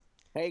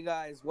Hey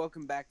guys,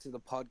 welcome back to the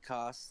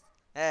podcast.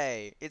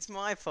 Hey, it's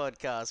my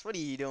podcast. What are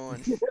you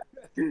doing?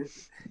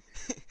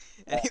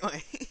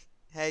 Anyway,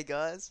 hey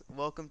guys,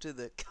 welcome to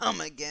the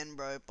Come Again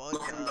Bro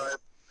podcast.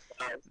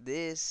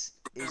 This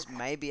is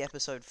maybe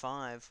episode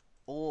 5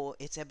 or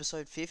it's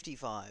episode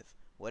 55,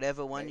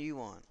 whatever one Mate. you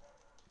want.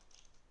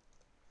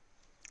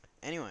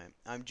 Anyway,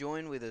 I'm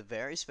joined with a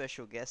very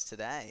special guest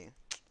today.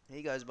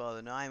 He goes by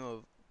the name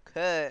of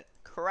Kurt,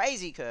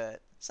 Crazy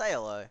Kurt. Say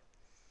hello.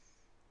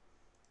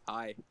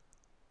 Hi,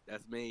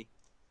 that's me.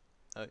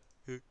 Oh,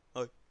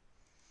 oh,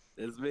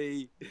 That's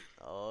me.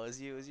 oh, is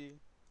you,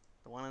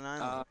 the one and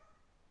only. Uh,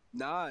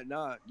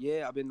 nah,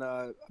 yeah, I've been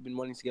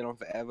wanting to get on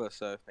forever,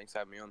 so thanks for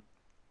having me on.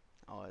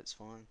 Oh, it's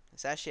fine.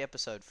 It's actually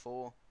episode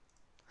 4.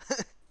 I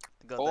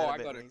got Oh, that a I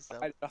bit got it. mixed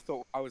up. I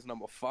thought I was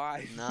number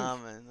five. Nah,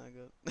 man,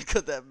 I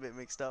got that a bit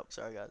mixed up.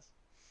 Sorry, guys.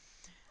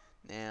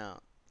 Now,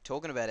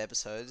 talking about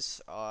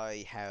episodes,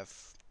 I have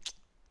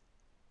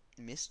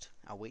missed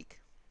a week,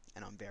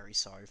 and I'm very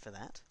sorry for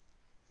that.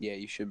 Yeah,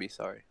 you should be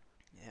sorry.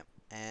 Yep.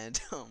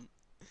 And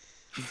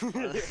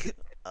uh,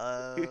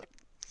 uh,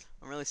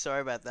 I'm really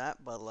sorry about that,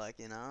 but I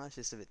was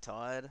just a bit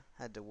tired.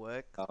 Had to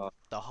work uh,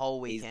 the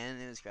whole he's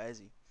weekend. It was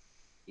crazy,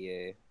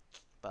 yeah,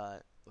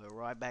 but we're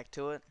right back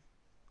to it.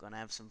 Gonna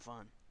have some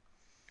fun.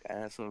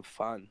 gonna have some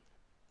fun.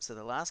 So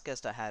the last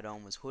guest I had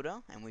on was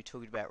Huda, and we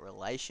talked about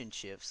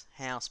relationships.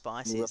 How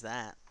spicy Real is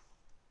that?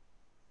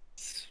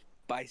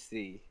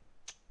 spicy.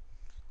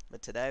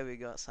 But today we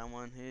got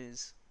someone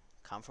who's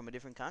come from a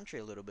different country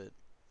a little bit.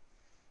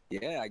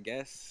 Yeah, I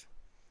guess.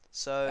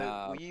 So,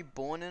 were Um, you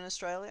born in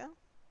Australia?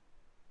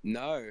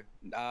 no.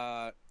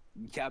 I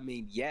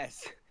mean,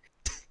 yes.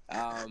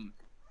 Um,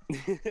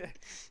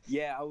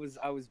 yeah, I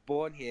was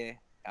born here.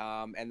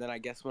 And then I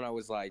guess when I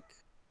was like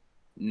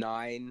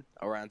 9,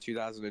 around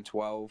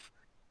 2012,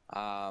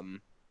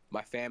 um,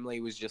 my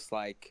family was just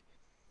like,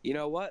 you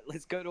know what?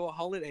 Let's go to a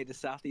holiday to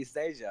Southeast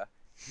Asia.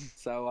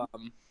 So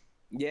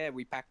yeah,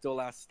 we packed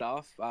all our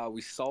stuff.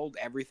 We sold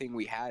everything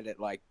we had at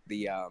like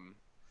the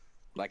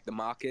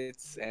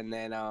markets, and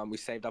then we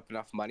saved up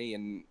enough money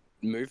and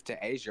moved to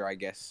Asia, I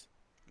guess.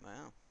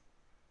 Wow.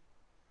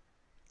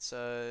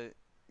 So,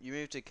 you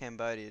moved to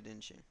Cambodia,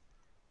 didn't you?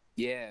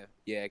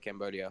 Yeah,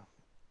 Cambodia.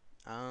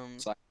 Um,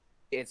 It's like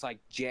it's like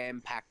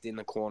jam packed in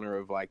the corner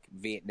of like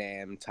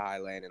Vietnam,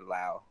 Thailand, and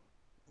Laos.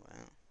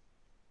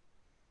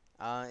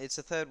 wow. It's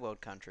a third world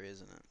country,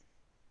 isn't it?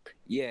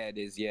 Yeah, it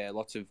is. Yeah,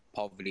 lots of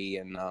poverty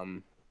and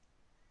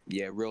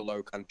yeah, real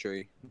low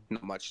country.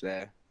 Not much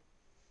there.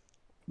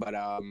 But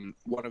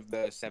one of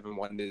the seven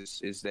wonders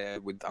is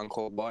there with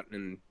Angkor Wat,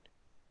 and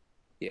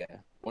yeah,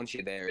 once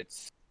you're there,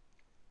 it's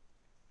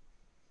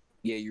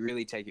yeah, you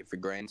really take it for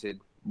granted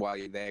while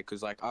you're there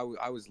because like I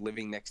was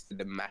living next to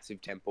the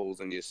massive temples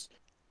and just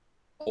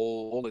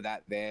all of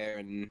that there,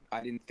 and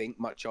I didn't think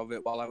much of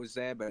it while I was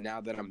there. But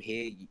now that I'm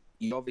here,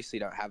 you obviously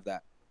don't have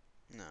that.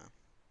 No.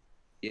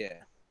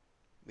 Yeah,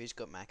 We just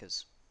got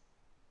Macca's.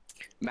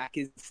 Mac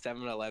is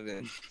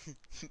 7-Eleven.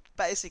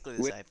 Basically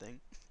the We same thing.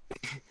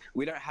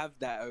 we don't have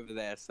that over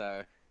there,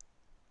 so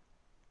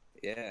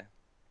yeah.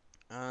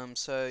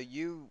 So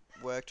you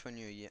worked when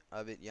you were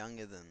a bit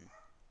younger than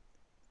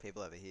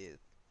people over here.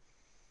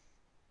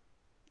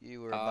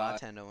 You were a Uh,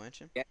 bartender, weren't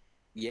you? yeah,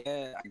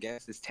 yeah. I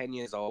guess it's 10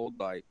 years old.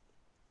 Like,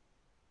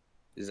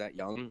 is that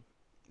young?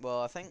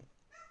 Well, I think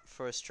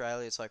for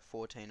Australia it's like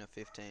 14 or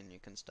 15 you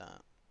can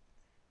start.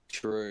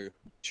 True,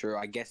 true.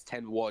 I guess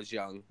 10 was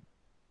young.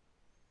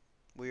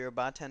 Were you a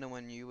bartender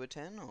when you were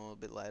 10 or a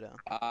bit later?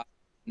 Uh,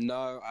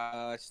 no,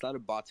 I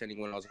started bartending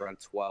when I was around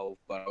 12,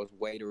 but I was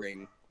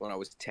waitering when I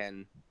was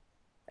 10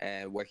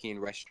 and working in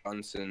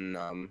restaurants and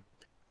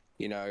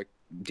you know,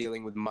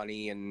 dealing with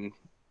money and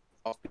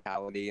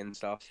hospitality and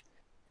stuff.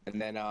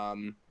 And then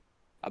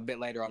a bit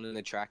later on in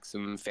the track,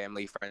 some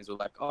family friends were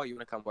like, "Oh, you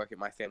want to come work at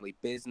my family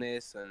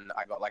business?" And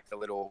I got like a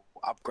little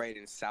upgrade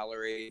in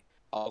salary.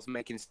 I was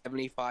making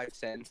 75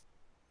 cents,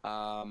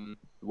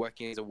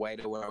 working as a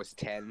waiter when I was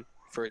 10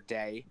 for a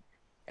day,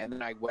 and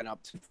then I went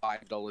up to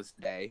 $5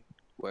 a day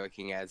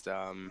working as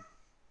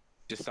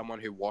just someone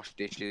who washed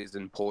dishes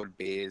and poured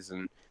beers,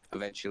 and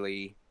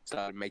eventually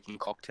started making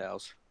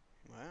cocktails.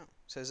 Wow.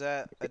 So is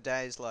that a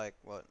day's like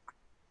what,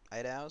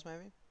 8 hours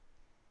maybe?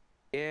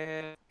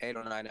 Yeah, 8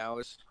 or 9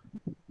 hours.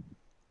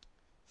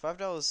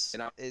 $5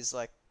 And I, is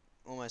like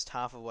almost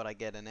half of what I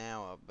get an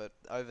hour, but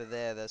over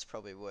there that's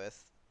probably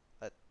worth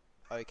a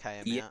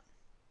okay yeah, amount.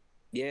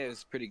 yeah, it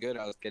was pretty good.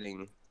 I was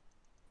getting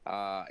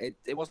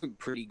it wasn't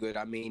pretty good.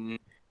 I mean,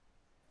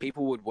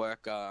 people would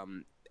work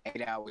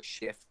 8 hour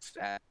shifts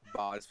at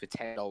bars for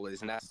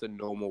 $10, and that's the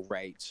normal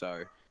rate.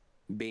 So,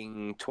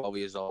 being 12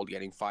 years old,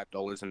 getting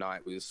 $5 a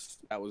night was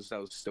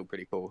still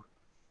pretty cool.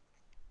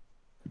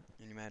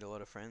 And you made a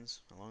lot of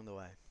friends along the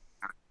way.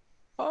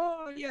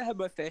 Oh yeah, I had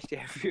my fair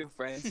share of few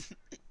friends.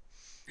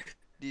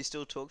 Do you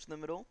still talk to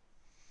them at all?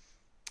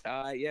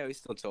 Yeah, we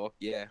still talk.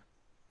 Yeah,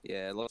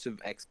 yeah, lots of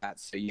expats.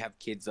 So you have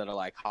kids that are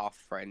like half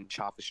French,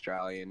 half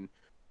Australian,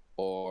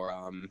 or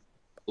a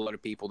lot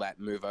of people that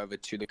move over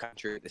to the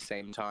country at the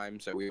same time.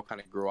 So we all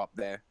kind of grew up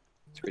there.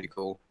 It's pretty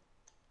cool.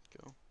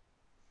 Cool.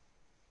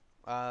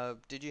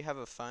 Did you have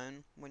a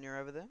phone when you were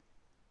over there?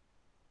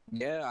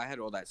 Yeah, I had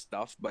all that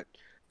stuff, but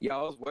yeah,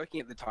 I was working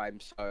at the time,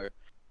 so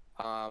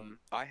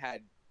I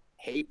had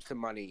heaps of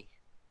money.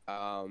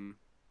 Um,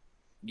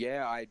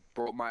 yeah, I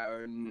brought my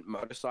own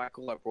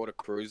motorcycle. I brought a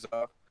cruiser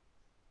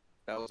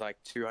that was like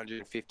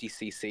 250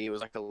 cc. It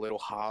was like a little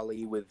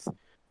Harley with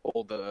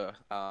all the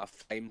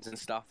flames and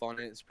stuff on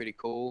it. It's pretty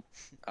cool.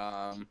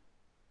 Um,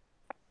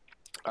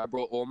 I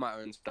brought all my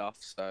own stuff,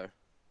 so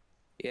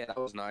yeah, that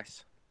was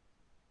nice.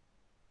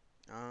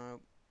 Uh,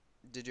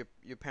 did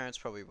your parents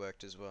probably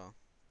worked as well?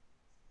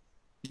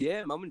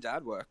 Yeah, mum and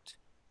dad worked.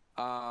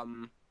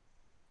 Um,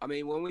 I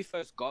mean, when we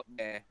first got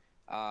there,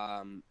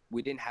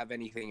 we didn't have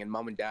anything, and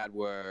mum and dad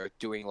were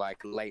doing like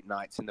late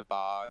nights in the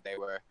bar. They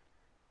were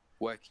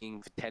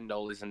working for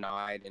 $10 a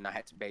night, and I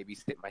had to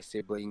babysit my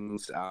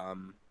siblings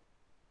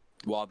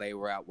while they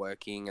were out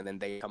working, and then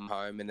they come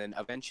home, and then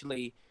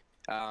eventually,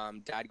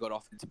 dad got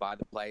offered to buy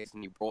the place,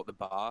 and he bought the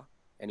bar,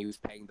 and he was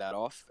paying that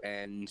off,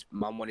 and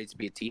mum wanted to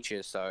be a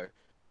teacher, so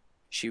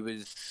she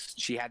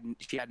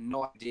had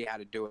no idea how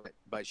to do it,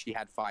 but she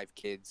had 5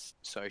 kids,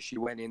 so she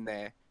went in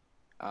there,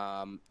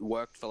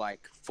 worked for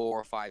like 4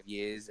 or 5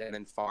 years, and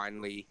then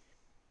finally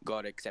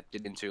got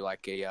accepted into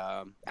like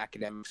a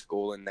academic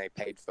school, and they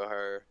paid for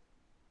her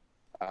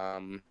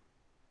um,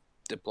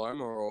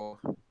 diploma or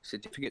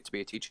certificate to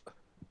be a teacher.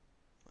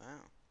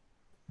 Wow.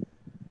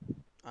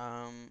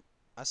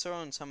 I saw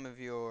on some of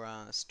your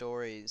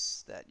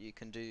stories that you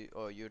can do,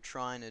 or you're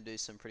trying to do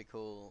some pretty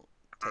cool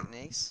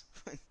techniques.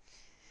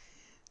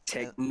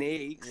 Yeah,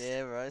 Techniques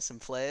yeah, right. Some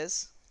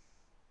flares.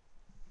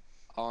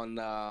 on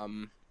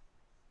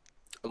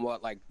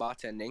what, like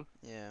bartending?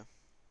 Yeah.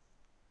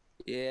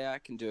 Yeah, I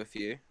can do a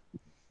few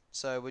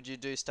So would you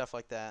do stuff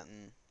like that,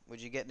 and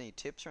would you get any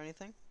tips or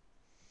anything?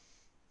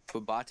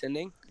 for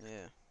bartending.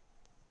 Yeah.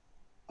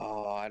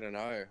 Oh, I don't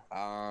know.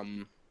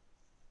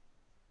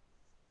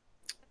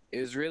 It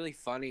was really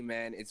funny,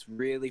 man. It's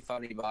really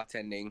funny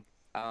bartending.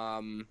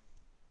 Um,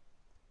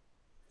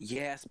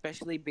 Yeah,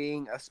 especially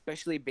being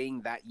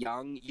that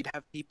young, you'd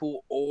have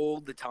people all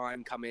the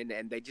time come in,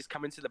 and they just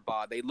come into the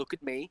bar. They look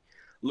at me,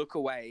 look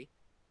away,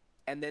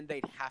 and then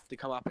they'd have to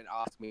come up and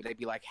ask me. They'd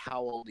be like,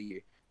 "How old are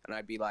you?" And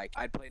I'd be like,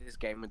 I'd play this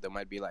game with them.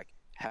 I'd be like,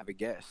 "Have a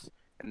guess,"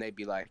 and they'd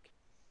be like,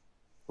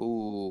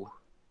 "Ooh,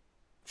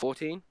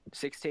 14,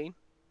 16?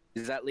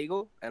 Is that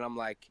legal?" And I'm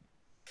like,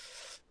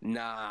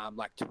 "Nah, I'm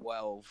like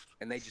 12,"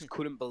 and they just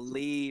couldn't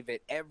believe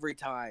it every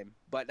time.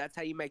 But that's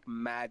how you make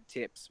mad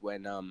tips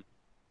when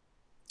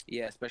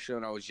yeah, especially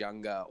when I was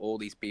younger, all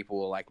these people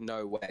were like,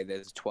 "No way,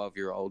 there's a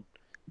 12-year-old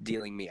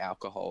dealing me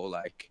alcohol."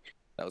 Like,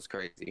 that was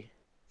crazy.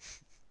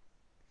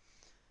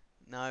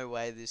 No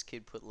way this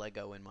kid put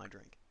Lego in my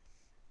drink.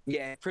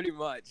 Yeah, pretty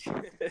much.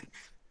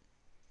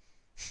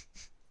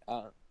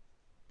 uh,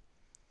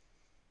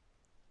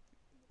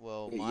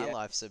 Well, my yeah,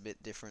 life's a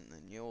bit different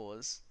than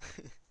yours.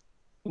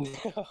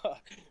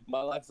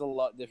 my life's a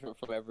lot different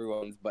from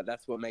everyone's, but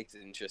that's what makes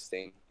it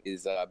interesting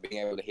is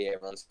being able to hear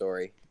everyone's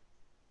story.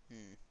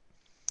 Hmm.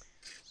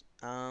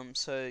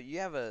 So you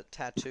have a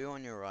tattoo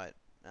on your right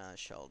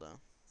shoulder.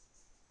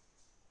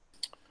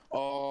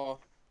 Oh,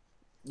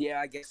 yeah,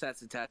 I guess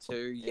that's a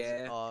tattoo. Is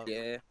Yeah,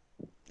 yeah.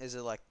 is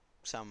it like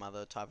some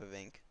other type of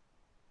ink?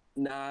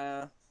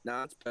 Nah,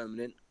 nah, it's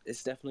permanent.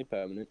 It's definitely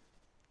permanent.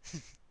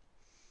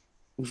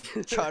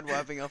 Tried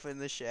wiping off in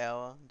the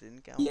shower,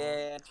 didn't come off.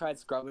 Yeah, I tried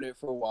scrubbing it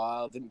for a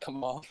while, didn't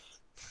come off.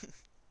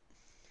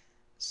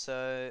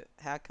 So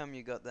how come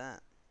you got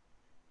that?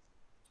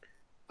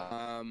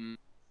 Um,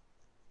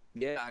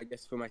 Yeah, I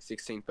guess for my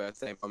 16th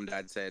birthday, mom and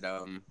dad said,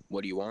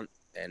 what do you want?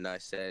 And I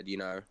said,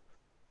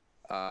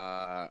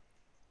 uh,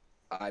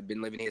 I've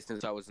been living here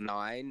since I was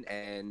 9,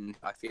 and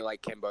I feel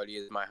like Cambodia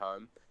is my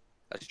home.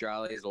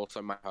 Australia is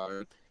also my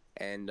home,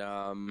 and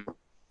I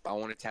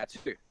want a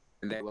tattoo.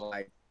 And they were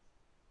like,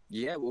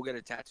 yeah, we'll get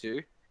a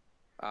tattoo.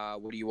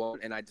 What do you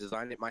want? And I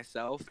designed it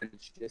myself, and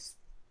it's just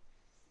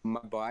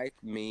my bike,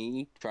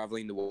 me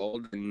traveling the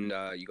world, and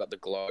you got the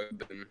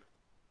globe and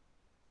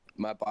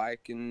my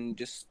bike, and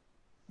just,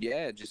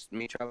 yeah, just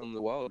me traveling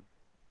the world.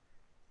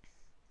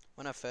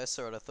 When I first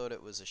saw it, I thought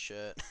it was a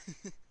shirt,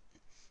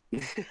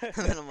 and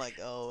then I'm like,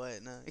 oh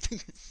wait, no.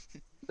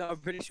 No, I'm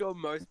pretty sure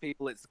most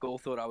people at school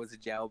thought I was a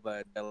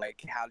jailbird. They're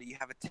like, "How do you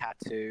have a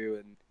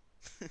tattoo?" And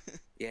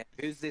yeah,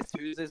 who's this?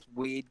 Who's this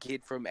weird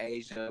kid from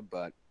Asia?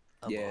 But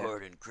I'm a yeah,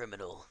 hardened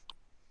criminal.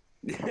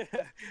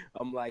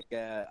 I'm like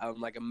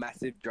a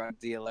massive drug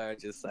dealer,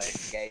 just like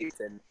escaped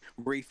and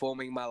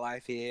reforming my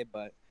life here.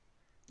 But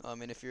I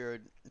mean, if you're a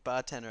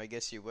bartender, I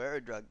guess you were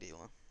a drug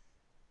dealer,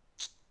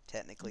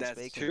 technically that's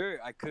speaking. true.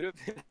 I could have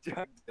been a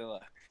drug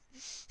dealer.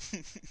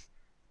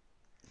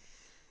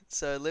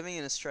 So living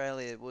in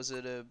Australia, was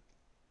it a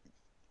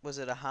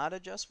hard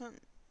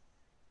adjustment,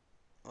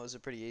 or was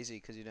it pretty easy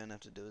because you don't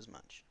have to do as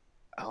much?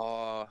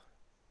 Oh,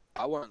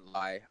 I won't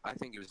lie. I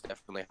think it was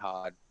definitely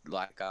hard.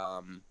 Like,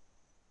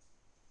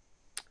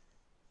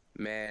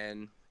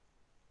 man,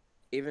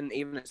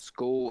 even at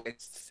school,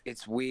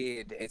 it's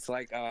weird. It's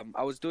like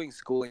I was doing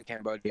school in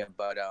Cambodia,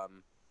 but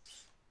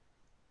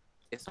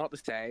it's not the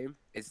same.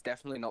 It's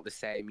definitely not the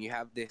same. You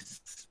have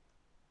this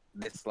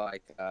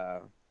like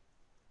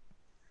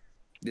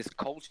this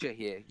culture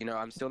here. You know,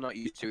 I'm still not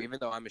used to, even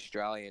though I'm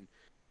Australian.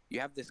 You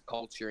have this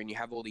culture, and you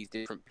have all these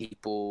different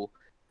people,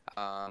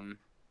 um,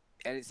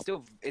 and it's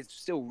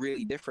still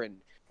really different.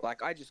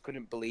 Like I just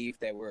couldn't believe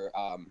there were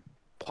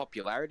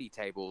popularity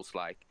tables.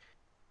 Like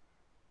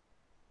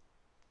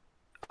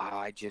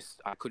I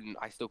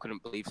still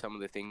couldn't believe some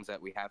of the things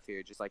that we have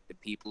here. Just like the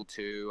people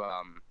too.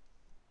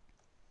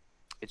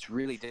 It's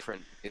really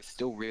different. It's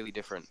still really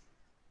different.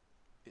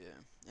 Yeah,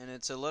 and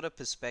it's a lot of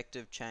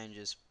perspective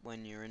changes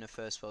when you're in a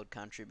first world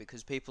country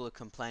because people are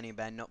complaining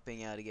about not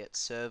being able to get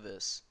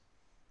service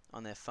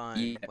on their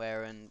phone, Yeah,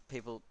 where in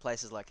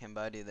places like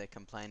Cambodia they're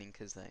complaining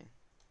because they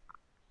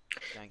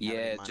don't have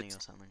any yeah, money or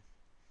just something.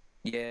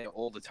 yeah,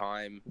 all the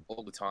time,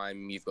 all the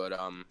time. You've got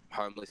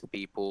homeless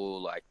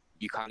people. Like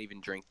you can't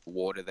even drink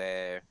water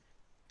there.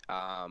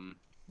 Um,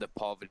 the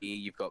poverty.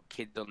 You've got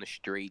kids on the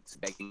streets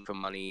begging for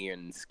money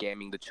and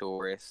scamming the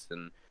tourists,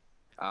 and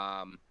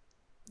um,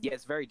 yeah,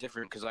 it's very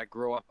different because I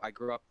grew up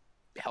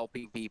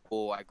helping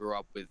people. I grew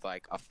up with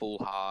like a full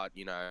heart,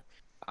 you know.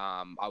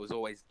 I was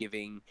always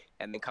giving,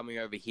 and then coming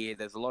over here,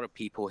 there's a lot of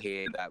people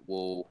here that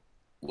will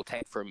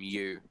take from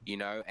you, you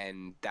know,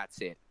 and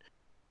that's it.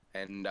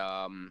 And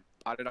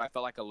I don't know. I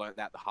felt like I learned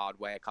that the hard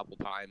way a couple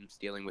times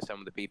dealing with some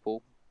of the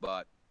people,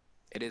 but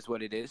it is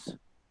what it is.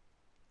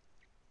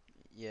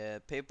 Yeah,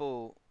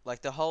 people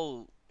like the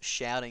whole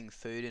shouting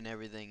food and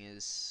everything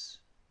is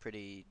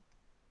pretty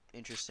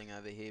interesting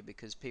over here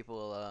because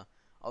people are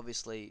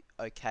obviously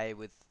okay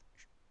with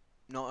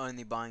not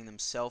only buying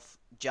themselves,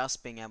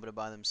 just being able to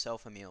buy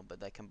themselves a meal, but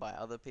they can buy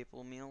other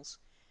people meals.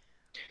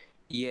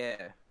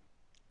 Yeah,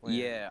 When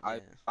yeah. I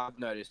yeah, I've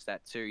noticed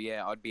that too.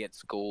 Yeah, I'd be at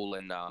school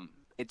and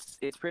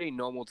it's pretty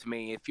normal to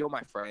me. If you're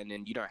my friend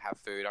and you don't have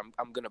food,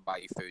 I'm gonna buy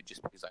you food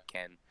just because I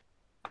can.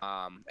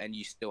 And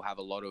you still have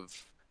a lot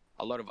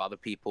of other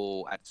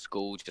people at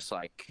school, just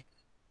like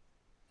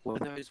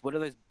what are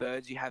those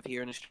birds you have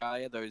here in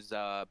Australia? Those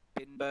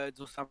bin birds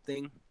or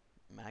something?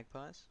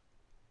 magpies?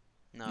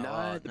 No,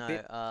 No, the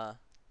no,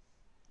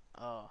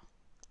 oh,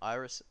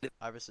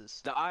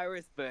 irises. the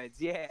iris birds.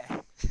 Yeah,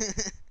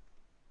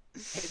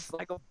 it's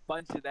like a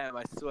bunch of them.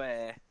 I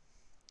swear.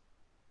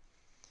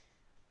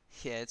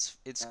 Yeah,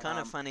 it's kind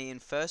of Um, funny. In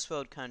first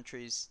world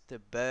countries, the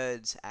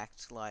birds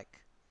act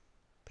like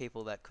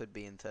people that could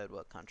be in third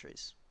world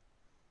countries.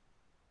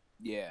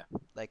 yeah,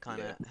 They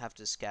kind yeah, of have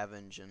to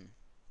scavenge and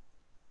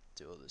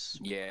do all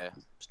this yeah.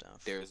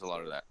 stuff. There is a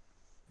lot of that.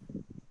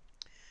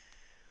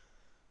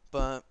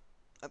 But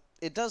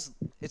it does.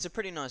 It's a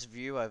pretty nice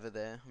view over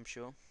there, I'm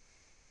sure.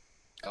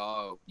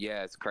 Oh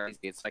yeah, it's crazy.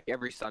 It's like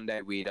every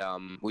Sunday we'd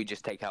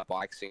just take our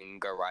bikes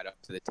and go right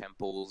up to the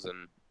temples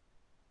and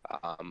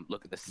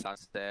look at the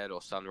sunset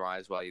or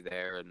sunrise while you're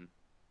there. And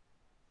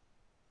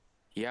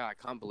yeah, I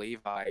can't believe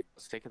I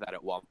was sick of that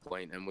at one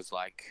point and was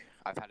like,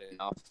 I've had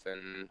enough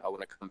and I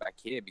want to come back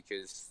here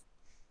because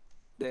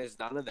there's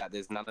none of that.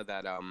 There's none of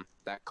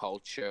that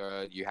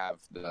culture. You have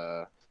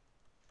the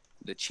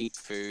cheap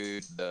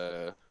food,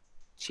 the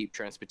cheap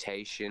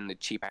transportation, the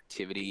cheap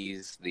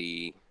activities,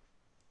 the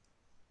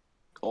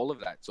all of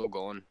that. It's all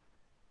gone.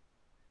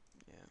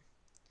 Yeah.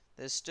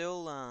 There's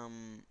still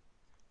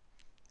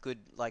good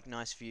like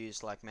nice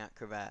views like Mount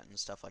Cravat and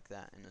stuff like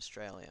that in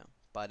Australia,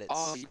 but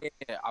Oh it's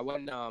yeah, I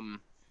went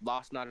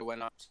last night. I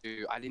went up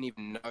to. I didn't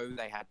even know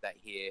they had that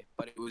here,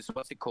 but it was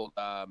what's it called?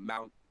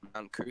 Mount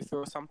Cootha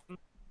or something.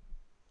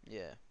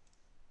 yeah.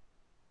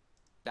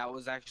 That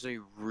was actually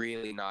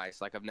really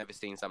nice. Like I've never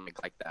seen something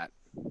like that.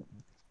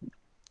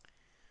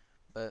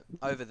 But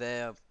over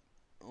there,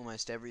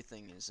 almost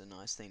everything is a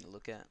nice thing to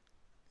look at.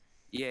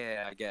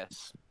 Yeah, I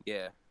guess.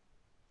 Yeah.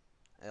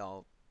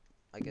 Oh,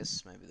 I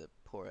guess maybe the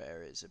poorer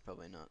areas are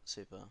probably not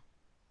super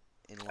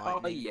Oh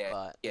enlightening, yeah,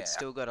 but it's yeah.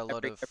 still got a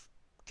lot Every of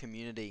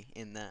community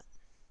in that.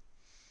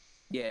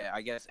 yeah,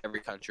 I guess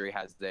every country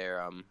has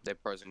their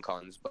pros and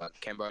cons, but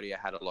Cambodia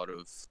had a lot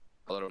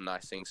of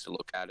nice things to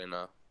look at and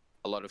a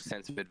lot of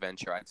sense of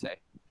adventure, I'd say.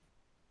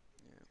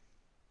 Yeah.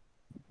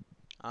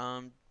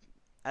 Um,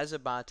 as a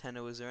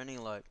bartender, was there any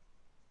like,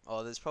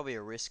 oh, there's probably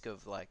a risk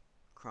of like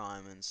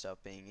crime and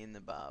stuff being in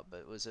the bar,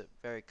 but was it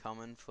very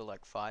common for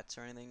like fights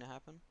or anything to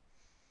happen?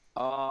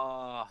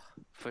 Oh,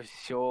 for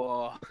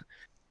sure.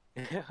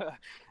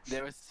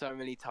 There were so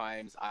many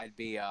times I'd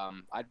be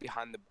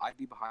behind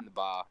the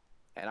bar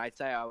and I'd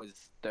say I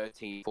was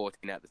 13,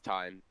 14 at the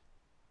time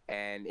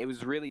and it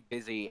was really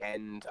busy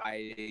and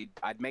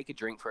I'd make a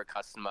drink for a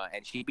customer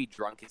and she'd be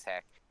drunk as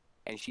heck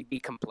and she'd be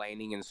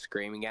complaining and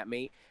screaming at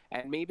me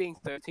and me being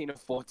 13 or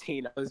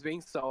 14 I was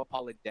being so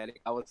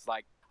apologetic. I was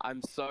like,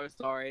 I'm so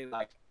sorry,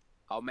 like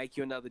I'll make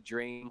you another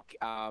drink.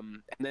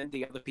 And then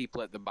the other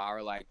people at the bar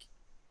are like,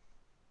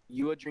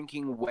 you are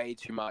drinking way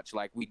too much.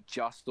 Like we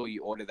just saw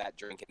you order that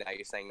drink, and now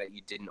you're saying that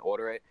you didn't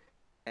order it.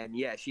 And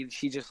yeah, she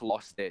just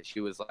lost it. She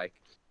was like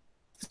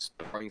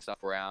throwing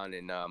stuff around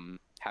and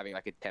having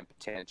like a temper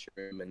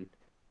tantrum. And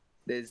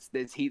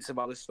there's heaps of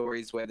other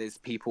stories where there's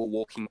people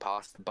walking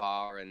past the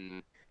bar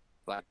and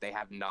Like they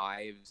have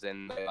knives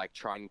and they like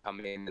try and come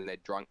in and they're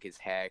drunk as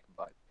heck.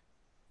 But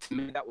to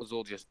me, that was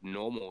all just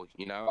normal.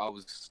 You know,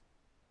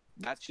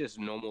 that's just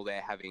normal.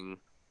 They're having,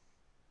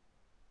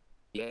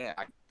 yeah,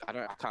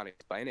 I can't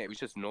explain it. It was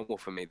just normal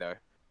for me though.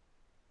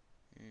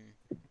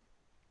 Mm.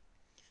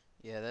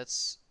 Yeah,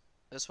 that's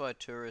why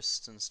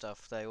tourists and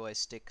stuff they always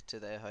stick to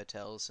their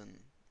hotels and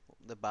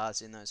the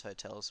bars in those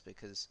hotels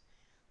because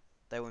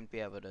they wouldn't be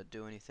able to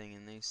do anything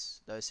in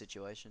those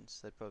situations.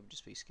 They'd probably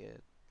just be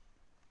scared.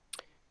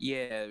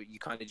 Yeah, you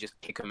kind of just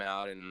kick them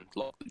out and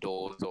lock the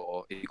doors,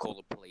 or if you call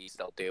the police,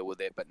 they'll deal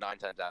with it. But 9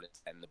 times out of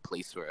 10, the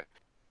police were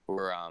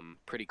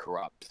pretty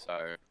corrupt,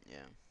 so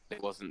Yeah. there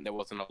wasn't a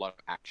lot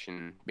of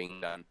action being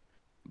done.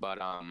 But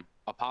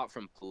apart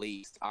from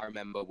police, I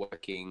remember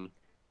working,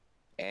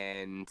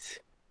 and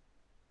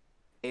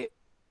it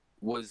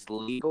was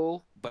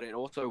legal, but it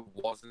also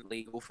wasn't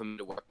legal for me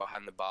to work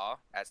behind the bar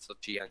at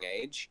such a young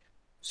age.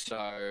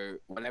 So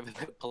whenever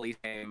the police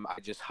came, I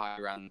just hide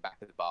around the back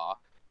of the bar,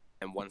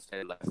 and once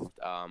they left,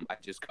 I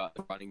just got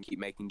to run and keep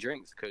making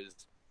drinks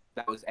because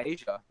that was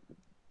Asia.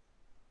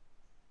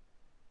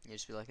 You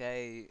just be like,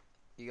 hey,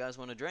 you guys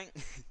want a drink?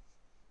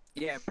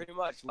 Yeah, pretty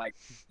much. Like,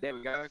 there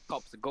we go.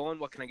 Cops are gone.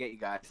 What can I get you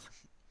guys?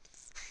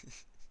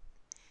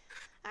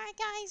 Alright,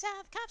 guys,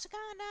 the cops are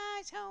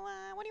gone, so,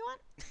 what do you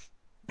want?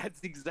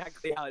 That's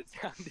exactly how it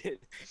sounded.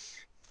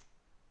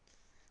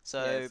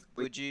 So, Yes.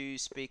 would you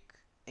speak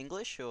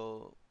English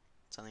or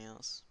something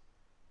else?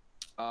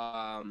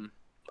 Um,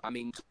 I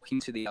mean, talking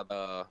to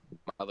my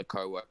other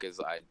coworkers,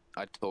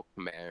 I talk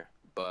Khmer,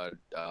 but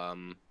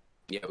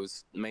yeah, it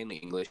was mainly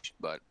English,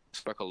 but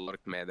spoke a lot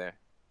of Khmer there.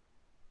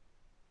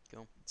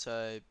 Cool.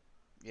 So,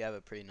 you have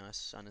a pretty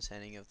nice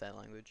understanding of that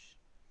language.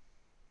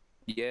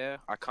 Yeah,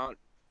 I can't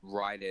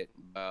write it,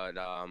 but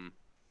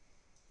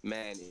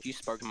man, if you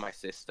spoke to my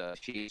sister,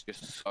 she's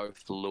just so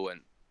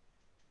fluent.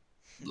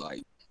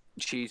 Like,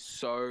 she's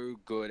so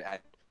good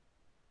at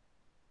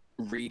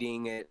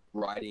reading it,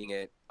 writing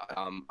it,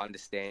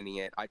 understanding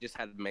it. I just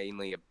had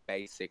mainly a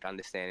basic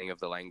understanding of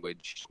the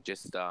language.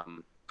 Just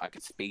I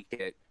could speak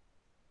it,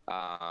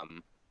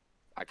 um,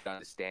 I could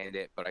understand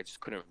it, but I just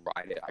couldn't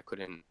write it. I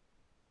couldn't.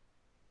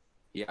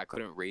 Yeah, I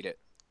couldn't read it.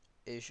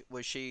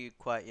 Was she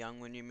quite young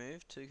when you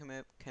moved to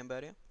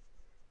Cambodia?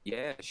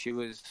 Yeah, she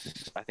was,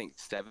 I think,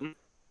 7.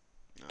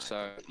 Okay.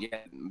 So yeah,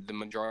 the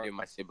majority of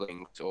my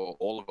siblings, or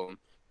all of them,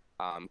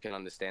 can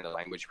understand the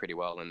language pretty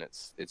well, and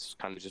it's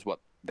kind of just what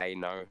they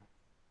know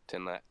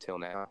till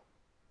now.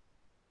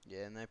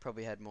 Yeah, and they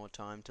probably had more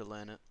time to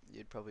learn it.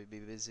 You'd probably be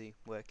busy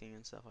working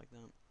and stuff like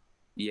that.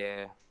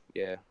 Yeah,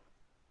 yeah.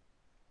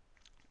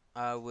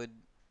 Would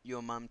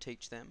your mum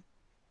teach them?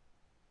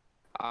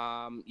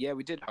 Yeah,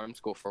 we did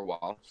homeschool for a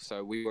while.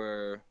 So we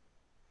were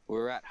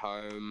at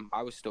home.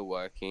 I was still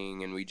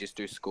working, and we just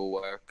do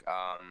schoolwork.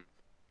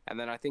 And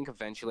then I think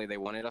eventually they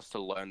wanted us to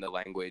learn the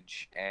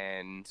language,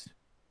 and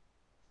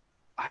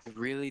I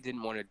really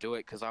didn't want to do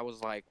it because I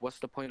was like, what's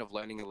the point of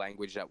learning a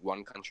language that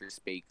one country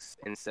speaks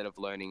instead of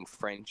learning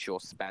French or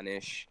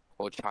Spanish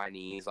or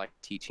Chinese, like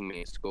teaching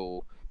me at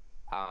school?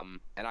 And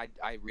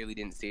I really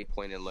didn't see a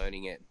point in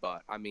learning it.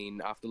 But I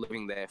mean, after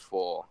living there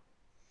for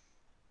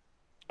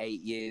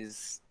 8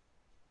 years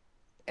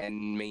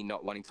and me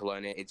not wanting to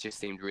learn it, it just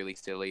seemed really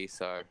silly.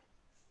 So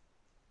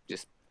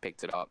just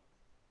picked it up.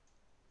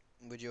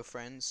 Would your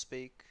friends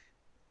speak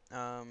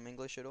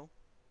English at all?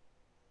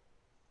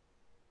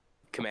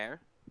 Khmer?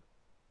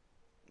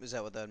 Is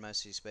that what they'd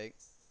mostly speak?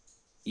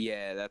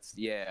 Yeah,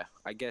 yeah.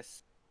 I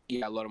guess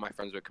yeah. A lot of my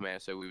friends were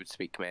Khmer, so we would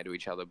speak Khmer to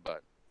each other,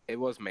 but it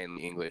was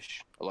mainly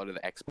English. A lot of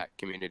the expat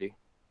community.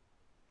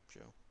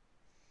 Sure.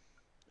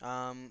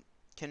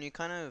 Can you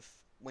kind of,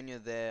 when you're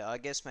there, I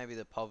guess maybe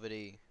the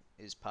poverty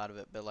is part of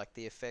it, but like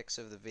the effects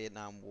of the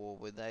Vietnam War,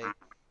 would they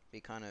be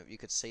kind of, you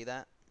could see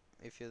that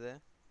if you're there?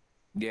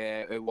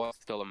 Yeah, it was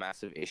still a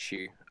massive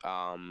issue.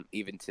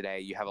 Even today,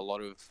 you have a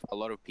lot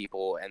of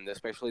people, and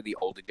especially the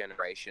older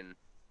generation,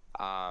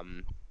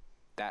 um,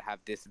 that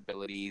have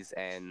disabilities,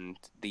 and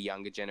the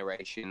younger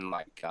generation,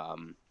 like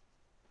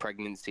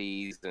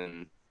pregnancies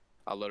and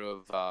a lot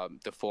of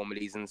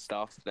deformities and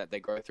stuff that they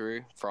go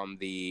through from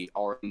the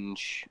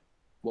orange.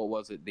 What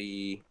was it?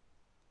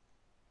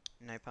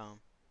 Napalm.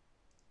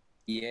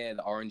 Yeah,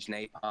 the orange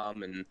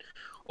napalm and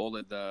all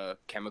of the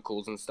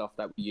chemicals and stuff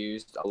that we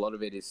used. A lot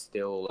of it is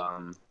still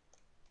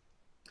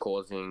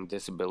causing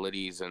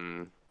disabilities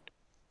and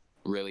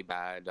really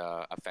bad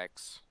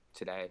effects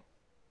today.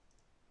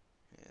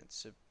 Yeah,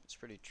 it's a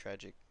pretty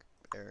tragic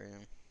area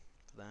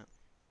for that.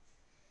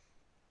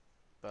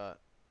 But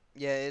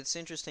yeah, it's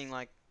interesting.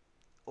 Like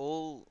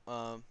all,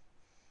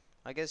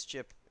 I guess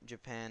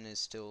Japan is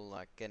still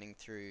like getting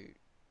through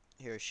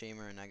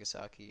Hiroshima and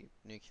Nagasaki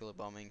nuclear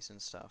bombings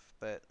and stuff,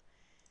 but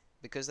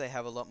because they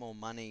have a lot more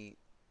money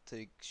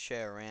to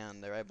share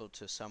around, they're able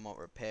to somewhat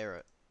repair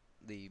it,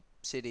 the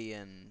city,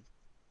 and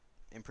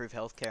improve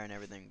healthcare and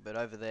everything. But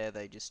over there,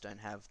 they just don't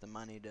have the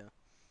money to,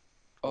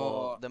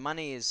 or Oh, the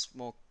money is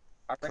more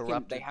I reckon they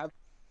corrupted. have.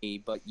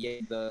 but yeah,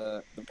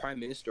 the prime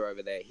minister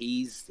over there,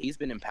 he's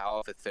been in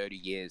power for 30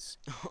 years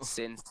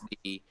since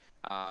the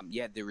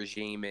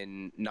regime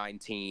in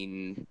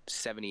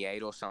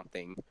 1978 or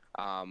something,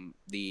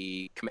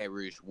 the Khmer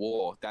Rouge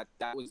War. That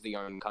was the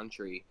own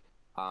country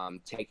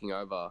taking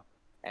over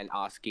and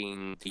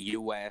asking the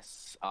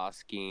US,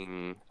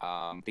 asking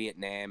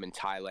Vietnam and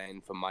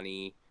Thailand for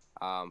money,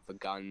 for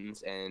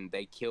guns, and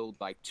they killed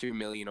like 2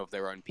 million of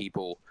their own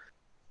people,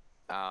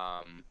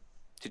 um,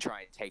 to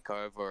try and take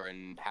over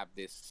and have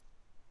this,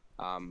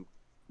 um,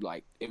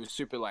 like it was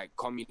super like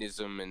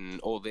communism and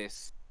all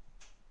this.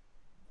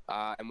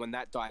 And when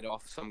that died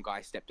off, some guy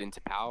stepped into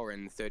power,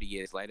 and 30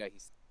 years later,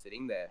 he's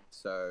sitting there.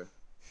 So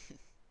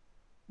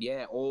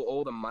yeah,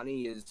 all the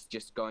money is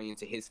just going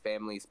into his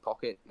family's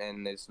pocket,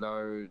 and there's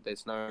no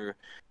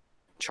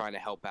trying to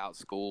help out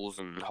schools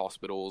and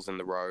hospitals and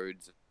the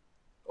roads,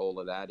 all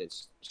of that.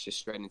 It's just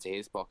straight into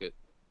his pocket.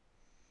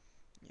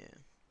 Yeah.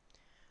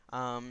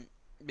 Um,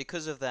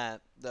 because of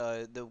that,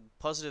 the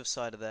positive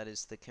side of that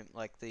is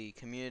like the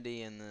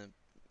community and the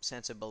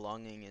sense of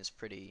belonging is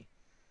pretty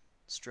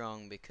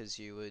strong because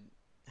you would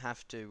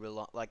have to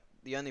rely like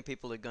the only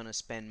people who are gonna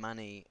spend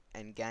money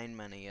and gain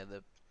money are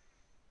the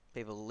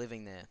people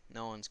living there.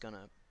 No one's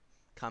gonna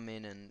come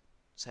in and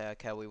say,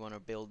 okay, we want to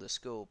build a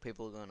school.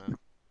 People are gonna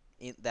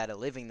that are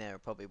living there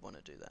probably want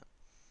to do that.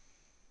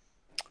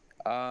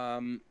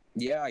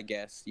 Yeah, I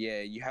guess.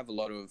 Yeah, you have a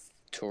lot of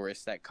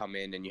tourists that come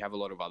in, and you have a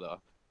lot of other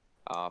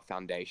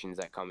foundations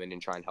that come in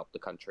and try and help the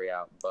country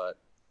out. But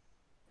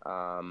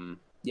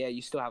yeah,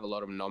 you still have a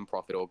lot of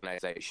non-profit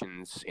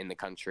organizations in the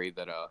country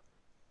that are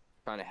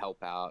trying to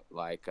help out,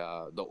 like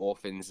the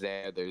orphans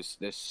there. There's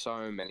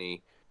so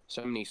many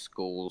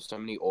schools, so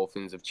many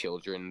orphans of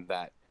children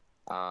that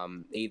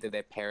either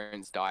their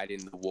parents died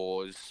in the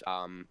wars,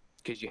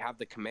 because you have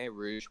the Khmer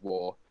Rouge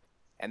War,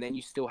 and then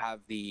you still have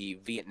the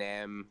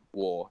Vietnam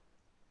War.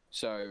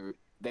 So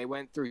they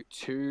went through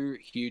two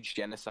huge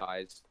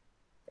genocides,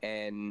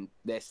 and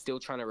they're still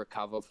trying to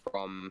recover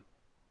from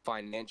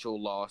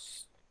financial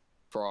loss,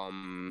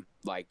 from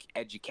like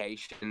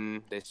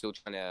education. They're still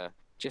trying to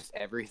just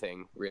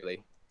everything,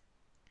 really.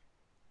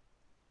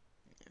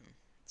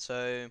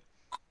 So,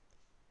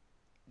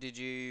 did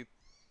you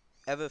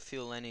ever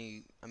feel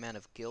any amount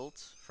of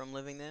guilt from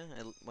living there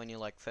when you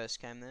like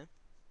first came there?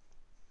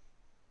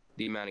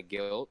 The amount of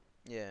guilt.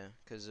 Yeah,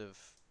 because of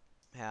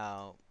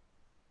how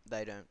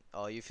they don't.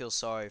 Oh, you feel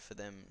sorry for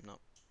them not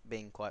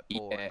being quite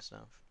poor Yeah, and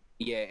stuff.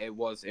 yeah, it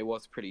was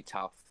pretty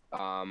tough.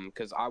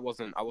 Because I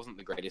wasn't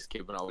the greatest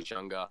kid when I was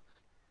younger.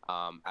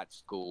 At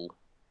school,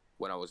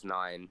 when I was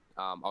 9,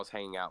 I was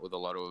hanging out with a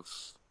lot of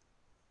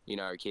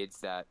kids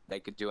that they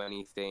could do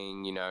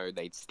anything.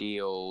 They'd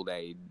steal,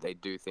 they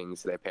do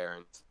things to their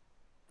parents,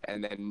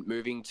 and then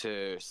moving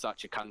to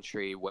such a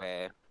country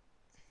where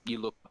you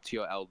look up to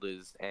your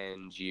elders,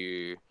 and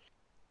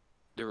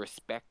the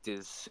respect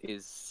is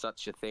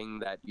such a thing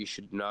that you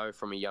should know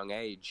from a young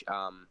age.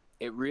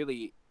 It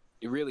really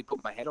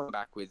put my head on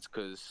backwards,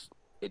 because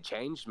it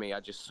changed me. I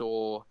just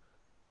saw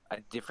a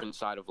different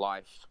side of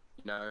life.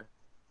 You know,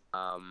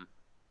 um,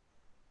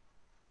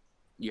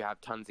 you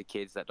have tons of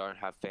kids that don't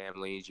have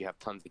families. You have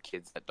tons of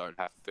kids that don't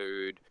have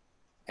food,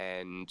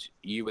 and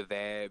you were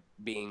there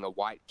being a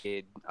white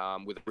kid,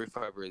 with a roof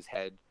over his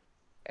head,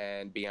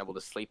 and being able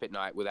to sleep at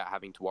night without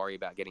having to worry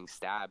about getting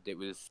stabbed. It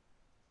was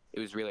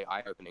really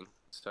eye opening.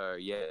 So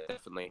yeah,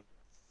 definitely.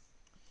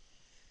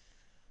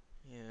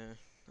 Yeah.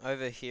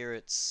 Over here,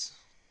 it's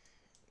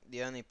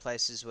the only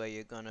places where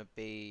you're gonna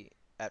be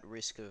at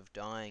risk of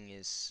dying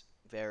is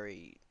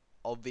very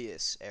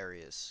obvious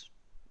areas,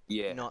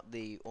 Yeah, not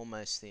the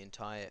almost the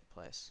entire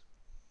place.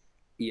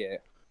 yeah,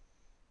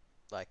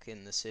 Like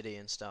in the city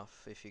and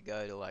stuff, if you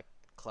go to like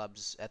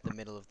clubs at the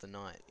middle of the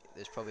night,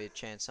 there's probably a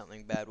chance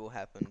something bad will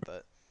happen,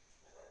 but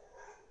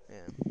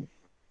yeah,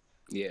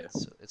 yeah,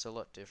 it's a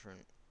lot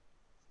different.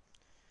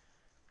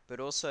 But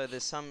also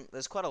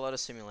there's quite a lot of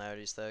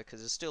similarities though,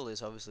 because there still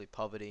is obviously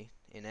poverty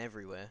in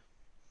everywhere.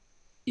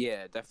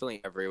 yeah.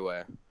 Definitely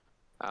everywhere.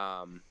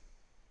 Um,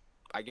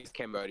 I guess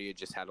Cambodia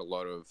just had a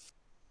lot of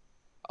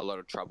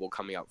trouble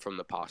coming up from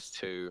the past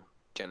two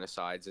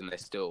genocides, and they're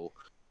still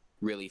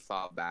really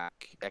far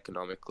back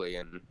economically,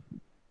 and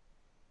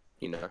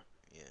you know,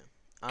 Yeah.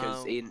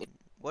 because in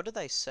What do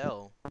they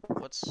sell?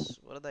 What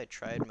do they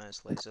trade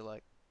mostly? Is it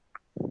like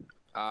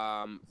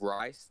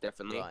rice,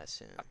 definitely.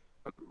 rice? Yeah.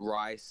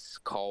 Rice,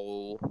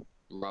 coal,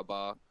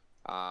 rubber,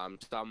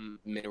 some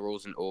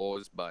minerals and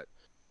ores, but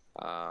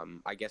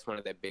I guess one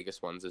of their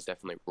biggest ones is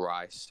definitely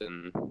rice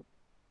and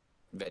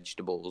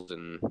vegetables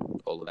and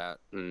all of that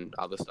and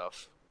other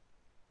stuff.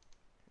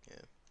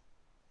 Yeah.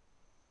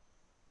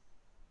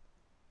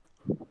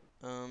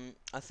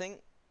 I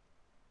think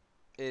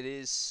it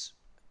is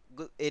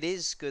good. It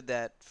is good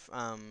that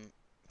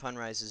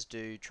fundraisers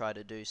do try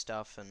to do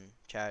stuff and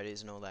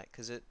charities and all that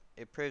because it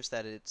proves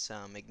that it's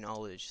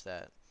acknowledged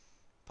that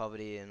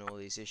poverty and all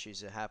these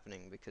issues are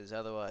happening because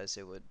otherwise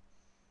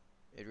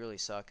it really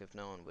suck if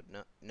no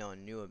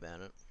one knew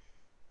about it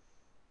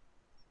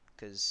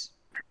because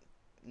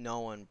no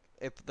one,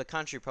 if the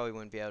country probably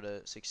wouldn't be able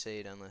to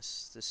succeed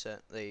unless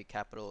the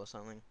capital or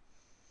something.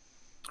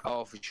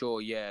 Oh, for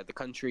sure. Yeah, the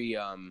country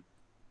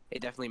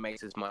it definitely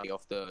makes its money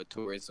off the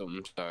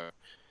tourism. So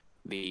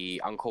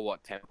the Angkor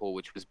Wat Temple,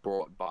 which was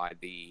brought by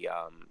the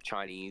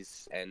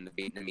Chinese and the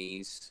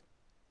Vietnamese,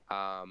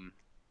 um,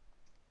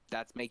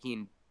 that's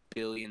making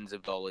billions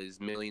of dollars,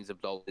 millions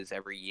of dollars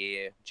every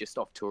year just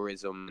off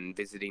tourism and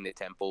visiting the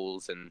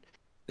temples and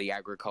the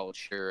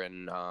agriculture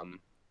and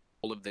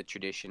all of the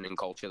tradition and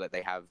culture that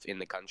they have in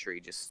the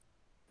country. Just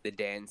the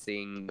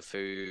dancing, the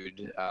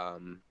food,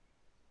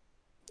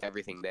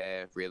 everything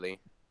there, really.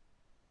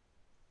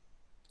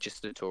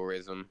 Just the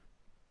tourism.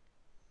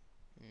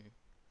 Mm.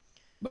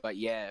 But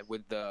yeah,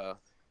 with the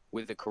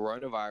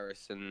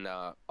coronavirus and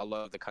a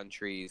lot of the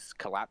countries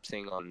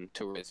collapsing on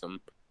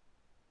tourism,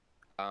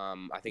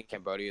 I think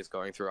Cambodia is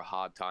going through a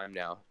hard time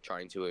now,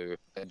 trying to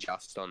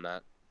adjust on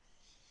that.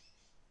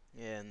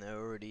 Yeah, and they're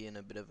already in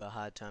a bit of a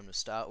hard time to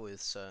start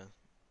with, so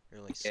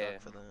really Yeah,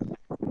 suck for them.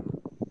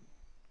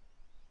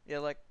 Yeah,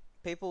 like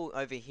people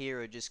over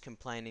here are just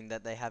complaining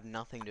that they have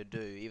nothing to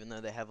do, even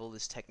though they have all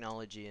this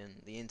technology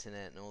and the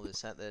internet and all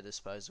this at their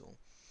disposal.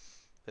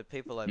 But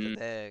people over mm,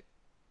 there,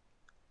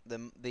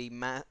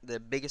 the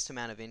biggest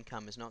amount of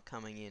income is not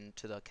coming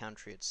into the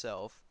country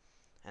itself,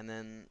 and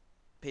then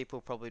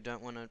people probably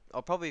don't want to,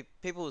 or probably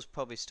people will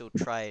probably still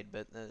trade,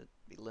 but they'll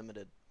be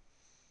limited.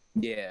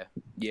 yeah,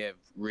 yeah,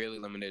 really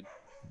limited.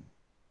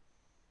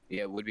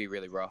 Yeah, it would be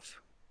really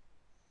rough.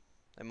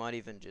 They might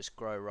even just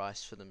grow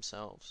rice for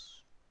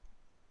themselves.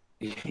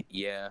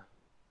 Yeah,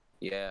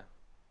 yeah.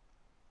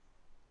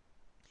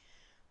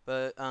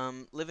 But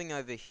living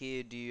over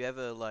here, do you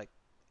ever like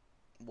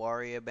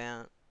worry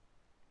about?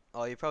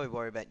 Oh, you probably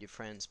worry about your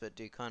friends, but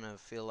do you kind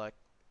of feel like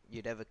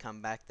you'd ever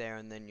come back there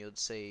and then you'd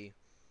see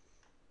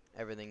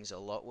everything's a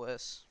lot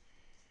worse?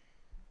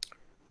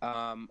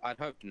 I'd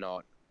hope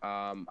not.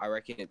 I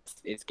reckon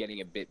it's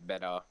getting a bit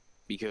better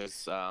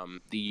because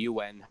the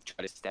UN have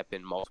tried to step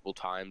in multiple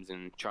times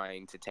and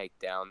trying to take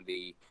down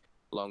the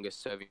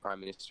longest serving prime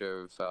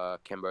minister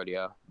of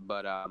Cambodia,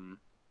 but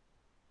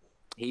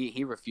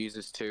he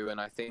refuses to, and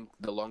I think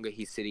the longer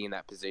he's sitting in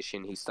that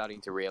position, he's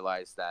starting to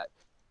realize that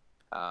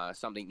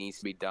something needs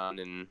to be done,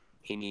 and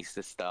he needs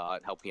to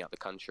start helping out the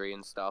country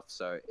and stuff.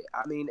 So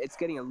I mean, it's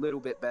getting a little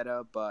bit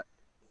better, but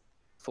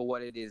for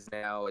what it is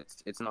now,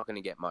 it's not going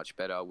to get much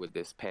better with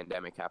this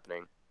pandemic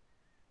happening.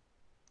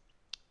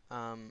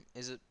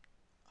 Is it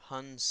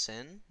Hun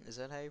Sen? Is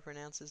that how you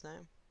pronounce his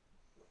name?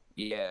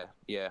 Yeah,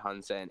 yeah,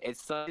 Hun Sen.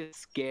 It's such a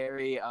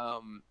scary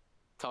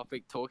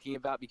topic talking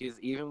about because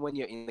even when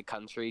you're in the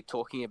country,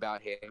 talking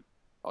about him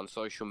on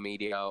social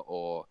media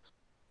or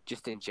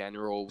just in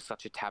general,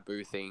 such a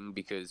taboo thing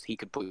because he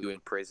could put you in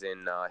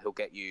prison. He'll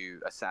get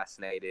you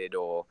assassinated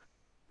or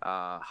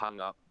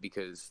hung up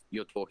because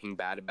you're talking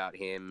bad about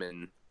him.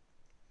 And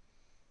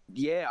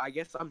yeah, I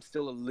guess I'm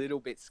still a little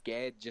bit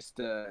scared just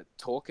to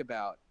talk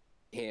about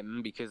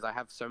him because I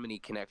have so many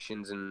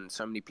connections and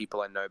so many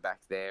people I know back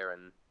there.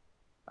 And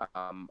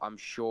I'm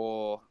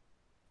sure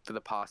for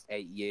the past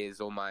 8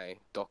 years, all my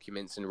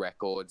documents and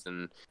records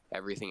and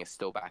everything is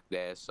still back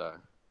there. So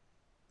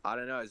I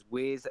don't know. As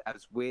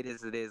weird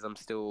as it is, I'm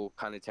still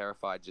kind of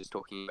terrified just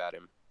talking about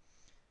him.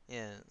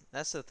 Yeah,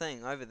 that's the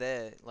thing. Over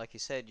there, like you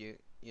said, you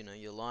know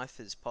your life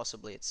is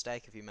possibly at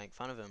stake if you make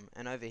fun of him.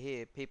 And over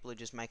here, people are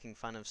just making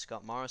fun of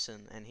Scott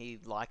Morrison, and he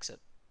likes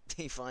it.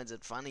 He finds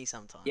it funny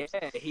Yeah, sometimes.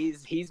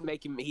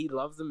 he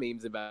loves the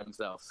memes about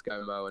himself,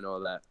 ScoMo and all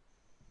that.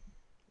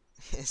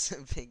 It's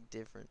a big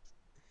difference.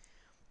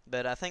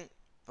 But I think,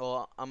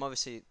 well, I'm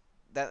obviously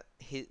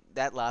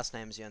that last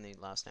name is the only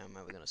last name I'm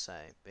ever gonna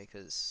say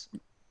because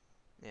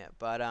yeah.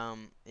 But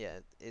yeah,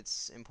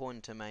 it's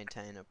important to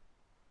maintain a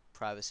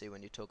privacy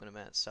when you're talking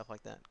about stuff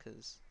like that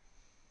because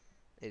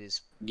it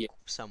is Yeah,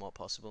 somewhat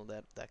possible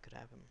that that could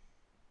happen.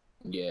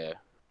 yeah.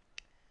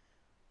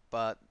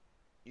 But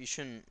you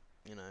shouldn't,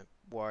 you know,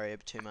 worry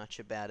too much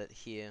about it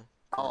here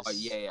Oh yeah,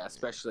 because yeah. yeah,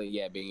 Especially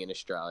yeah, being in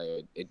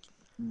Australia, it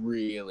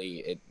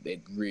really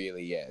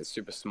yeah, it's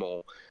super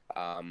small.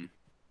 Um,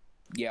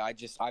 yeah,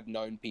 I've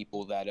known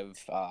people that have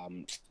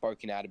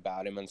spoken out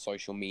about him on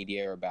social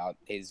media about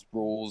his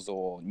rules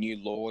or new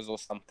laws or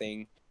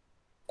something,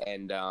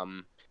 and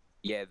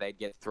yeah, they'd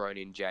get thrown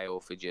in jail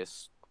for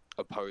just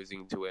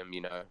opposing to him.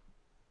 You know.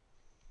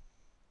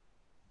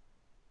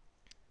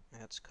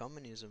 that's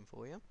communism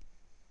for you.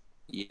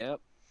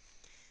 Yep.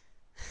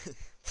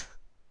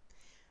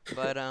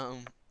 But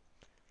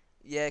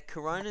yeah,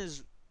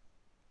 Corona's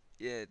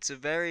yeah, it's a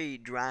very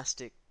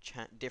drastic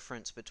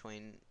difference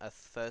between a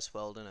first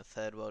world and a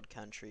third world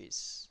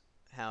countries,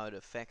 how it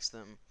affects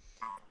them.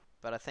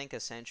 But I think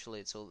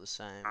essentially it's all the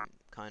same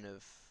kind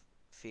of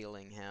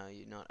feeling how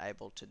you're not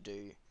able to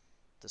do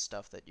the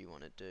stuff that you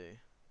want to do.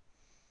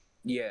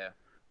 Yeah.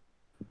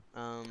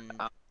 Um,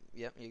 Uh,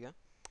 yep, you go.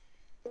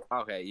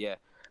 okay. Yeah.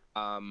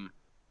 Um,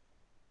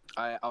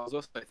 I was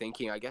also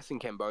thinking, I guess in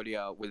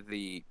Cambodia with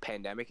the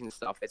pandemic and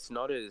stuff, it's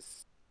not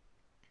as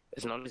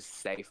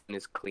safe and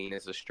as clean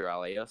as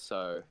Australia.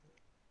 So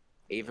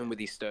even Yeah. with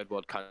these third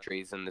world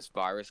countries and this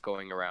virus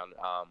going around,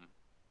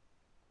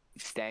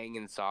 staying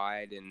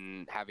inside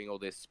and having all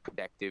this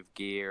protective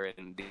gear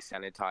and these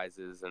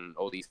sanitizers and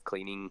all these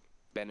cleaning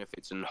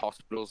benefits and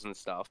hospitals and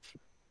stuff,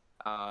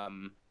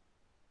 um,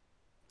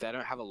 they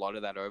don't have a lot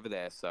of that over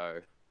there. So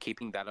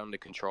keeping that under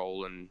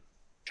control and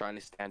trying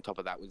to stay on top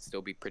of that would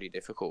still be pretty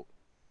difficult.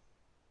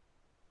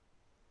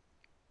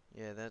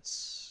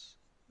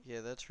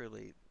 Yeah, that's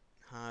really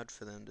hard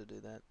for them to do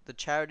that. The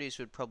charities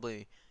would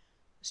probably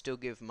still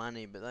give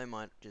money, but they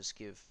might just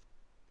give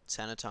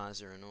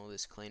sanitizer and all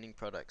this cleaning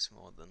products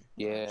more than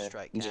Yeah,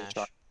 straight just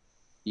try, cash.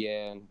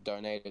 yeah, and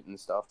donate it and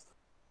stuff.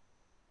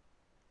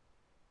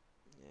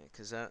 Yeah,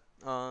 'cause that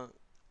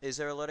is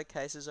there a lot of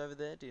cases over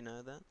there? Do you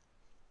know that?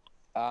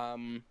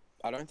 Um,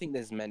 I don't think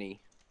there's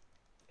many.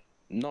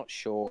 Not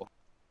sure.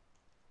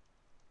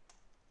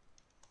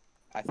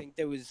 I think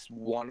there was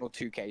one or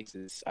two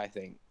cases. I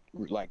think,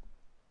 like,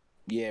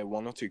 yeah,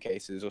 one or two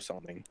cases or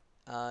something.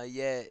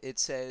 Yeah, it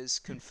says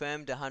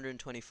confirmed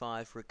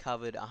 125,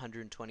 recovered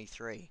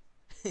 123.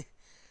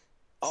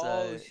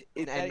 Oh, So,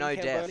 is and that in no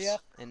Cambodia?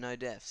 deaths, and no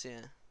deaths,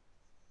 yeah.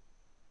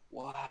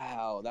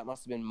 Wow, that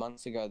must have been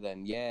months ago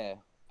then. Yeah,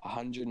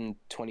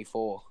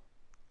 124.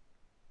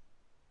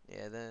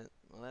 Yeah,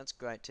 well, that's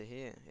great to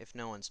hear. If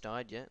no one's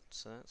died yet,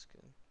 so that's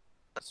good.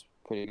 That's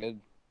pretty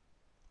good.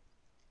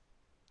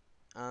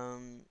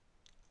 Um,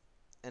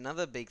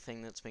 Another big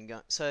thing that's been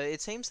going. So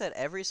it seems that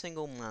every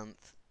single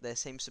month there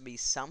seems to be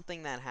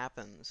something that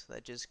happens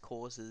that just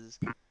causes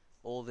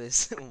all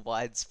this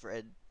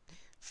widespread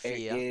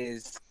It fear.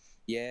 is,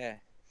 yeah,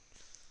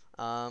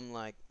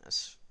 Like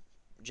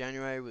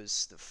January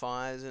was the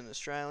fires in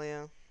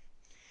Australia,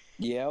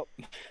 yep.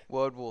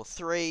 World War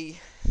Three,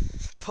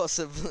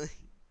 possibly,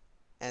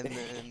 and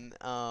then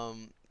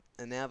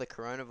and now the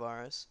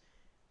coronavirus.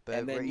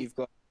 And But then you've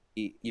got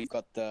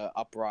the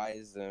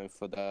uprise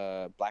for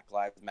the Black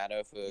Lives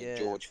Matter for yeah,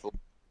 George Floyd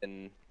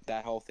and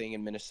that whole thing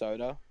in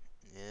Minnesota.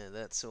 yeah,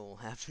 that's all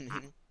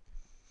happening.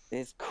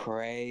 It's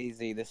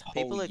crazy this whole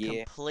People are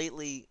year.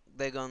 completely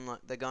they're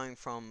going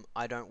from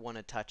I don't want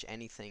to touch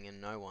anything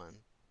and no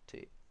one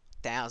to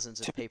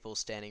thousands of people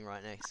standing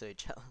right next to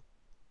each other.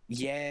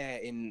 Yeah,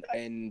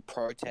 in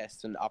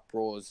protests and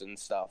uproars and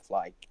stuff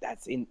like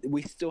that's in.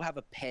 We still have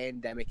a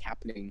pandemic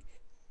happening,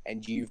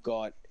 and you've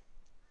got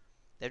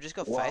They've just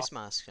got wow, face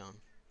masks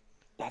on.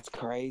 that's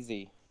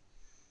crazy.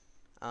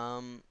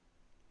 Um,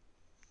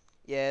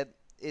 yeah,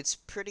 it's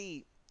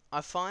pretty.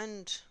 I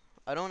find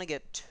I don't want to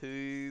get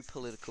too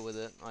political with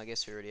it. I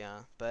guess we already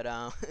are, but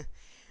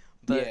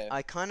but Yeah,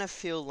 I kind of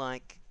feel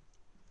like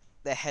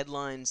the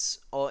headlines.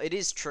 Or it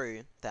is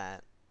true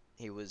that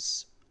he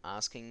was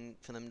asking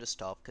for them to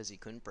stop because he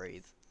couldn't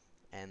breathe,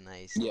 and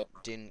yeah.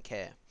 didn't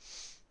care.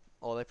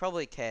 Or they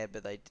probably cared,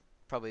 but they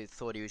probably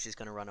thought he was just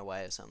going to run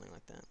away or something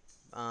like that.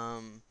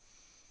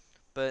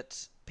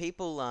 But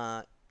people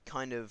are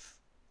kind of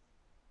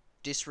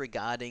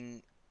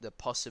disregarding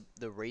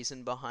the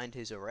reason behind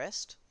his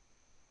arrest,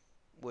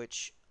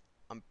 which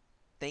I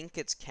think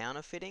it's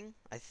counterfeiting.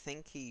 I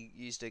think he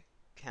used a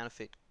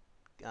counterfeit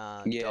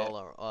Yeah,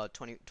 dollar or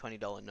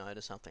 $20 note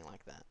or something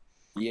like that.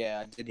 yeah,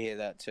 I did hear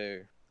that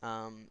too.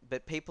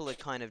 But people are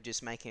kind of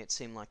just making it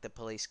seem like the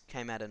police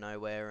came out of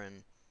nowhere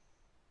and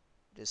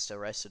just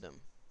arrested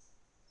him.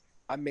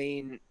 I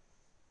mean,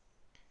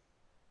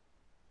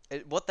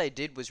 What they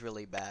did was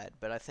really bad,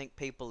 but I think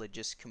people are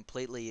just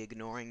completely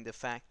ignoring the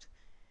fact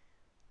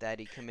that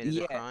he committed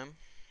a yeah, crime.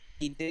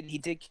 he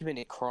did commit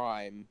a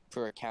crime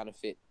for a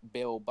counterfeit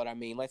bill, but I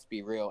mean, let's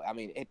be real. I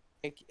mean,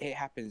 it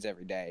happens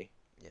every day.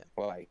 Yeah.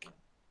 Like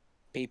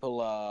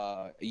people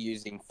are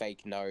using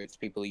fake notes,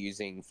 people are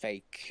using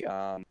fake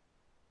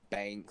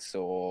banks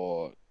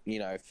or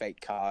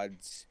fake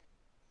cards.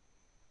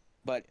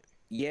 But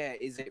yeah,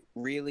 is it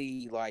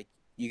really like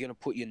you're gonna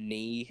put your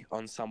knee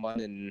on someone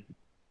and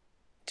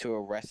to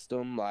arrest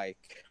them?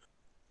 Like,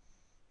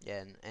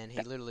 Yeah, and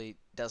he literally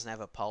doesn't have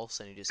a pulse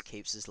and he just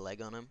keeps his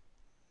leg on him.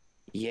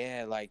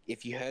 yeah, like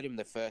if you heard him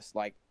the first,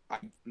 like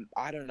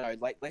I don't know,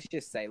 like let's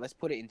just say, let's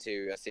put it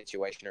into a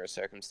situation or a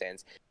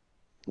circumstance.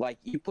 Like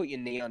you put your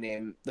knee on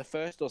him the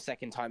first or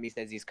second time he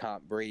says he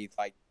can't breathe,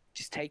 like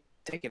just take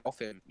it off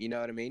him. You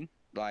know what I mean?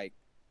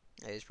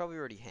 Yeah, he's probably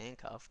already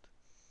handcuffed.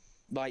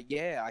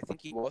 Yeah, I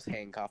think he was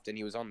handcuffed and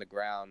he was on the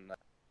ground.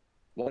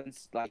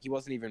 Once, like he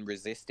wasn't even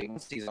resisting.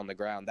 Once he's on the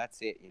ground, that's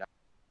it.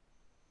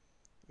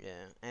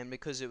 Yeah, and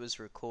because it was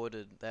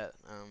recorded, that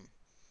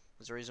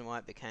was the reason why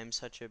it became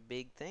such a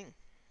big thing.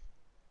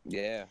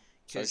 Yeah,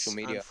 social Because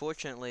media.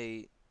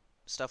 unfortunately,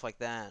 stuff like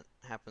that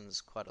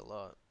happens quite a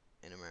lot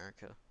in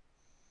America.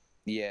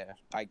 Yeah,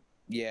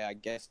 I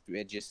guess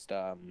it just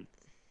a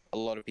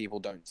lot of people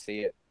don't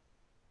see it.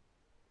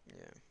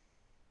 Yeah,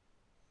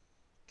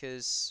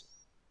 because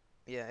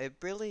yeah, it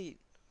really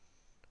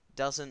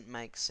doesn't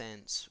make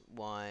sense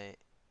why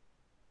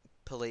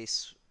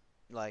police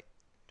like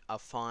are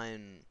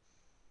fine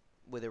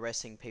with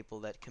arresting people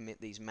that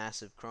commit these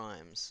massive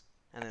crimes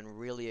and then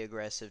really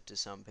aggressive to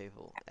some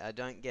people. I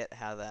don't get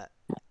how that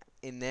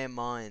in their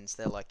minds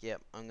they're like,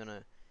 "Yep, I'm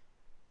gonna."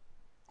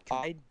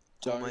 Com- I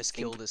don't almost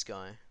kill think. this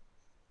guy.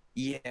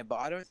 Yeah, but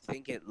I don't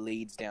think it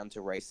leads down to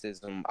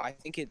racism. I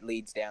think it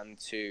leads down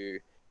to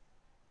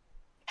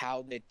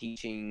how they're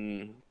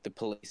teaching the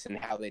police and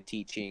how they're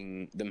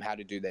teaching them how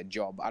to do their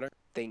job. I don't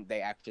think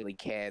they actually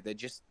care. They're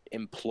just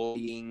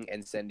employing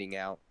and sending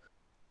out.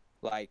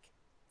 Like,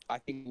 I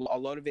think a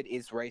lot of it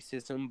is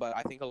racism, but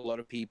I think a lot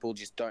of people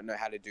just don't know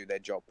how to do their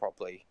job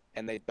properly,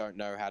 and they don't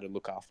know how to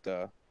look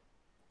after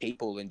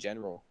people in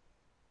general.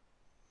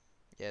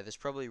 Yeah, there's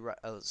probably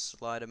a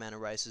slight amount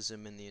of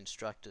racism in the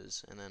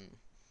instructors, and then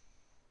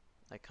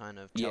they kind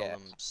of tell Yeah,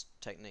 them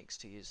techniques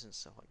to use and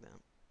stuff like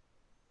that.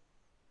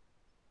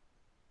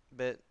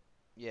 But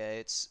yeah,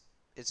 it's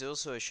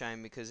also a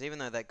shame because even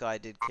though that guy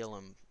did kill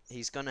him,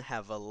 he's gonna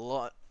have a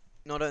lot.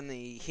 Not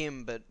only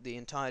him, but the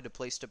entire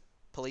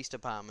police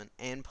department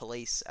and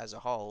police as a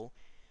whole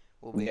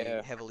will be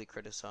yeah, heavily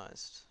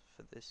criticized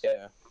for this.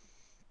 yeah,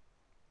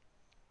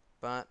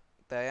 But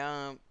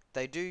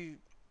they do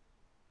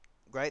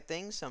great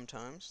things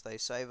sometimes. They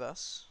save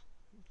us,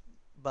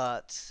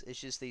 but it's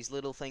just these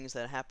little things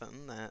that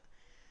happen that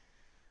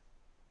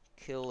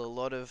kill a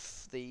lot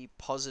of the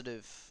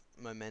positive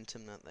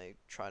momentum that they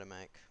try to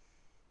make.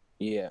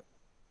 yeah,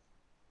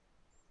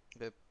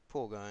 But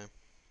poor guy.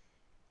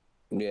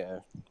 yeah,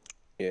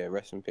 yeah.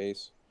 Rest in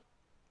peace.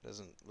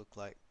 Doesn't look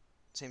like.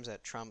 Seems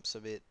that Trump's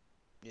a bit,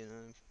 you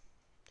know.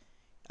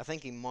 I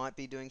think he might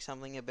be doing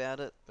something about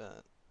it,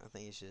 but I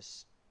think he's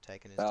just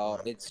taking his Oh,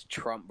 time. it's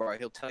Trump, bro.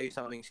 He'll tell you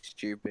something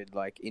stupid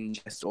like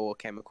ingest all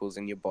chemicals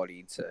in your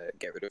body to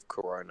get rid of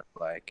corona.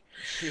 Like,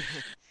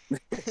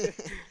 Yeah.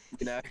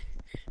 you know?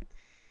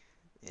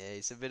 Yeah,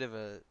 he's a bit of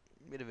an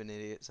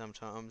idiot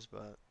sometimes,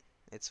 but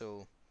it's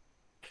all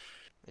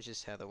it's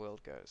just how the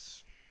world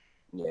goes.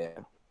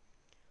 Yeah.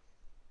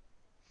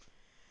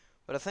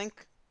 But I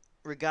think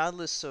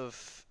regardless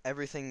of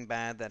everything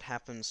bad that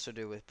happens to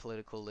do with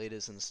political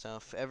leaders and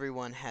stuff,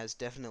 everyone has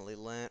definitely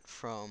learnt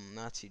from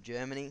Nazi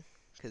Germany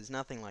because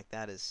nothing like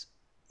that has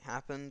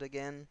happened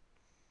again,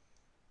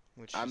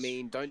 which I is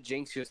mean, don't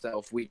jinx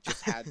yourself. We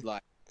just had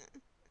like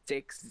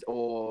six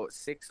or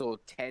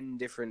 10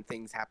 different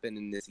things happen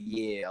in this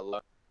year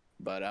alone.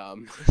 But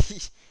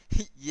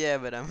yeah,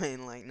 but I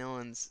mean, like,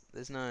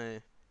 there's no,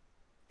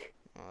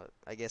 well,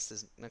 I guess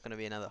there's not going to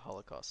be another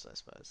Holocaust, I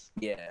suppose.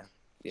 yeah,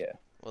 yeah.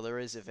 Well, there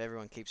is if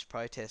everyone keeps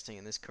protesting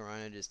and this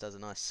corona just does a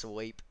nice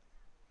sweep.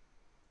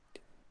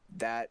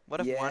 That What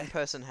if yeah one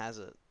person has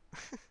it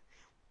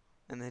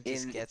and then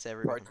just in gets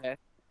everyone?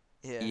 protest.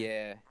 Yeah,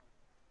 Yeah,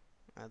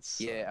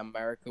 that's yeah.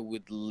 America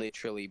would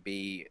literally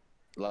be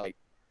like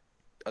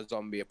a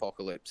zombie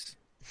apocalypse.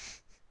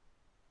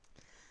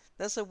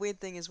 that's a weird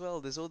thing as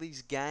well. There's all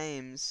these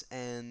games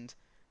and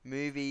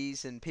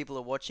movies and people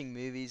are watching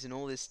movies and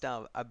all this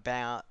stuff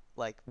about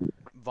like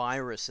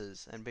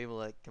viruses and people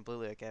are like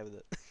completely okay with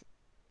it.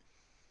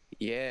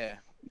 Yeah,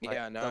 Like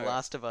yeah. I The know.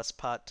 Last of Us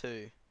Part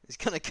 2 is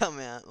gonna come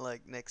out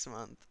like next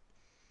month.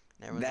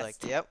 And everyone's That's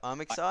like, "Yep,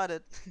 I'm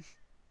excited."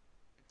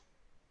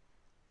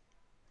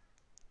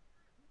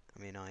 I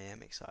mean, I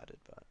am excited,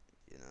 but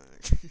you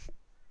know,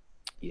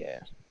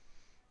 yeah.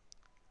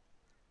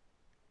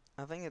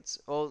 I think it's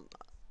well,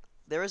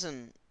 there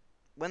isn't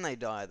when they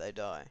die, they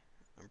die.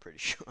 I'm pretty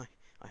sure.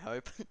 I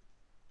hope.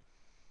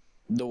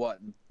 The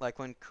what? Like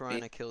when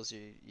Corona kills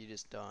you, you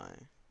just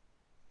die.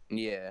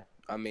 Yeah,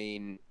 I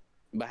mean,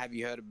 but have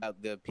you heard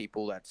about the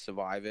people that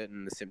survive it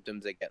and the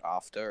symptoms they get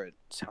after? It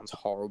sounds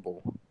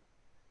horrible.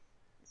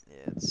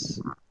 Yeah,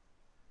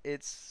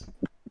 it's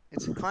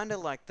it's kind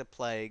of like the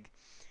plague,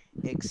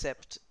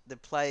 except the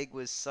plague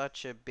was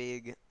such a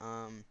big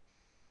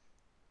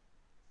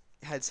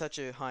had such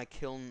a high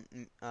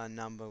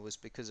number was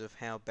because of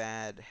how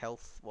bad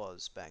health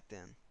was back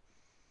then.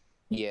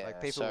 Like Yeah,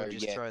 people so would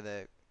just yeah. throw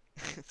their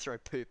throw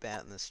poop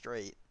out in the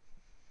street.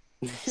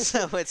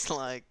 So it's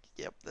like,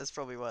 yep, that's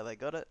probably why they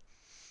got it.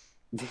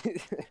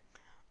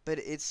 But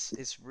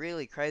it's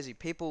really crazy.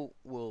 People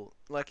will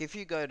like if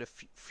you go to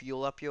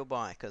fuel up your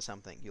bike or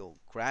something, you'll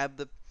grab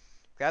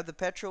the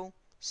petrol,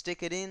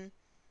 stick it in,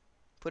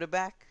 put it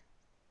back,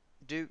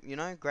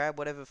 grab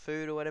whatever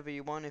food or whatever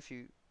you want if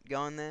you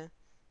go in there,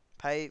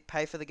 pay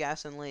for the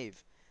gas and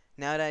leave.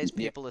 Nowadays,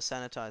 Yeah, people are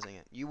sanitizing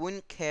it. You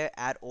wouldn't care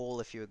at all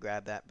if you would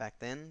grab that back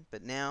then,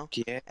 but now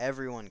yeah,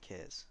 everyone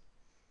cares.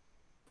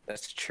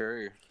 that's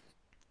true.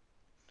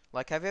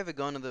 Like, have you ever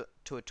gone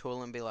to a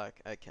toilet and be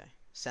like, okay,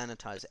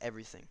 sanitize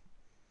everything?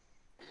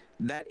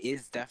 That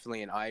is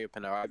definitely an eye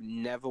opener. I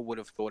never would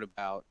have thought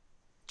about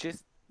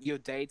just your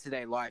day to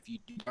day life. You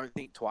don't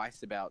think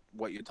twice about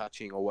what you're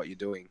touching or what you're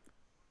doing.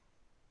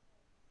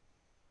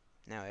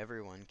 Now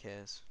everyone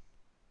cares.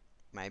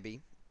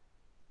 Maybe.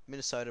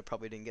 Minnesota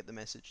probably didn't get the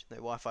message. Their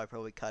Wi-Fi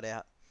probably cut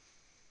out.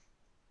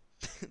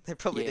 They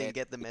probably Yeah, didn't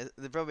get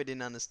they probably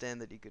didn't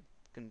understand that you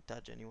couldn't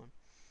touch anyone.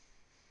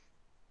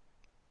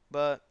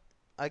 But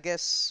I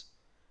guess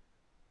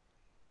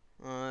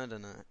I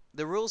don't know.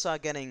 The rules are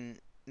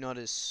getting not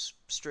as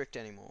strict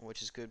anymore,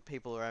 which is good.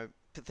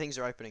 Things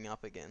are opening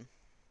up again.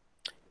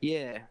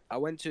 yeah. I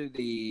went to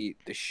the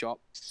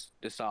shops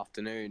this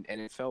afternoon,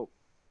 and it felt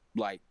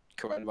like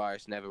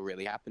coronavirus never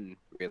really happened.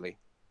 Really.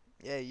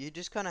 Yeah, you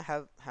just kind of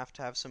have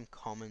to have some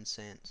common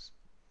sense.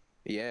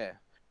 Yeah.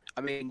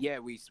 I mean, yeah,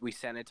 we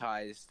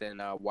sanitized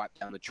and wiped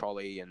down the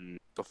trolley and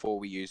before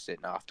we used it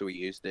and after we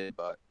used it,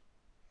 but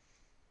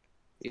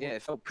yeah,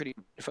 Well,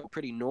 it felt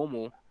pretty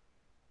normal.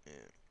 yeah.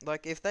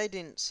 Like if they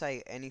didn't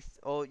say anything,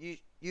 or you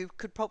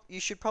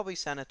should probably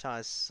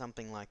sanitize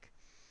something like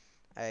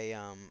a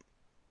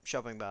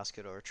shopping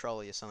basket or a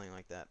trolley or something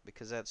like that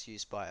because that's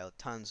used by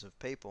tons of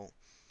people.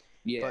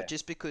 But Yeah.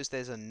 just because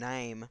there's a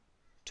name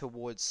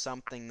towards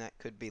something that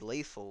could be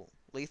lethal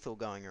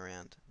going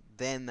around,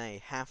 then they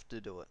have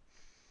to do it.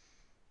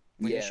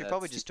 When you Yeah, should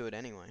probably that's just do it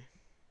anyway.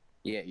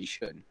 yeah, you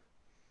should.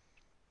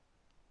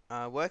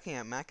 Working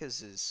at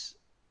Macca's is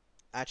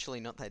actually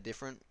not that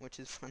different, which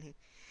is funny.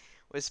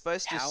 We're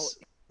supposed to How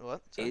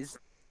what? Sorry.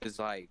 is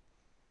like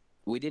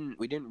we didn't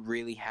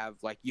really have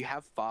like you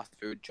have fast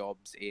food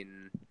jobs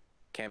in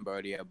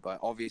Cambodia, but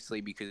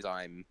obviously because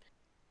I'm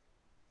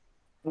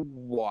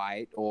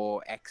white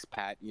or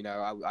expat,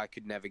 I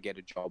could never get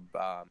a job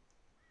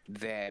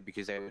there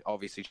because they're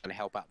obviously trying to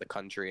help out the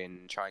country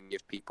and try and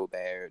give people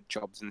their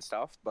jobs and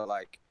stuff. But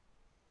like,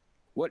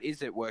 what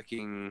is it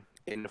working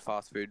in the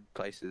fast food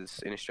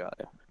places in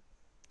Australia?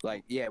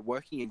 Like, yeah,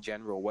 working in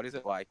general, what is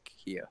it like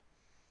here?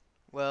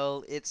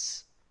 Well,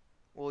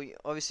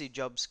 obviously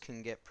jobs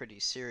can get pretty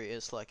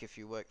serious, like if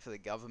you work for the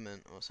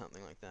government or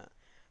something like that.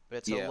 But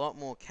it's a Yeah, lot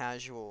more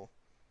casual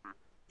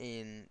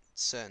in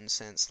certain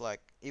sense.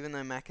 Like even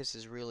though Macca's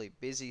is really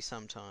busy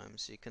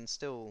sometimes, you can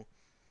still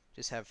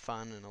just have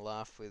fun and a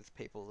laugh with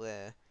people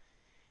there.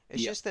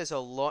 It's yeah, just there's a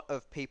lot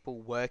of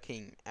people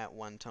working at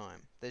one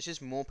time. There's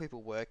just more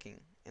people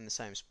working in the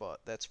same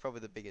spot. That's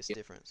probably the biggest yeah,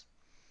 difference.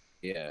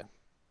 yeah,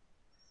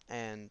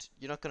 And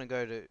you're not going to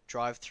go to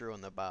drive through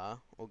on the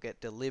bar or get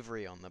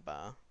delivery on the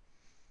bar.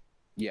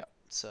 yeah.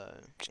 So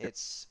Sure.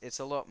 it's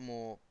a lot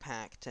more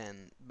packed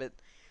and but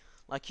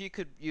like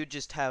you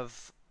just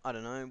have I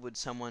don't know, would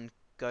someone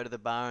go to the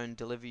bar and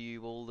deliver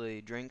you all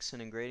the drinks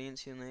and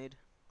ingredients you need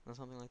or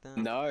something like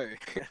that? No.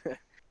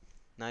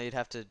 No, you'd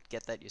have to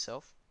get that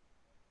yourself.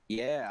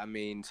 Yeah, I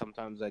mean,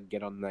 sometimes I'd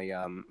get on the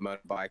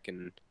motorbike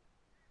and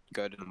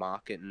go to the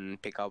market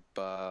and pick up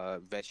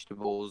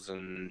vegetables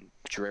and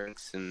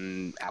drinks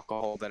and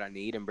alcohol that I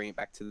need and bring it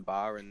back to the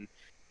bar and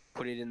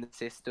put it in the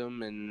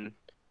system and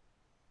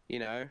you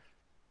know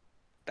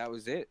that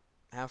was it.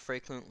 How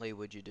frequently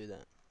would you do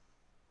that?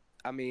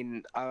 I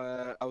mean,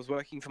 I was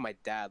working for my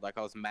dad, like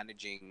I was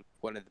managing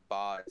one of the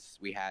bars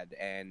we had,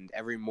 and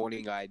every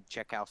morning I'd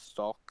check our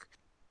stock.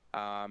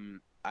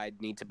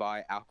 I'd need to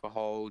buy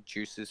alcohol,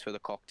 juices for the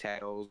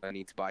cocktails. I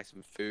need to buy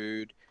some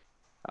food.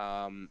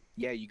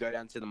 Yeah, you go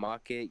down to the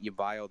market, you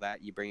buy all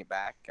that, you bring it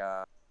back,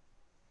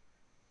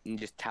 and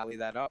just tally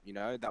that up.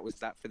 That was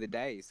that for the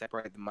day.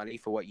 Separate the money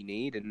for what you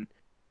need, and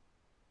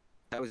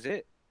that was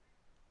it.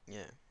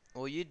 Yeah.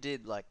 Well, you do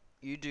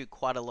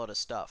quite a lot of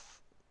stuff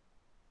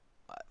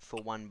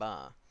for one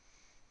bar.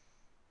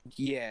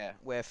 Yeah,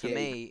 Where for yeah,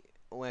 me,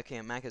 working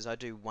at Macca's, I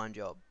do one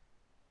job.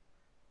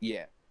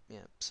 yeah,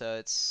 Yeah.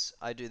 So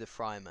I do the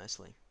fry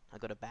mostly. I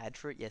got a badge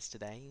for it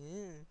yesterday.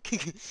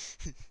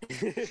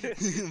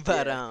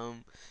 But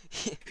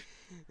yeah,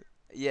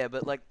 yeah,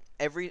 but like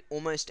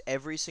almost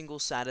every single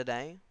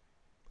Saturday,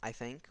 I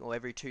think, or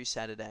every two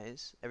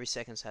Saturdays, every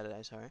second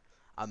Saturday, sorry,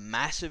 a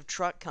massive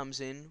truck comes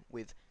in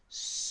with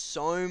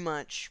so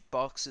much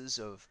boxes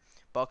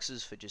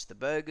for just the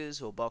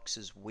burgers or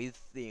boxes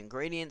with the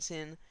ingredients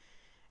in,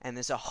 and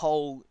there's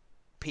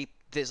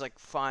like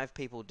five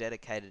people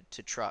dedicated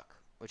to truck,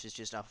 which is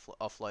just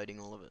offloading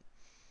all of it.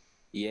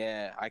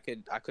 yeah. I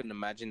couldn't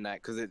imagine that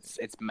because it's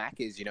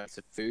Macca's. It's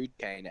a food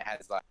chain. It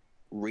has like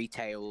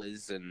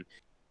retailers, and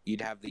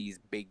you'd have these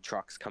big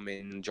trucks come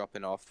in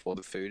dropping off all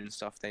the food and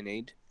stuff they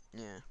need.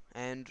 Yeah,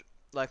 and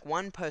like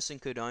one person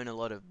could own a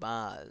lot of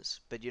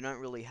bars, but you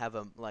don't really have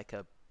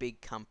a big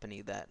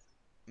company that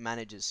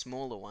manages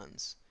smaller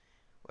ones.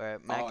 Where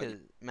at Oh,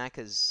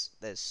 Macca's,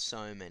 there's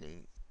so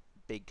many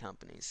big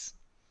companies.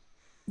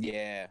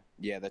 yeah,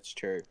 yeah, that's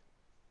true.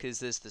 Because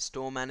there's the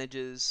store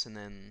managers, and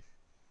then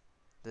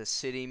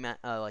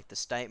like the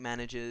state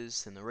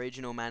managers, and the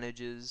regional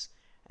managers,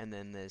 and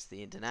then there's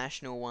the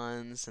international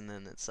ones, and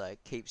then it's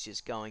like keeps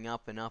just going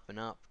up and up and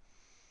up,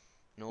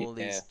 and all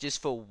these Yeah,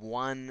 just for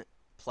one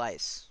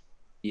place.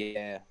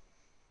 yeah,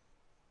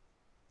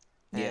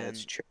 yeah,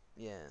 that's And true.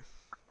 yeah,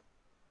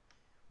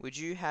 would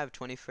you have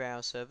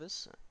 24-hour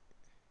service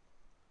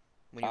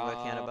when you're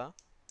working at a Uh, bar?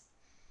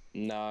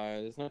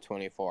 no, there's no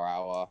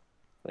 24-hour.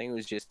 I think it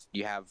was just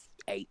you have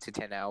 8 to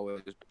 10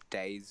 hour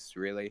days,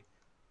 really.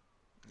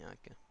 Yeah,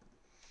 okay.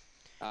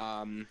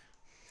 Um,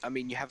 I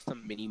mean, you have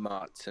some mini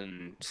marts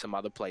and some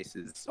other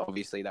places,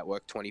 obviously, that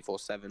work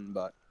 24/7,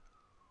 but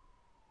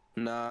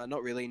no,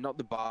 not really. Not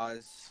the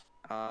bars.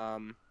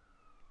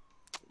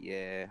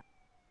 Yeah.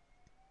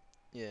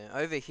 Yeah,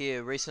 over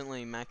here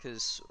recently,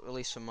 Macca's, at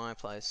least for my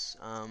place,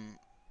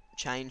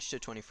 changed to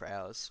 24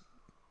 hours,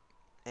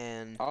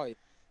 and Oh,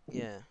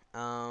 yeah,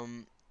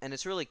 and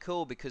it's really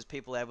cool because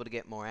people are able to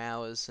get more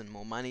hours and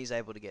more money's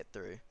able to get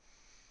through.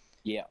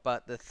 Yeah.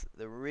 But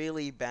the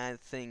really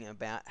bad thing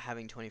about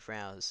having 24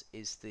 hours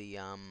is the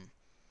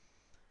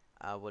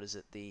what is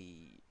it?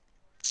 The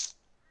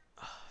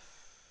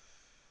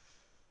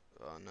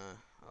oh no,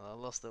 I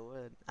lost the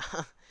word.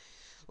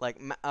 Like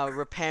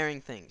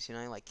repairing things, you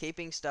know, like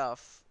keeping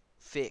stuff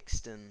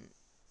fixed and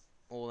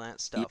all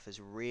that Yeah. stuff is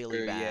really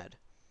True, yeah. bad.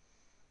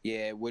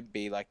 Yeah, it would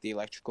be like the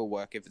electrical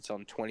work if it's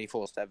on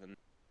 24/7.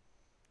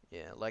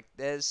 Yeah, like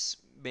there's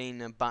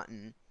been a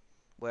button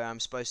where I'm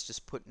supposed to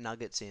just put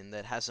nuggets in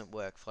that hasn't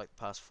worked for like the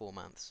past 4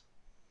 months.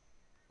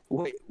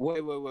 Wait.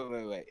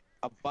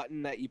 A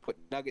button that you put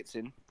nuggets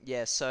in.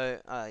 Yeah, so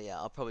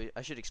yeah,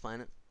 I should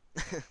explain it.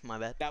 My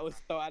bad. That was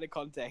so out of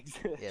context.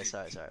 Yeah,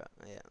 sorry.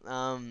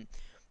 Yeah.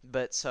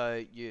 But so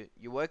you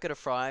work at a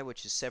fry,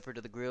 which is separate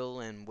to the grill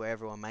and where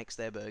everyone makes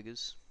their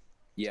burgers.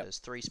 So Yep. there's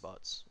three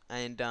spots,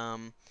 and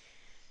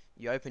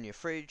you open your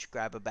fridge,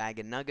 grab a bag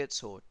of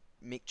nuggets or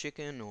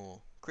McChicken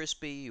or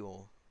crispy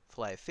or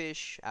filet of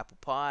fish, apple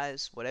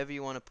pies, whatever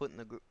you want to put in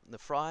the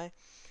fry.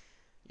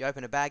 You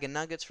open a bag of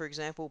nuggets, for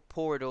example,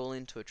 pour it all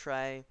into a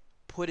tray,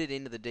 put it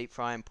into the deep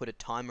fry, and put a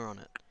timer on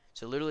it.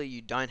 So literally,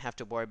 you don't have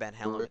to worry about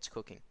how long it's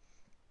cooking.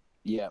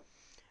 Yep.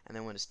 And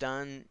then when it's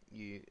done,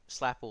 you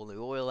slap all the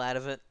oil out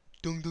of it,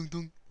 dung dung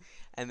dung,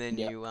 and then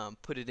Yep. you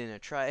put it in a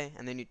tray,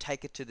 and then you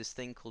take it to this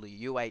thing called a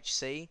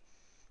UHC.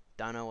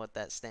 Don't know what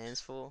that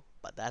stands for,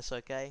 but that's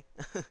okay.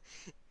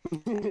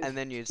 And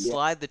then you'd Yep.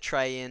 slide the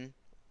tray in,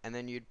 and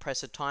then you'd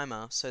press a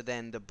timer. So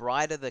then the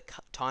brighter the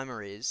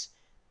timer is,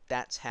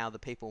 that's how the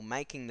people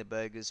making the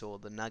burgers or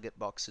the nugget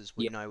boxes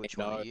would Yep. know which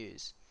one No. to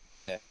use.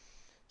 Yeah.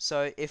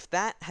 So if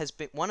that has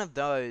been one of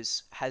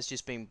those has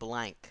just been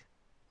blank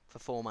for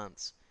 4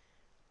 months,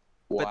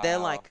 but they're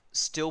Wow. like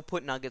still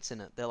put nuggets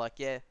in it. They're like,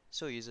 yeah,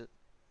 still use it.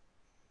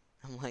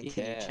 I'm like,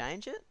 can you Yeah.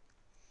 change it?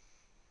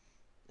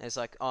 And it's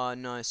like, oh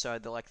no, sorry,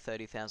 they're like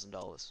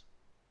 $30,000.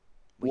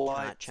 We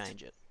can't What?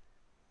 change it.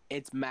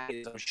 It's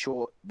Macca's, I'm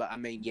sure, but I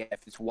mean, yeah,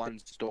 if it's one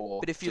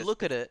store, But if you just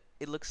look at it,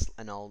 it looks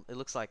It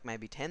looks like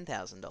maybe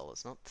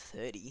 $10,000, not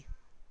 30.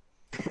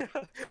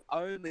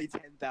 only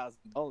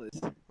 $10,000.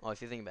 Well,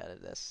 if you think about it,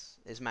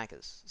 it's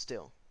Macca's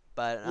still,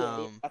 but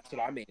Yeah, that's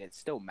what I mean. It's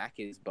still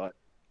Macca's, but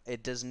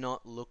it does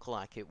not look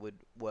like it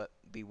would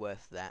be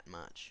worth that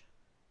much.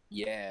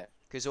 yeah,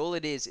 Because all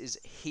it is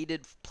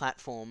heated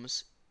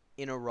platforms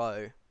in a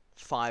row,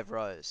 5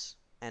 rows,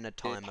 and a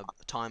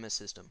timer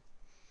system.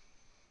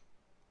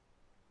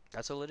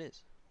 That's all it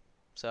is.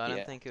 So I don't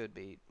yeah, think it would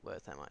be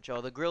worth that much.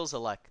 Oh, the grills are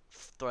like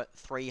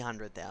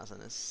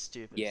 300,000. It's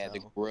stupid as yeah. The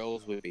hell.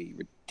 grills would be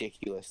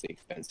ridiculously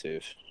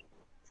expensive.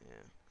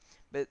 Yeah.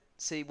 But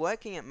see,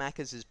 working at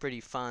Macca's is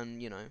pretty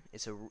fun. You know,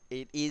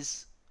 it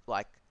is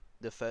like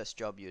the first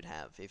job you'd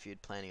have if you're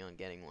planning on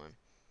getting one.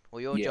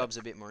 Well, your Yeah, job's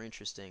a bit more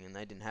interesting, and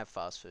they didn't have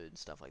fast food and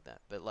stuff like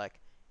that. But like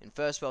in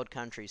first world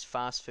countries,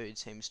 fast food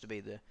seems to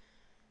be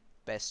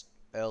best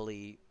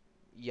early,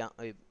 young,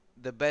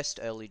 the best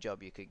early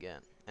job you could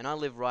get. And I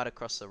live right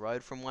across the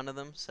road from one of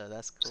them, so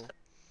that's cool.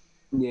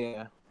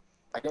 yeah.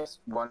 I guess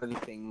one of the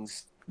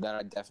things that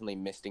I definitely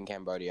missed in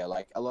Cambodia,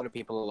 like a lot of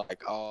people are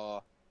like,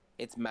 "Oh,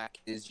 it's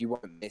Macca's, you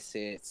won't miss it.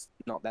 It's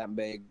not that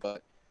big,"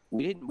 but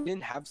we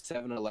didn't have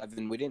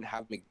 7-Eleven, we didn't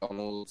have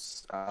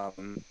McDonald's,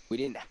 we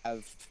didn't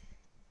have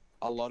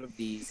a lot of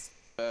these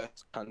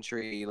first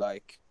country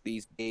like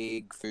these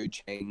big food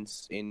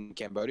chains in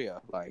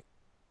Cambodia. Like,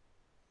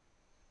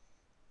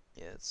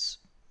 Yeah,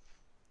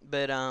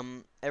 but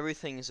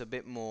everything's a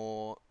bit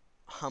more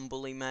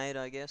humbly made,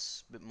 I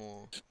guess. A bit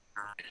more.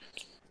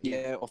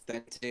 yeah,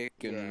 authentic,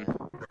 Yeah.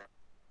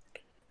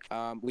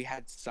 and we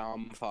had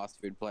some fast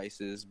food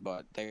places,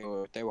 but they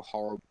were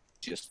horrible,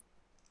 just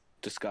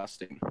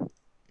disgusting.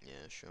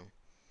 Yeah, sure.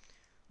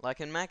 Like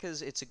in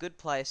Macca's, it's a good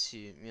place.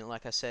 You know,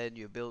 like I said,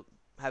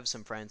 have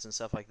some friends and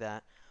stuff like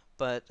that.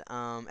 But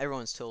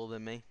everyone's taller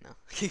than me. No,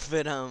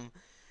 but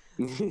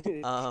Nah,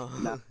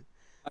 uh,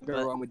 I go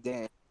but wrong with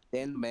Dan.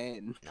 Dan the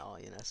man. no,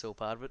 you know, it's all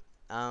part of it.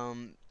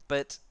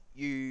 But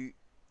you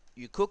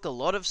cook a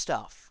lot of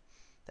stuff.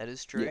 That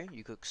is Yeah. true.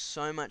 You cook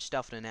so much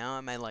stuff in an hour.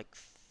 I made like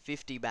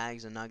 50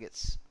 bags of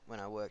nuggets when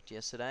I worked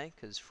yesterday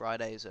because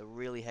Fridays are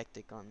really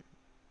hectic on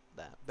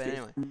that. But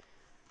anyway,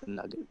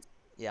 Nugget.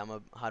 yeah, I'm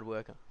a hard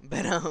worker.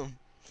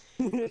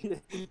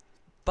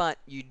 But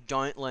you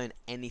don't learn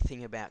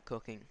anything about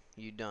cooking.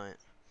 You don't.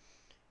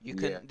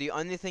 Yeah. The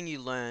only thing you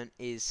learn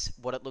is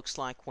what it looks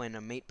like when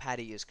a meat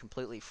patty is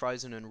completely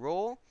frozen and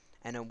raw,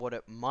 and then what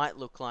it might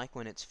look like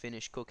when it's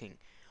finished cooking.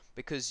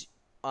 Because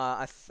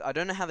I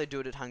don't know how they do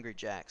it at Hungry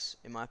Jack's.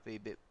 It might be a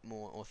bit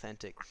more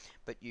authentic.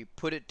 But you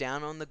put it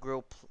down on the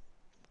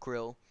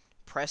grill,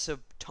 press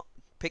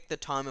pick the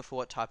timer for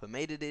what type of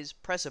meat it is,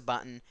 press a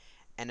button,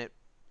 and it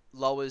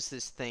lowers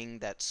this thing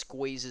that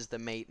squeezes the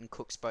meat and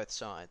cooks both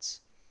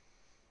sides.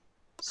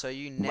 So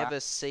you Wow. never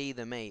see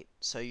the meat.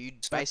 So you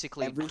So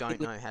basically everything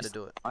don't know how to is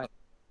do it.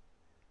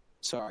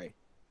 Sorry.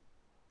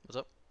 What's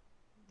up?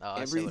 Oh,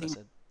 I see what I Everything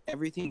said.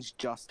 everything's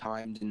just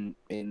timed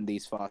in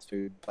these fast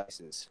food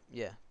places.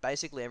 Yeah,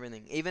 basically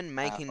everything. Even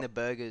making the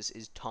burgers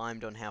is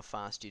timed on how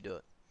fast you do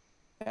it.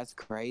 That's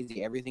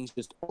crazy. Everything's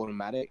just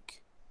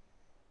automatic.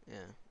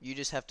 Yeah. You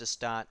just have to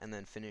start and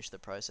then finish the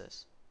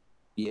process.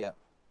 Yeah.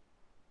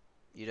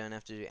 You don't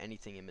have to do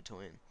anything in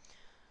between.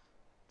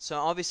 So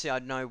obviously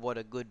I'd know what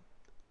a good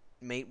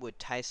meat would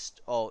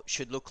taste or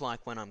should look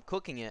like when I'm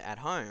cooking it at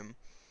home,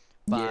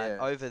 but Yeah.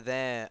 over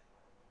there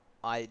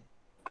I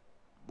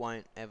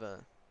won't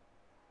ever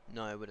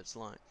know what it's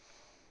like.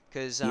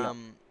 Because Yeah.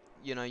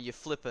 you know, you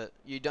flip it.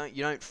 You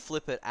don't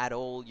flip it at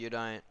all. You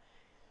don't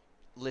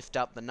lift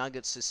up the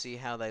nuggets to see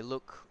how they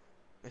look,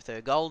 if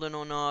they're golden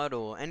or not,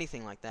 or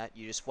anything like that.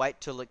 You just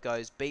wait till it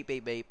goes beep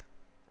beep beep,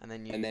 and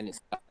then And you then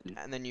it's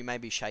done.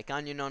 maybe shake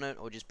onion on it,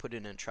 or just put it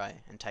in a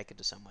tray and take it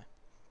to somewhere.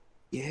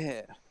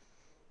 Yeah.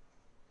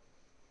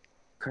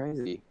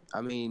 Crazy.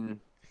 I mean,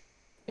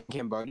 in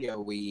Cambodia,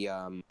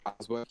 I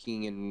was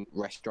working in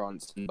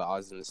restaurants and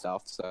bars and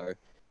stuff, so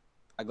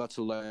I got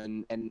to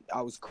learn, and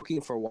I was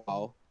cooking for a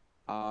while,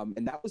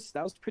 and that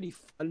was pretty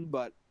fun.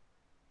 But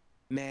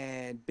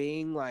man,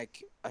 being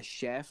like a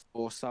chef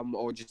or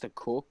just a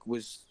cook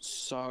was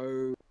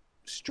so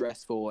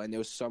stressful, and there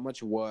was so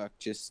much work.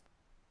 Just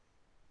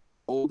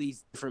all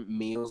these different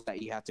meals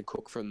that you had to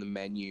cook from the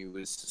menu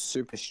was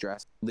super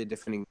stressful. The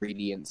different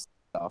ingredients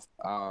stuff.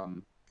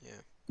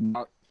 Yeah.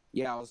 But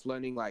yeah, I was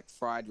learning like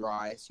fried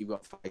rice. You've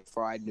got like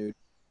fried noodles.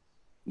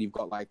 You've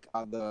got like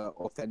other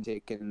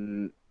authentic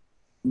and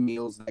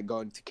meals that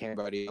go into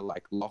Cambodia,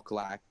 like lok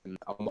lak and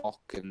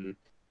amok and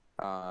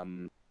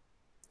um,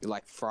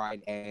 like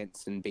fried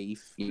ants and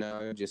beef.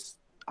 Just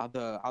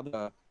other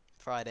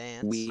Fried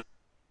ants. weird.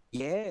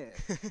 Yeah,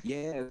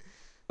 yeah.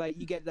 Like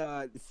you get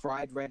the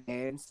fried red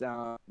ants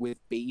with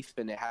beef,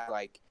 and it has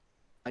like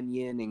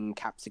onion and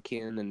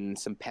capsicum and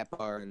some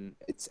pepper, and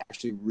it's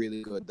actually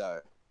really good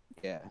though.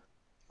 Yeah.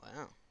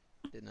 Wow.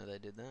 Didn't know they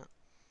did that.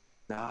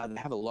 Nah, they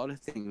have a lot of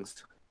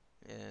things.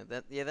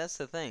 That's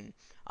the thing.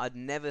 I'd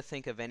never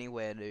think of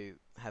anywhere to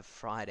have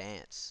fried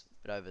ants,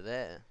 but over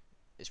there,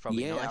 it's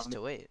probably Yeah, nice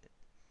to eat.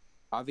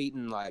 I've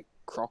eaten like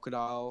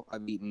crocodile.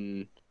 I've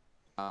eaten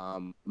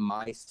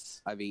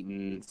mice. I've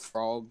eaten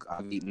frog.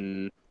 I've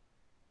eaten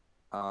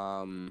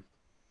um,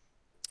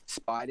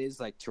 spiders,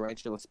 like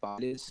tarantula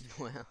spiders.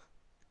 Wow.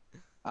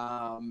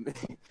 Um,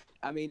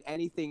 I mean,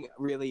 anything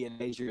really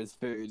in Asia is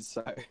food.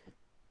 So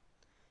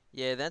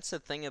Yeah, that's the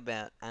thing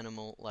about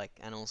animals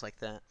like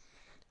that.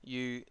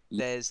 yeah,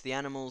 There's the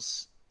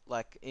animals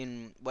like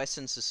in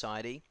Western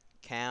society,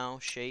 cow,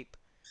 sheep,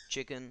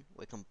 chicken,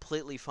 we're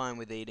completely fine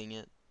with eating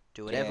it,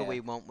 do whatever yeah, we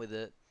want with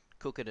it,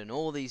 cook it in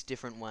all these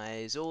different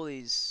ways, all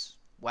these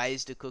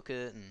ways to cook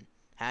it and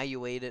how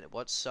you eat it,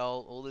 what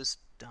salt, all this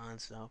darn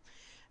stuff.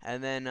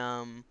 And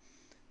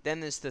then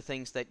there's the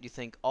things that you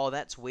think, oh,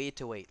 that's weird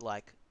to eat,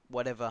 like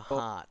whatever Well,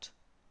 heart.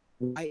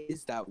 why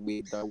is that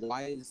weird though?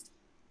 Why is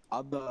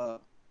other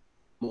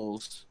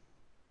animals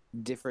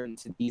different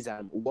to these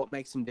animals? What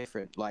makes them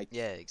different? Like,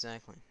 Yeah,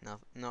 exactly.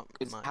 Not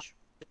because much.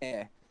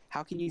 yeah,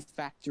 how can you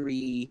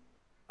factory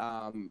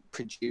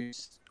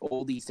produce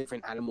all these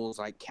different animals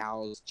like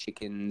cows,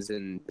 chickens,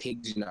 and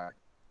pigs?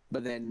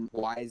 But then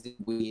why is it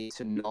weird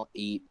to not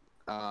eat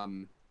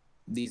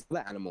these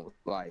other animals?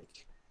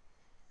 Like,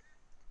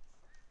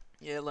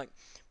 Yeah, like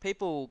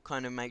people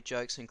kind of make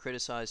jokes and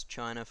criticize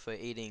China for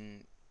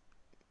eating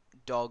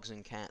dogs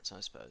and cats, I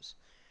suppose,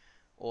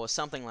 or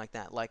something like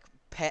that. Like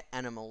pet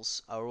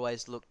animals are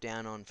always looked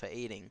down on for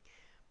eating,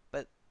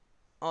 but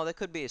there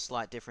could be a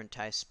slight different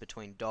taste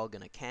between dog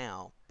and a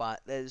cow,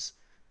 but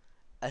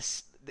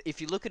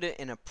if you look at it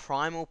in a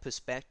primal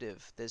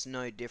perspective, there's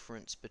no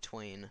difference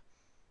between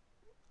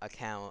a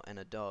cow and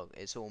a dog.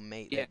 It's all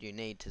meat yeah, that you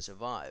need to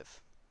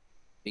survive.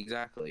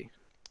 exactly.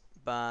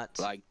 But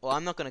Like, well,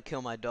 I'm not gonna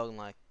kill my dog and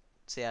like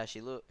see how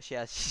she look, see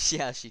how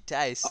she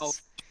oh,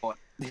 tastes. sure.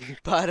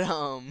 But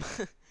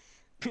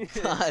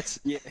but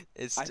Yeah,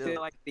 it's I feel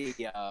still like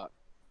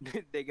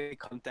they're gonna be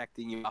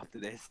contacting you after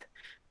this.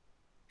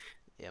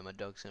 yeah. My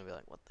dog's gonna be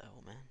like, what the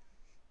hell, man?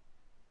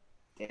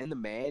 And the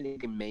man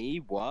eating me?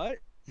 What?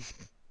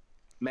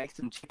 Make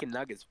some chicken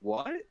nuggets?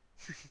 What?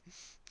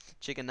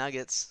 Chicken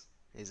nuggets.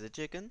 Is it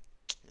chicken?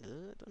 I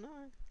don't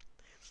know.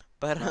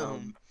 But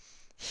Um,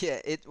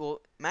 yeah.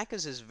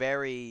 Macca's is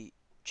very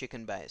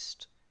chicken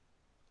based.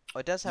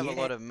 It does have a yeah.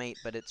 lot of meat,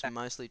 but it's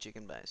mostly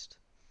chicken based.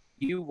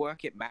 You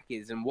work at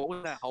Macca's, and what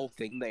was that whole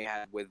thing they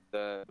had with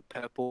the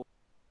purple?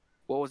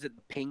 What was it,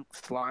 the pink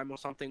slime or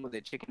something with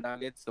their chicken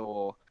nuggets,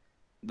 or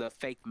the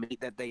fake meat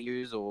that they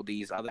use, or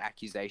these other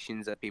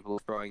accusations that people are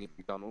throwing at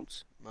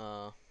McDonald's?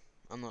 Uh,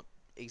 I'm not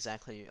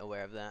exactly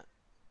aware of that,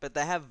 but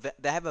they have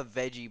a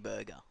veggie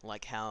burger,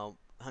 like how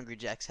Hungry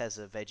Jack's has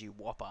a veggie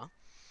Whopper.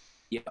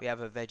 Yeah. We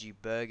have a veggie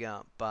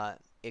burger,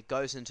 but it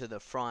goes into the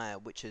fryer,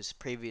 which has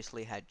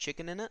previously had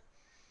chicken in it.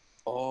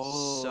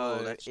 Oh,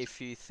 So that's if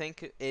you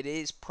think it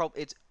is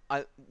it's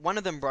one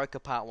of them broke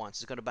apart once.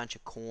 It's got a bunch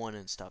of corn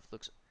and stuff.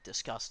 Looks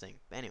disgusting.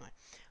 But anyway,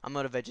 I'm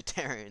not a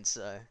vegetarian,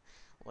 so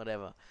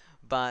whatever.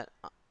 But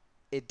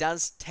it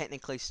does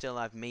technically still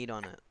have meat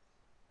on it.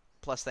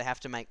 Plus, they have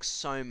to make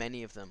so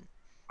many of them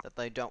that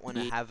they don't want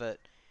to yeah. have it.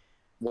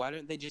 Why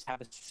don't they just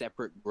have a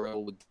separate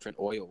grill with different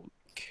oil?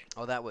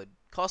 Oh, that would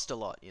cost a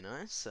lot, you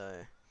know.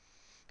 So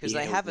because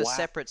they Yeah, have a wow.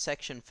 separate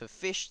section for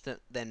fish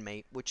than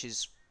meat, which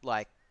is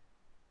like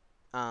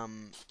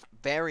um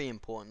very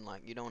important.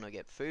 Like you don't want to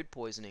get food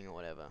poisoning or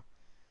whatever.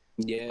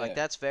 Like Yeah,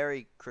 that's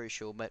very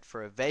crucial. But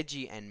for a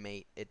veggie and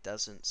meat, it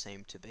doesn't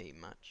seem to be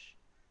much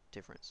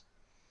difference.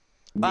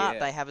 But yeah.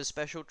 they have a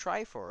special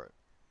tray for it.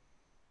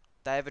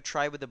 They have a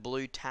tray with a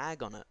blue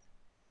tag on it,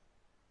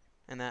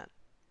 and that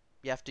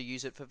you have to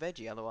use it for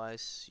veggie.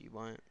 Otherwise,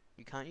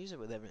 you can't use it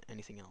with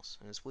anything else,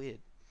 and it's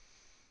weird.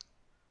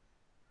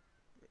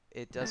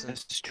 It doesn't.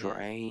 That's Yeah,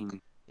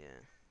 strange.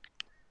 yeah.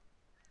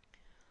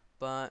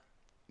 But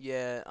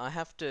yeah, I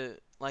have to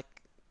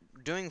like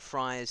doing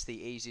fry is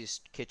the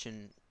easiest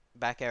kitchen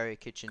back area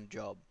kitchen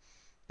job.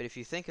 But if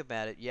you think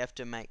about it, you have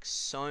to make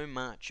so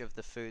much of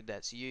the food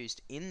that's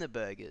used in the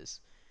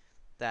burgers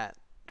that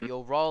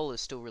your roll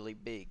is still really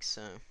big.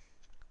 So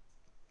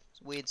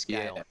it's a weird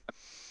Yeah, scale.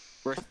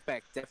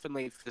 respect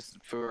definitely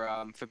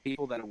for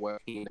people that are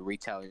working in the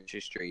retail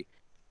industry.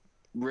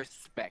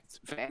 Respect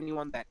for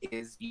anyone that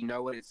is, you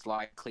know what it's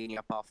like cleaning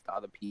up after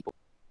other people.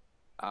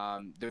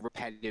 The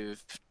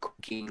repetitive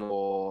cooking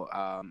or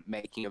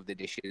making of the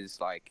dishes,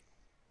 like,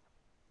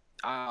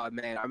 oh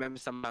man, I remember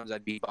sometimes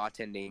I'd be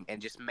bartending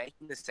and just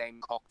making the same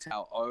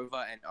cocktail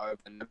over and over,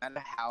 no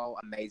matter how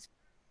amazing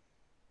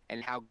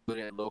and how good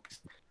it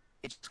looks.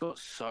 It just got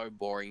so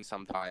boring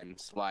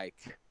sometimes. Like,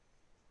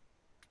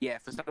 yeah,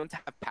 for someone to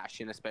have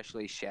passion,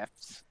 especially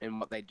chefs, in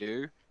what they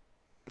do,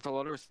 it's a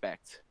lot of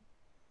respect.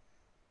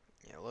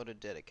 Yeah, a lot of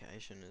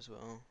dedication as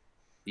well.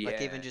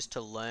 Like even Yeah, just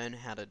to learn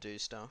how to do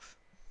stuff.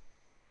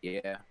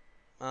 yeah,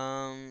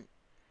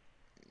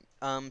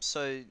 Um,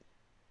 so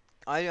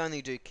I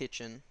only do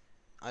kitchen.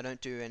 I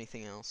don't do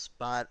anything else.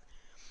 But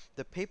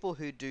the people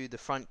who do the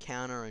front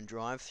counter and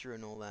drive through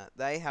and all that,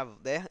 they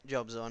have their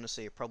jobs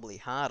honestly are probably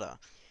harder.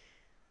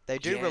 They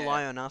do yeah.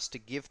 rely on us to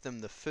give them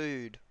the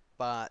food,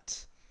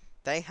 but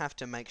they have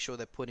to make sure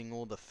they're putting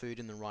all the food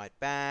in the right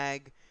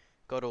bag,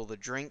 got all the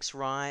drinks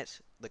right,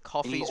 the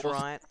And coffee's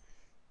right,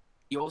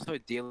 you're also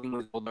dealing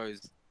with all those,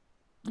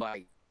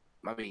 like,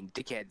 I mean,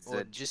 dickheads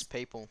or that just just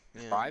people.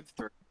 Yeah. drive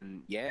through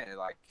and yeah,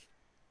 like,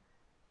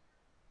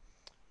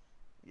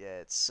 Yeah,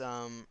 it's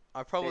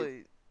they,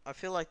 I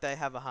feel like they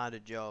have a harder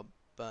job,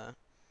 but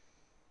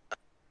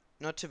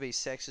not to be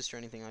sexist or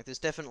anything like there's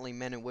definitely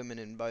men and women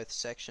in both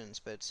sections,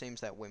 but it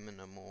seems that women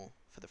are more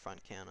for the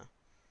front counter.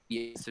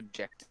 yeah,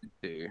 subjected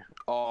to.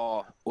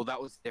 Oh, well,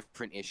 that was a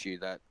different issue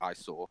that I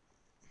saw.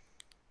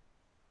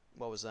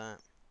 What was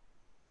that?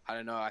 I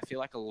don't know. I feel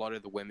like a lot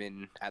of the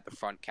women at the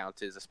front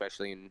counters,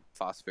 especially in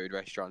fast food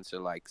restaurants, are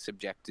like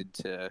subjected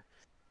to,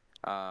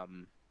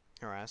 um,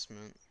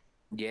 Harassment.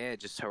 yeah,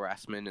 just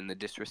harassment and the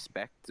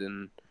disrespect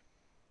and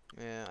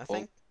Yeah,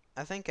 all.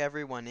 I think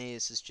everyone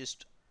is. It's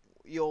just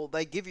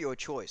they give you a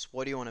choice.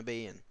 What do you want to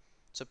be in?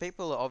 So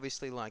people are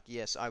obviously like,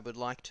 yes, I would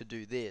like to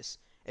do this.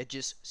 It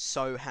just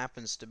so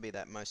happens to be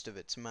that most of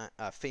it's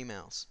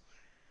females.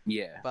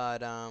 Yeah,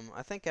 But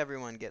I think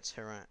everyone gets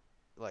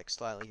like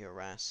slightly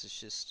harassed. It's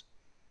just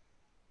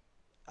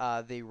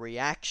the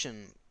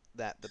reaction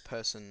that the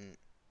person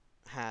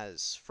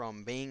has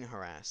from being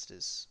harassed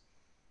is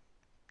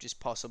just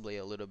possibly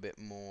a little bit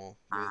more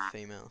with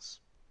females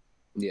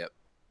yeah,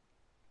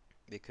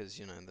 because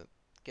the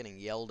getting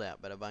yelled at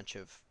by a bunch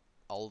of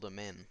older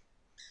men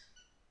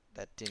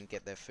that didn't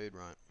get their food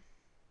right.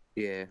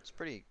 yeah, It's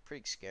pretty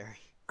scary.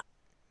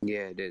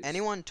 yeah. It is.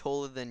 Anyone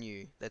taller than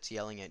you that's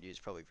yelling at you is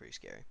probably pretty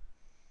scary.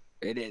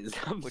 It is.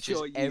 I'm Which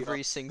is sure you.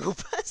 every single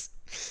person.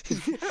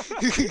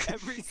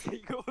 Every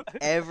single.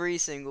 Every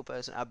single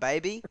person. A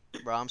baby,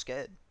 bro, I'm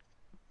scared.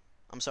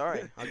 I'm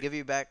sorry. I'll give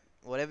you back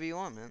whatever you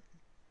want, man.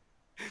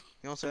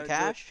 You want some Don't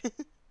do it. cash?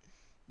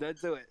 Don't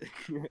do it.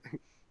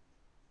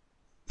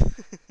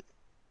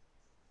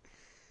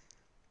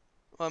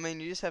 Well, I mean,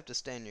 you just have to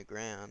stand your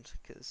ground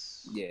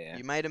because Yeah,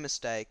 you made a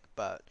mistake,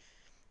 but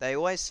they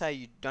always say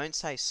you don't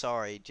say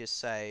sorry, just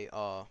say,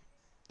 oh,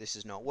 this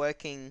is not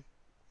working.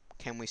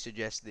 Can we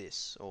suggest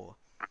this? Or,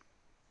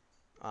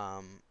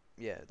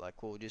 yeah,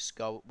 like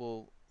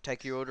we'll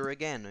take your order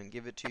again and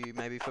give it to you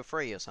maybe for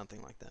free or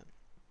something like that.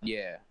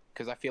 yeah.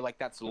 Because I feel like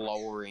that's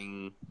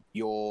lowering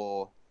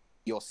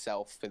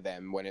yourself for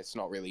them when it's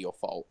not really your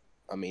fault.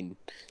 I mean,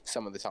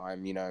 some of the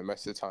time,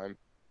 most of the time.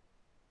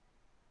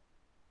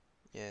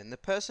 Yeah, and the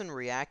person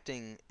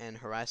reacting and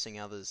harassing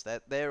others,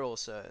 that they're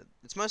also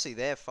it's mostly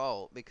their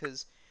fault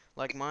because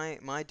like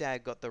my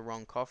dad got the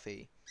wrong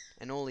coffee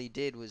and all he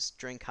did was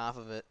drink half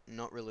of it,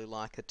 not really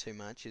like it too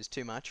much, is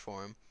too much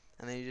for him,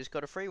 and then he just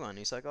got a free one.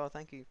 He's like, "Oh,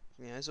 thank you."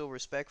 It's all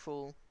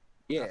respectful.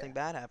 Yeah, Nothing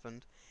bad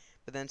happened.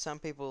 But then some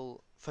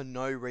people for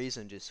no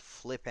reason just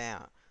flip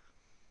out.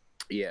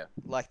 yeah,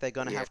 Like they're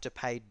gonna yeah, have to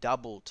pay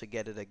double to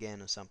get it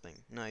again or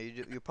something. No,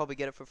 you'll probably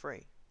get it for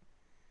free.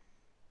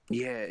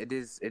 yeah. It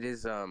is. It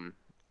is.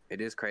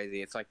 It is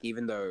crazy. It's like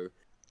even though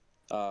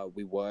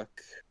we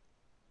work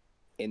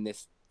in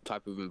this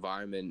type of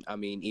environment. I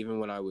mean, even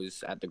when I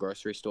was at the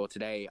grocery store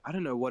today, I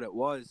don't know what it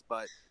was,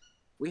 but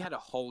we had a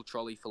whole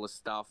trolley full of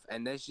stuff,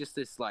 and there's just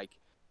this like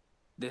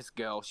this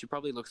girl. She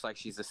probably looks like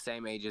she's the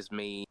same age as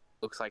me.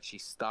 Looks like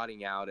she's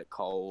starting out at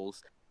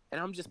Coles, and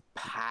I'm just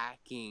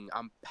packing.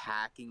 I'm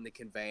packing the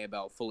conveyor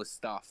belt full of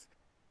stuff,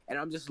 and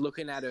I'm just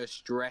looking at her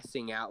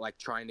stressing out, like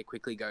trying to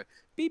quickly go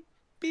beep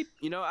beep.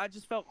 I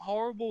just felt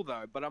horrible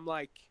though, but I'm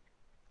like,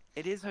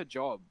 it is her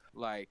job.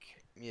 Like,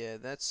 Yeah,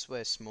 that's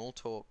where small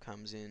talk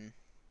comes in.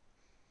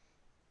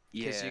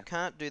 Because you yeah,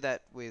 can't do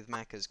that with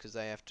Macca's because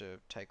they have to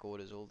take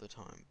orders all the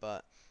time.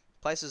 But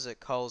places at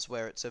Coles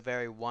where it's a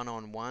very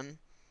one-on-one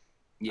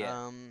yeah,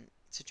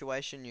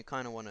 situation, you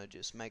kind of want to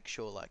just make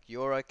sure like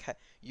you're okay.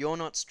 You're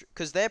not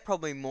because they're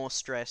probably more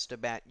stressed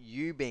about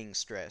you being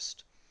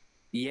stressed.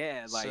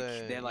 yeah. Like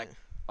So they're like,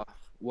 yeah, oh,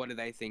 what are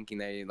they thinking?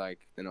 They're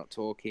not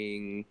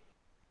talking.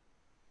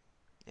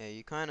 yeah,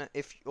 you kind of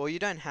or you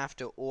don't have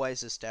to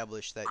always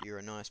establish that you're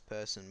a nice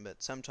person,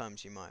 but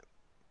sometimes you might.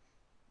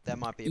 That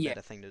might be a Yeah,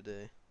 better thing to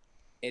do.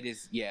 it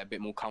is. Yeah, a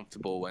bit more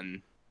comfortable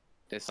when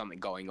there's something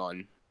going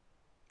on.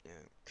 Yeah,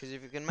 because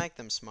if you can make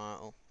them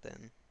smile,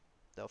 then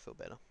they'll feel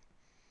better.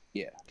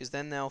 Yeah, Because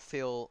then they'll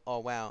feel, oh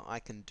wow, I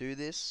can do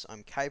this.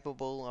 I'm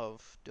capable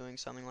of doing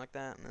something like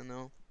that, and then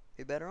they'll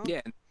be better off.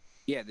 yeah,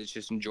 yeah. They're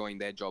just enjoying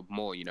their job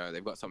more.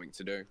 They've got something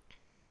to do.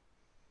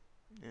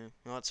 Yeah.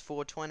 Well, it's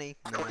 4:20.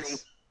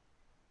 Nice.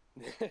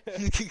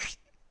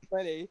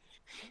 20.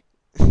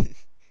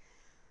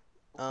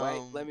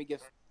 Wait, let um, me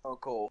give a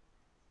call.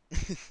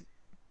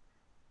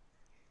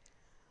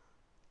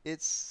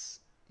 it's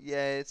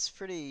yeah, it's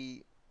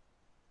pretty.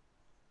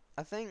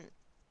 I think.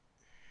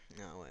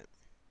 No, wait.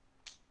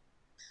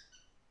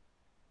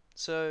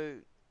 So,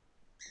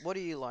 what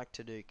do you like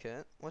to do,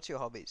 Kurt? What's your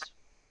hobbies?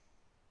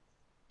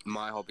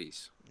 My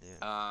hobbies. Yeah.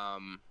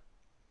 Um,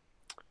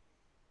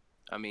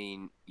 I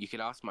mean, you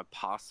could ask my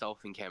past self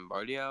in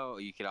Cambodia,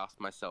 or you could ask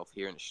myself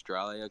here in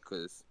Australia,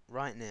 because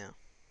Right now.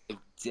 it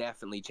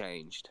definitely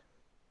changed.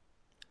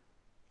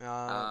 Uh,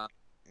 Uh,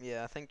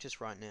 yeah, I think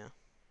just right now.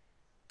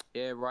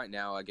 yeah, right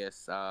now, I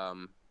guess.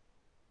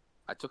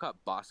 I took up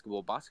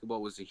basketball.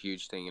 Basketball was a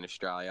huge thing in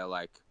Australia.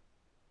 Like,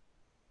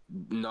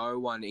 no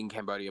one in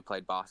Cambodia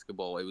played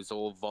basketball. It was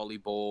all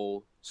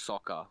volleyball,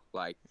 soccer,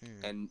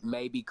 Mm. and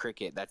maybe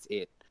cricket. That's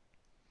it.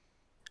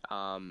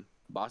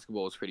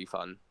 Basketball is pretty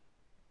fun.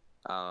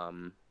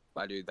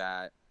 I do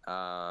that.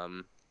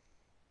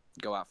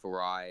 Go out for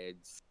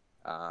rides.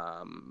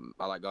 I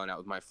like going out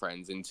with my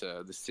friends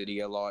into the city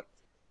a lot.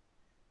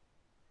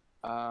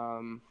 I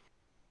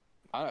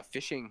don't know,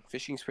 fishing.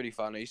 Fishing's pretty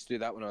fun. I used to do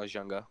that when I was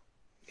younger.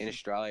 In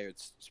Australia,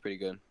 it's pretty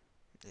good.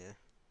 Yeah.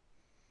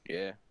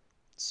 Yeah.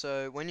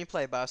 So when you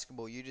play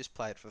basketball, you just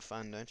play it for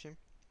fun, don't you?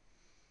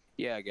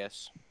 Yeah, I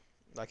guess.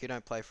 Like you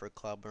don't play for a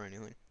club or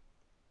anything.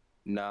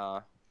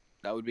 Nah,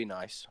 that would be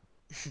nice.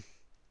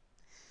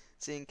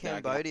 See, in Then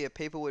I could have. Cambodia,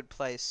 people would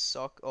play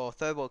soccer, or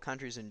third world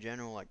countries in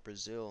general, like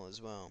Brazil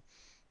as well.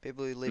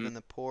 People who live Mm, in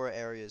the poorer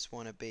areas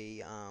want to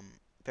be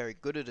very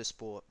good at a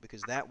sport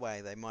because that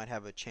way they might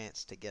have a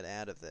chance to get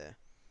out of there.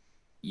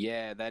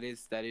 yeah, that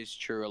is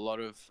true. A lot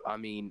of, I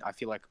mean, I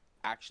feel like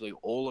actually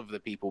all of the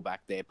people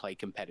back there play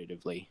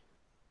competitively.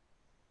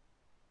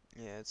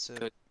 Yeah, 'Cause-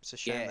 it's a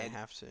shame Yeah, they and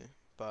have to,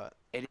 but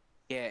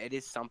yeah, it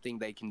is something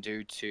they can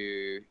do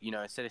to,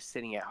 instead of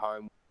sitting at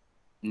home,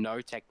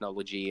 no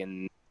technology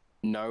and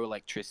no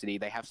electricity,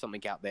 they have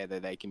something out there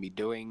that they can be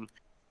doing.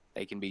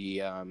 They can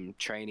be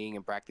training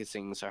and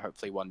practicing. So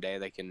hopefully one day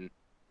they can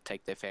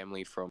take their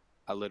family from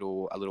a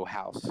little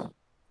house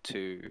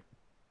to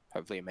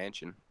hopefully a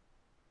mansion.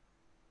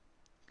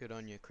 good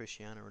on you,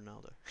 Cristiano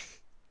Ronaldo.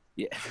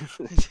 Yeah.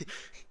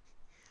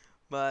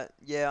 But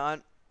yeah,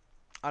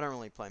 I don't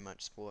really play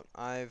much sport.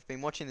 I've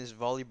been watching this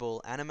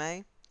volleyball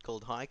anime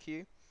called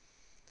Haikyuu.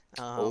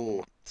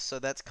 Oh, So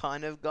that's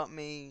kind of got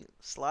me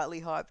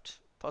slightly hyped,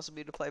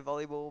 possibly to play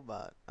volleyball,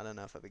 but I don't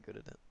know if I'd be good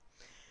at it.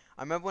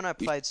 I remember when I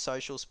you, played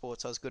social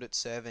sports, I was good at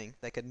serving.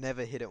 They could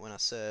never hit it when I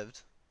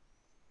served,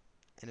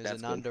 and it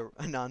was that's good.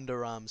 an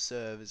underarm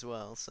serve as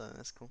well, so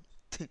that's cool.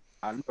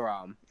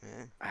 Underarm.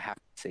 Yeah. I have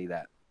to see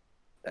that.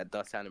 That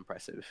does sound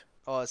impressive.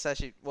 Oh, it's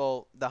actually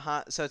well the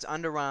hard. So it's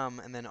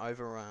underarm and then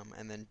overarm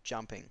and then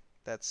jumping.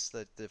 That's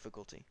the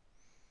difficulty.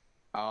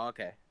 Oh,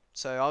 okay.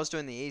 So I was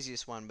doing the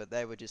easiest one, but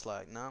they were just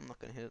like, "No, I'm not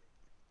gonna hit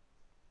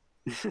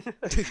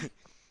it."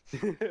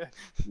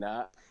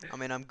 Nah. I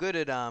mean, I'm good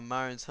at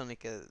Marin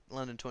Sonica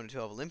London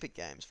 2012 Olympic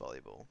Games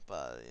volleyball,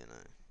 but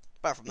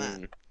apart from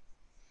that,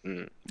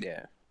 Mm,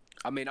 yeah.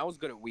 I mean, I was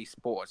good at Wii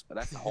Sports, but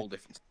that's a whole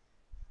different.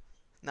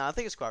 no, I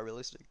think it's quite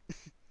realistic.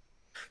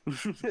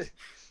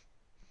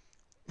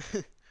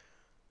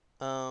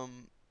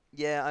 Um,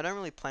 yeah, I don't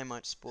really play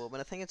much sport, but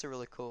I think it's a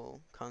really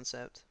cool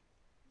concept.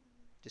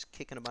 Just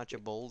kicking a bunch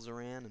of balls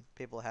around, and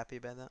people are happy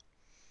about that.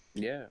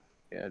 Yeah,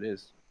 yeah, it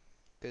is.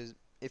 Because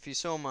if you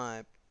saw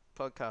my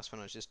podcast when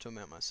I was just talking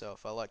about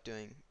myself, I like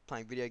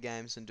playing video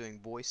games and doing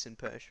voice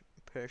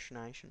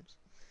impersonations.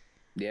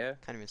 Yeah.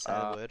 Can't even say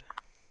the Uh, word.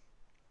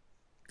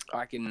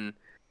 I can,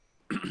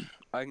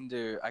 I can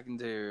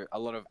do a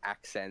lot of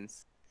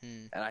accents,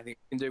 Hmm. and I think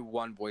I can do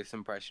one voice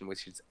impression,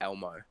 which is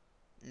Elmo.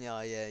 Yeah,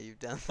 oh, yeah, you've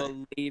done that.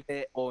 Believe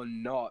it or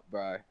not,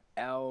 bro,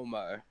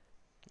 Elmo.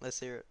 Let's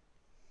hear it.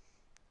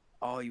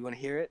 Oh, you want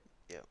to hear it?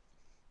 Yep.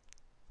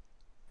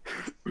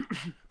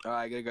 All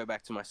right, I gotta go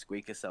back to my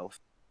squeaker self.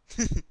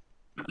 All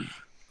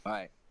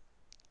right.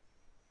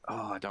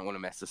 Oh, I don't want to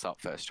mess this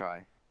up first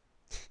try.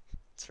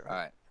 That's All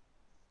right. right.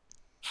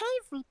 Hey,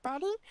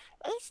 everybody.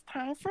 It's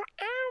time for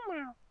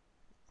Elmo.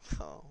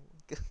 Oh,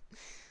 God.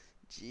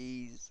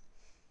 Jeez.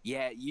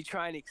 Yeah, you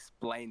try and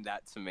explain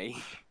that to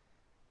me.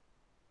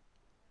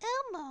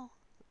 Elmo.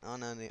 Oh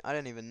no, I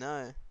don't even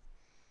know.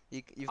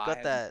 You've I got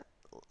have, that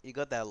you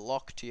got that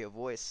lock to your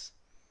voice.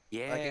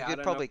 Like yeah, I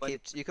don't know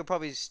what you could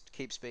probably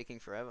keep speaking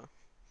forever.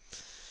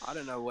 I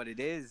don't know what it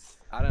is.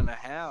 I don't know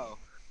how.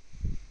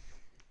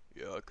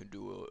 Yeah, I can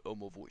do a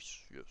Elmo voice.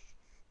 Yes.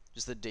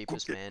 Just the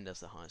deepest Cookie, man does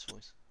the highest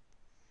voice.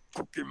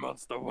 Cookie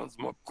Monster wants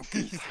more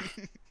cookies.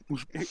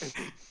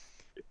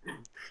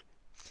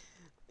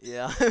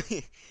 Yeah,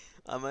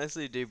 I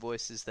mostly do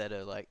voices that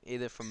are like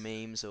either from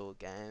memes or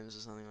games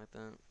or something like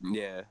that.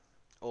 Yeah.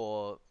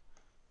 Or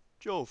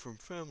Joe from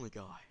Family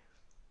Guy.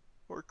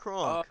 Or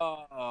Kronk.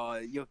 Oh,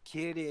 you're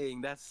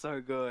kidding. That's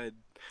so good.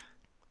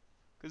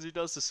 Because he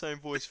does the same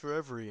voice for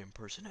every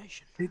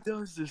impersonation. He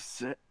does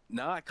this.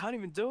 No, I can't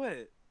even do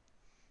it.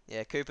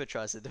 Yeah, Cooper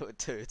tries to do it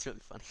too. It's really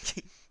funny.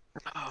 He's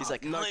Oh,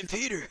 like, no, I'm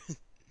Peter.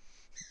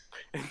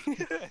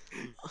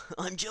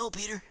 I'm Joe,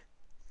 Peter.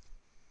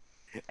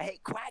 Hey,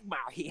 Quagmire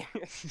here.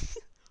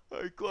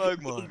 Hey,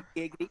 Quagmire.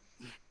 Giggity.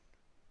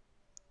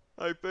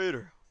 Hey,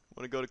 Peter.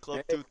 Want to go to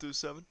Club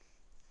 227?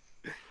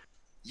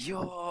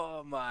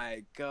 Oh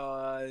my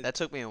god. That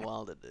took me a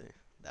while to do,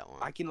 that one.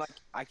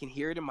 I can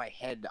hear it in my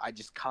head. I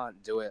just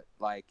can't do it.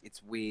 Like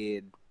it's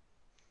weird.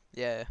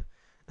 Yeah.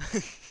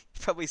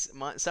 Probably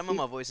some of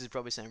my voices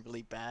probably sound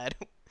really bad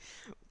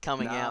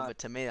coming out, Nah, but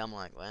to me, I'm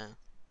like, wow.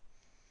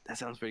 that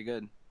sounds pretty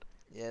good.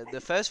 Yeah,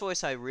 the first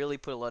voice I really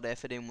put a lot of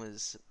effort in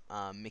was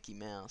Mickey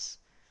Mouse,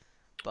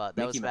 but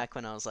that was Mickey Mouse. back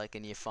when I was like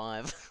in year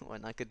 5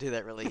 when I could do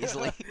that really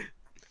easily.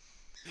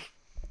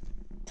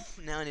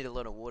 Now I need a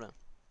lot of water.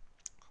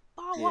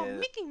 I want Yeah.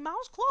 Mickey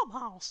Mouse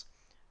Clubhouse.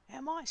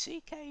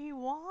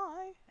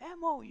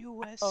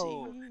 MICKEYMOUSE.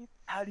 Oh,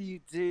 how do you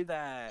do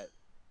that?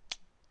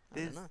 I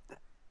don't This know.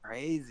 that's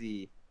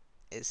crazy.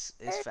 It's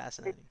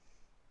fascinating.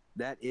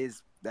 That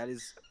is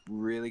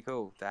really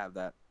cool to have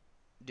that.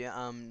 Do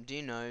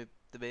you know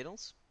the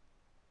Beatles?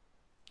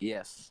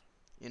 Yes.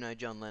 You know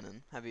John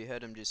Lennon. Have you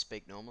heard him just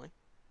speak normally?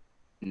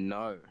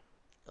 No.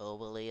 Oh,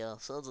 well, he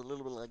sounds a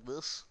little bit like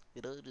this.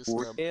 You know, just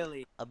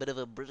Really? a bit of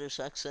a British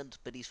accent,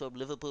 but he's from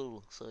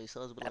Liverpool, so he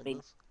sounds a bit I like mean,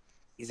 this.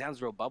 he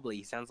sounds real bubbly.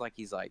 He sounds like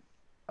he's like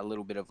a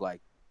little bit of like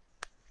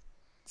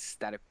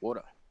static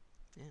water.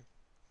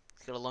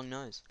 He's got a long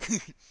nose.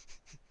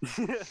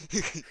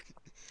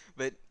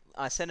 But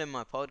I said in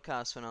my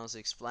podcast when I was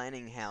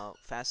explaining how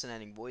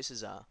fascinating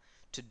voices are,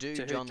 to do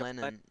To who? John John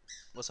Lennon.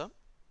 What's up?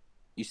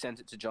 You sent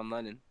it to John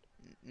Lennon.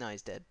 No,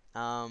 he's dead. He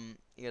got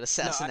No,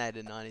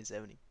 assassinated in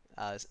 1970.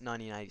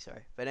 1980,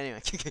 sorry. But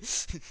anyway.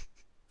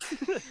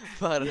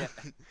 But Yeah.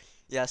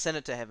 yeah, I sent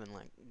it to heaven.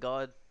 Like,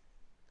 God,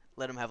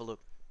 let him have a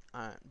look.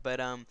 Alright, but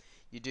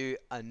you do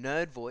a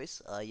nerd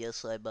voice.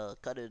 Yes, I'm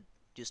kind of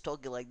just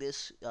talking like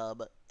this.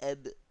 But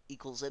M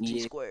equals MC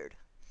Yeah. squared.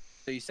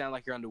 So you sound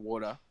like you're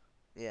underwater.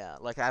 Yeah,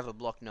 like I have a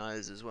blocked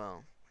nose as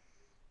well.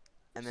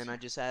 And then I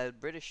just add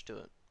British to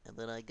it. And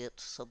then I get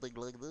something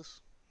like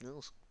this.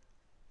 Yes.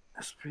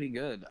 That's pretty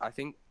good. I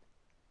think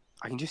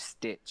I can just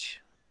stitch.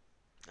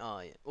 Oh,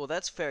 yeah. Well,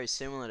 that's very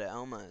similar to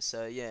Elmo.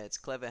 So, yeah, it's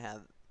clever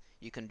how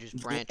you can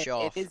just branch Yeah,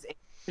 off. it's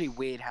pretty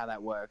weird how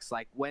that works.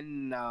 Like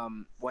when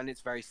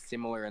it's very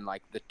similar in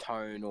like the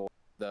tone or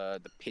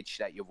the pitch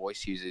that your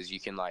voice uses, you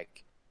can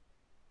like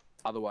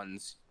other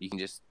ones you can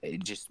just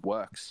it just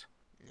works.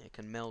 Yeah, it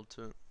can meld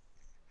to it.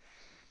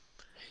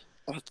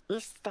 It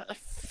is the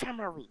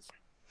ephemery.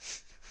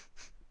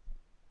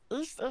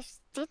 It's a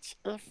stitch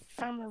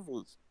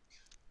ephemery.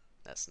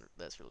 That's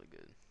really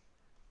good.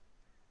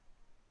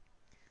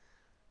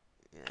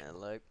 Yeah,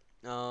 like,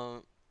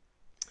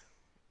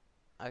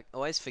 I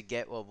always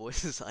forget what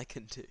voices I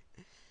can do.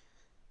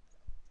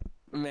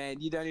 Man,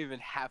 you don't even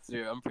have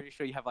to. I'm pretty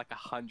sure you have like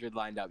 100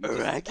 lined up. You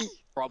just Araki?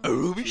 probably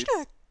Ruby shoot.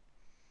 Stack?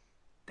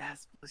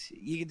 That's bullshit.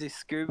 You can do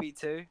Scooby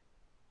too.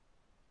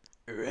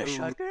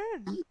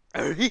 Shotgun?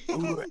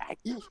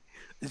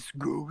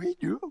 Scooby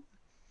Doo.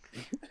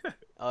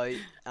 Oh,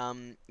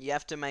 you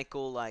have to make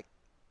all, like,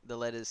 the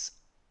letters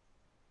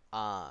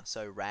R,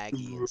 so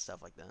raggy and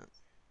stuff like that.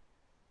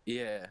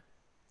 Yeah.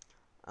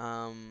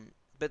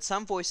 But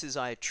some voices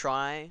I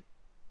try,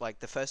 like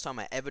the first time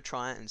I ever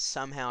try it, and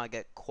somehow I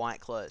get quite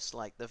close.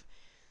 Like this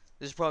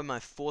is probably my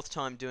 4th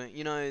time doing.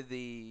 You know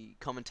the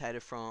commentator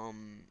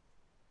from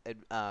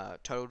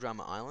Total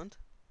Drama Island.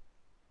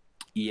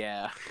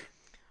 Yeah.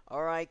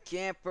 All right,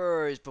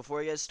 campers. Before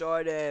we get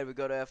started, we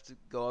gotta have to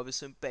go over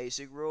some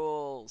basic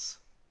rules.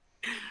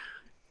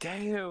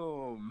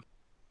 Damn.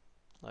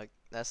 Like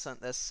that's I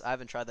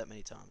haven't tried that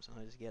many times, and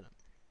I just get them.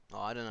 Oh,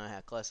 I don't know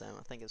how close I am.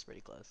 I think it's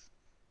pretty close.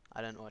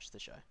 I don't watch the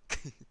show.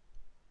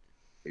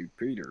 Hey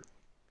Peter.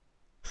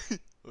 Hey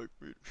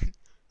Peter.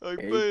 Hey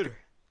Hey, Peter.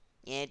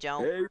 Yeah, Joe.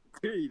 Hey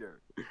Peter.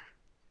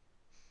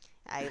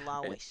 Hey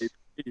Lois.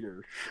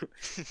 Peter.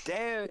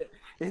 Damn,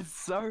 it's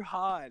so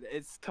hard.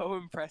 It's so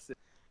impressive.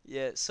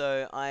 Yeah,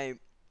 so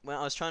when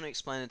I was trying to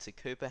explain it to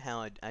Cooper how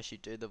I actually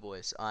do the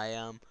voice,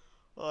 I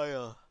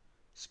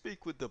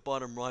speak with the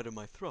bottom right of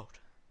my throat.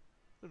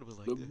 A little bit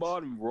like The this.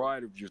 bottom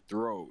right of your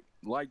throat,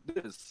 like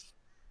this.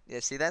 Yeah,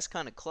 see, that's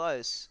kind of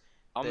close,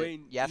 I but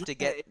mean, you have to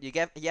yeah,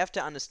 you have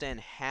to understand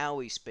how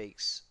he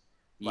speaks,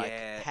 like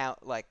yeah. how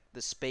like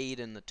the speed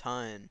and the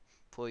tone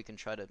before you can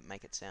try to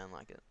make it sound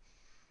like it.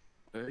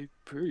 Hey,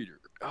 Peter.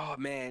 Oh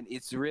man,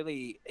 it's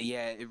really,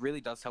 yeah, it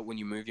really does help when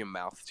you move your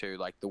mouth too,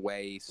 like the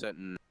way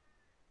certain.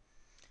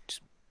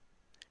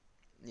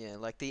 Yeah,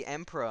 like the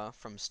Emperor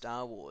from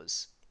Star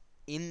Wars.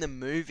 In the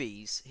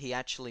movies, he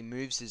actually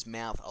moves his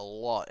mouth a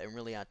lot and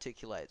really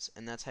articulates,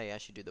 and that's how you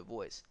actually do the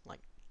voice. Like,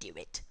 do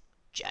it,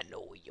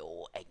 channel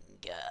your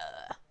anger,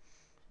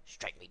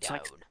 strike me It's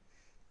like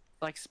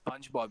down.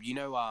 SpongeBob.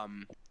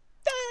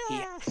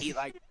 He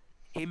like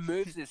he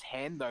moves his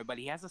hand though, but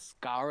he has a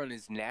scar on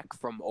his neck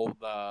from all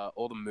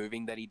the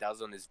moving that he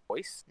does on his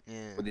voice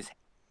Yeah. with his.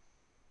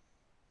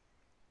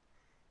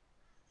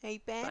 Hey,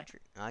 Like,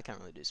 Patrick. I can't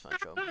really do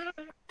SpongeBob.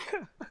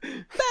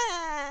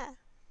 Bah!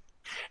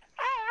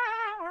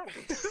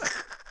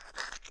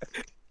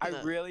 I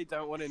No. really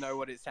don't want to know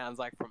what it sounds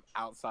like from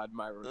outside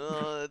my room.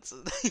 Oh, it's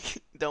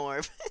don't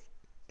worry.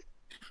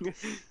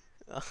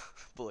 Oh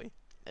boy,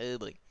 oh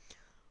boy.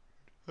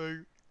 Hey.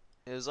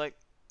 It was like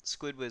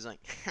Squidward was like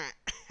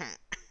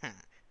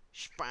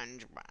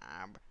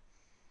SpongeBob.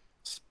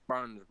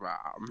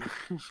 SpongeBob.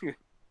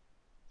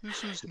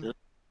 This is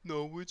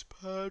no, it's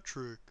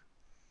Patrick.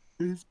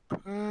 It's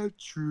Patrick.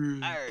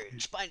 Oh,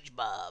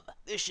 SpongeBob,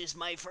 this is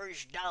my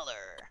first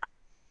dollar.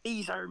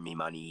 These are me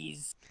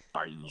monies, Oh,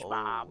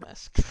 SpongeBob.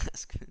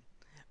 that's good.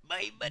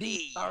 My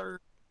These money. are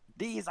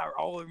these are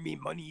all of me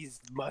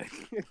monies,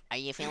 Are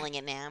you feeling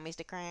it now,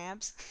 Mr.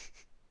 Krabs?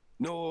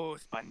 No,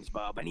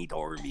 SpongeBob, I need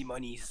all of me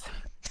monies.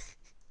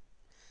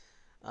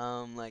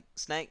 Like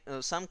Snake,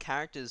 some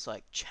characters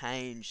like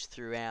change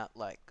throughout,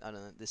 like I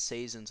don't know, the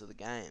seasons of the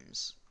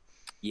games.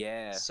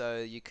 Yeah,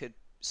 So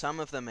some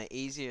of them are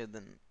easier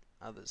than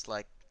others.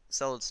 Like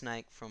Solid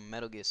Snake from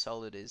Metal Gear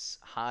Solid is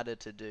harder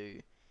to do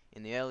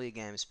in the earlier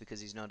games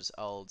because he's not as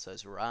old, so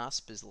his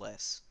rasp is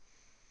less.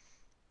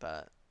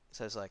 But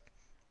so it's like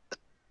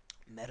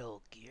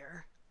Metal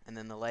Gear, and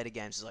then the later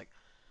games is like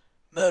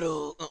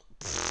Metal,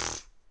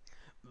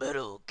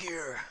 Metal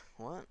Gear.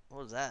 What?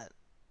 What was that?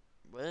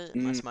 What?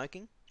 Am I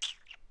smoking?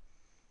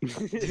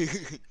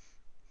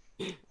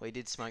 We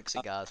did smoke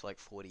cigars for like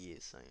 40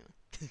 years, so you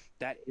know.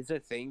 that is a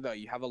thing though.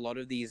 You have a lot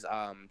of these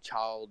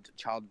child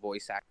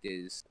voice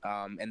actors,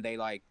 and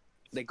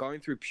they're going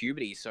through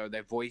puberty, so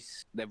their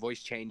voice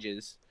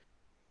changes.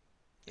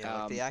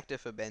 Yeah, like the Um, actor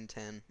for Ben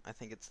 10, I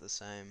think it's the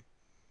same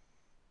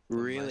for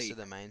most really, of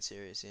the main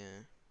series, yeah.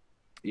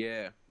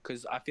 yeah,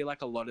 because I feel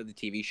like a lot of the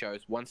TV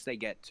shows, once they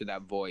get to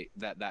that voice,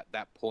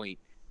 that point,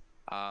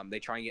 they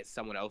try and get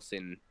someone else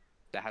in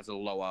that has a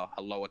lower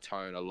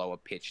tone, a lower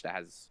pitch that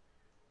has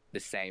the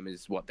same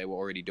as what they were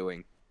already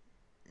doing.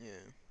 Yeah.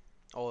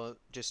 Or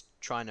just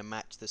trying to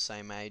match the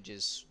same age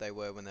as they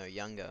were when they were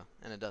younger,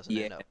 and it doesn't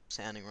Yeah, end up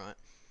sounding right.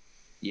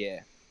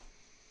 yeah.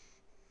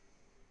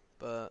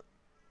 But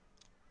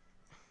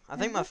I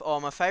think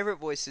my favorite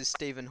voice is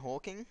Stephen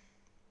Hawking.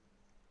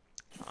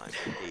 I'm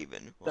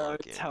Stephen Don't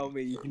Hawking. tell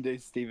me you can do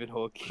Stephen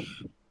Hawking.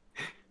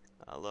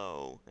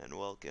 Hello and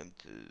welcome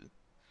to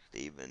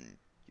Steven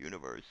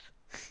Universe.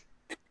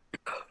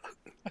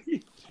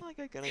 Like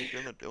I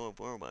gonna do a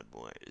format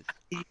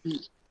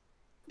voice.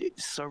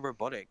 It's so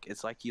robotic.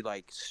 It's like you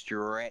like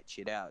stretch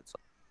it out. It's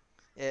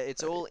Yeah,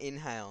 it's like all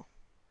inhale.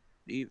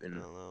 even.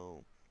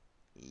 Hello,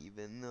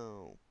 even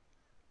though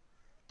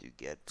to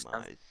get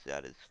my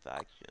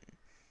satisfaction.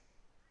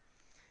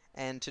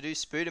 And to do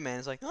Spooderman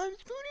is like, I'm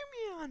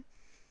Spooderman.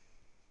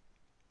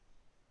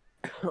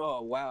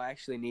 Oh wow! I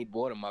actually need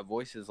water. My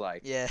voice is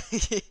like. Yeah,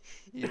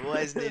 you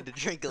always need to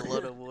drink a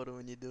lot of water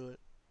when you do it.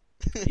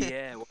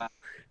 Yeah. Wow.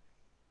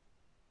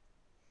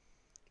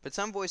 But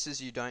some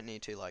voices you don't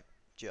need to, like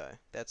Joe.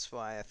 That's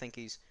why I think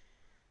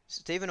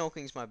Stephen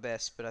Hawking's my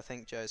best, but I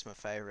think Joe's my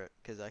favorite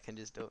because I can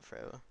just do it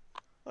forever.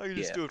 I can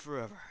just Yeah. do it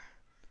forever.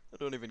 I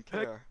don't even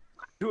care.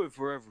 Do it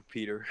forever,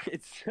 Peter.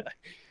 It's.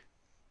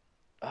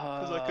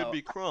 Because I could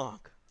be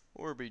Kronk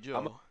or be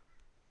Joe.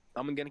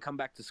 I'm gonna come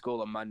back to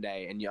school on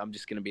Monday, and I'm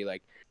just gonna be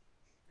like,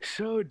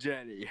 "So,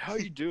 Danny, how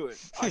you doing?"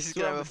 He's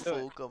gonna have a still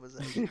full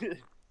conversation.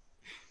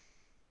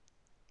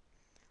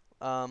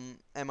 haven't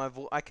And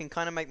I can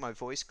kind of make my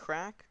voice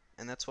crack,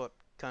 and that's what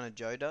kind of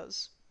Joe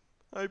does.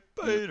 Hey,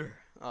 Yeah. Peter.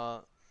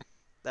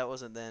 That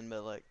wasn't then,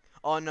 but like,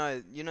 oh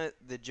no, you know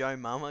the Joe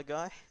Mama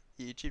guy,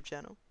 YouTube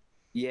channel.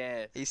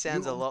 Yeah. He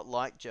sounds a You. lot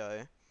like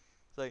Joe.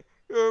 It's like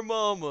your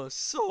mama's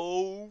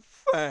so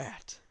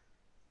fat.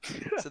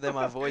 So then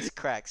my voice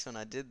cracks when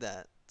I did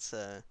that.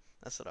 So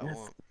that's what I That's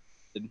want.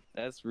 good.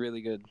 That's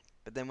really good.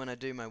 But then when I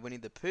do my Winnie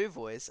the Pooh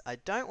voice, I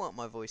don't want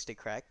my voice to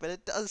crack, but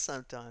it does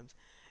sometimes.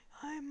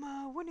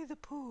 I'm Winnie the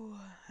Pooh,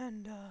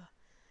 and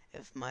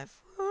if my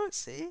voice,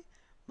 see,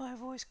 my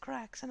voice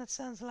cracks and it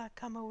sounds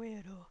like I'm a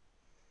weirdo.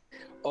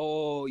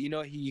 Oh, you know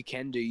what you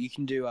can do? You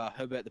can do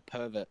Herbert the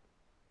Pervert.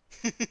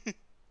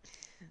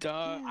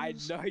 Duh, I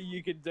Yes. know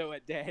you can do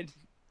it, Dan.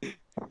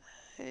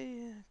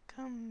 Hey,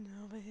 come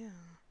over here.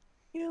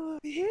 You're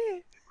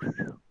here.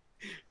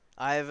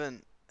 I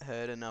haven't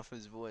heard enough of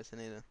his voice. I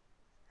need to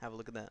have a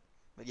look at that.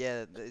 But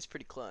yeah, it's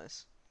pretty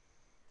close.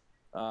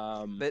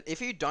 But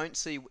if you don't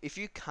see, if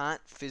you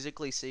can't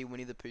physically see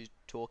Winnie the Pooh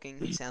talking,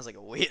 he sounds like a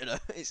weirdo.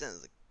 He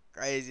sounds like the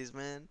craziest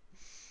man.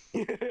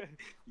 Yeah.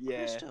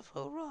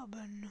 Christopher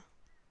Robin.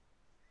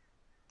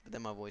 But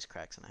then my voice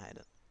cracks and I hate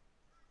it.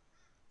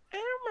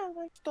 Elmo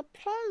likes to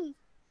play.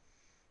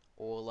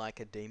 Or like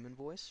a demon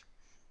voice.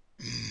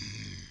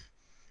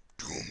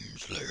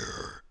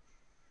 Doomslayer.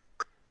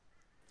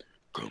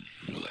 Come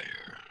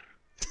later.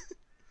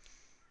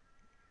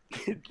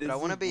 But I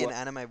want to be an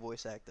anime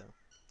voice actor.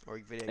 Or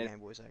a video game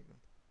voice actor.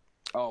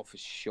 Oh, for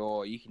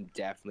sure. You can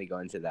definitely go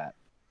into that.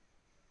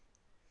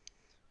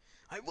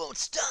 I won't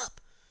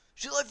stop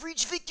till I've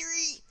reached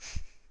victory.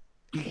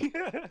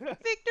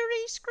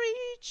 Victory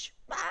screech.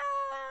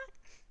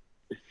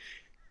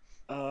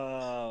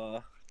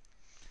 uh,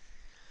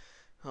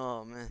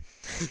 Oh man.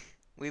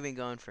 We've been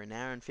going for an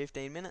hour and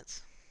 15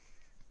 minutes.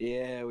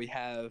 yeah, we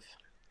have.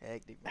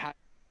 Hectic.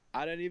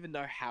 I don't even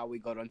know how we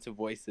got onto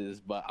voices,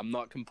 but I'm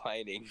not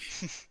complaining.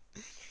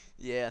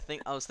 Yeah,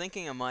 I was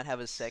thinking I might have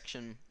a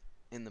section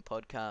in the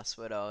podcast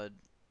where I would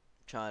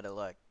try to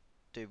like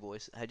do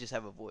voice. I just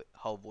have a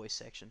whole voice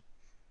section.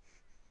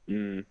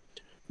 You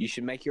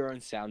should make your own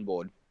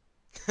soundboard.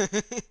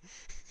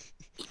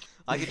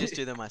 I could just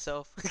do them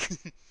myself.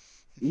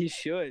 You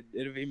should.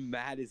 It'll be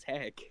mad as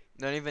heck.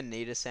 Don't even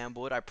need a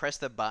soundboard. I press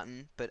the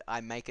button, but I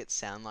make it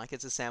sound like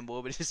it's a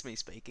soundboard, but it's just me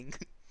speaking.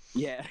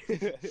 Yeah.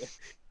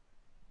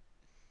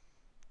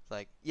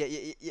 Like, yeah.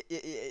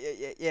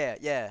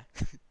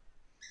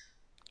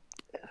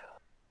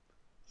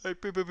 Hey,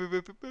 Peter.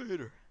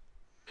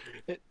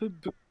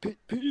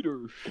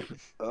 Peter.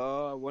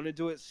 Oh, I want to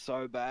do it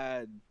so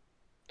bad.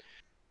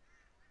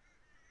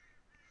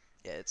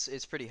 Yeah,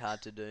 it's pretty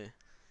hard to do.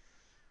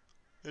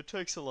 It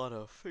takes a lot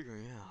of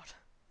figuring out.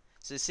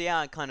 So see how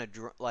I kind of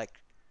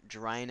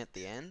drain at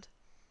the end?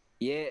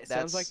 Yeah, it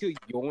sounds like you're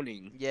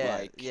yawning. Yeah,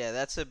 like, yeah,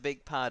 that's a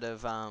big part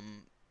of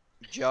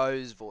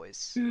Joe's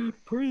voice.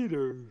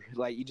 Peter.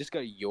 Like, you just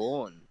gotta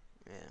yawn.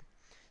 Yeah.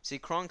 See,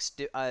 Kronk's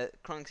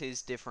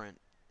is different,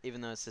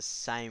 even though it's the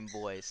same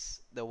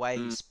voice. The way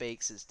he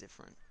speaks is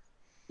different.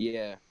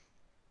 Yeah.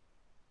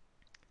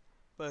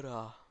 But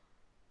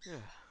yeah.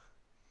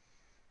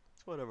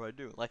 It's whatever I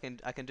do. Like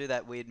I can do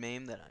that weird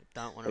meme that I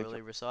don't want to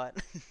really recite.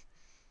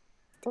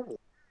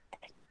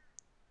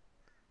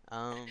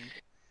 No.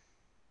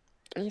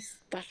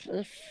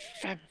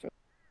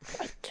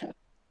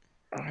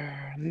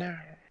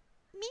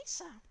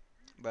 Misa.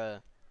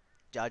 Bruh.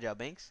 Jar Jar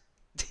Binks.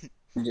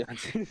 Yeah.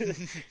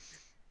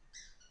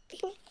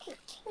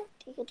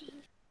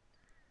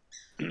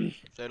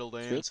 Settle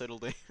down, settle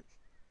down.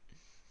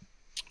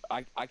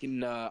 I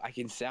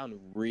can sound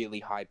really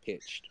high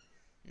pitched.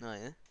 Oh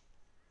yeah.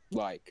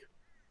 Like,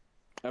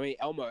 I mean,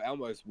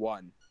 Elmo's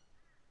one.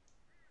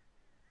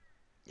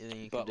 You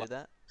think you But, can do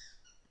that?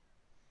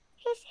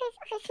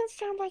 I can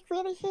sound like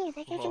really here.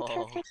 Like I can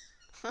talk Whoa.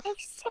 like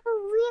so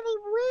really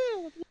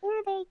weird.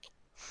 You know,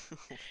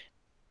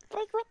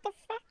 like what the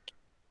fuck?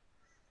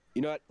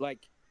 You know what?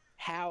 Like,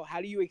 how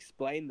do you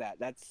explain that?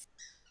 That's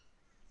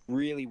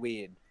really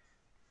weird.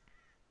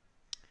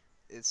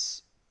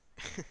 It's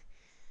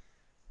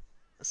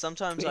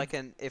sometimes I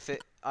can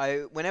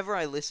whenever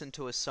I listen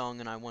to a song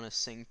and I want to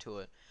sing to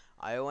it,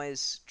 I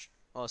always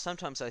or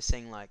sometimes I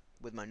sing like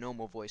with my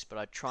normal voice, but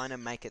I try to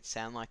make it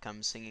sound like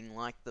I'm singing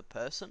like the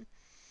person.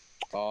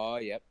 Oh,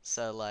 yep.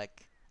 So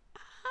like,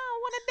 I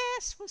wanna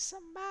dance with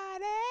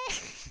somebody.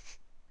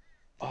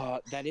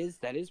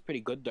 That is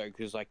pretty good though,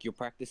 because like you're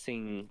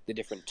practicing the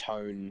different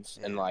tones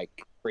and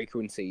like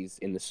frequencies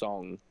in the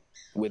song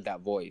with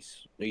that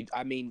voice.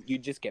 I mean, you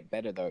just get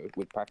better though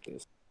with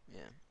practice.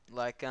 Yeah,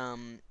 like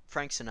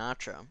Frank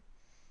Sinatra,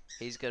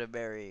 he's got a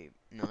very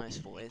nice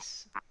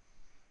voice.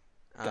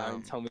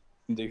 Don't tell me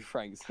you can do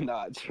Frank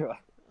Sinatra.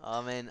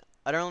 I mean,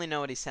 I don't really know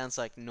what he sounds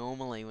like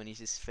normally when he's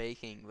just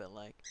speaking, but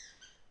like,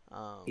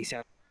 He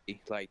sounds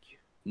like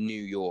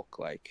New York,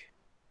 like.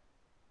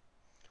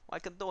 I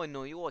can do a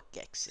New York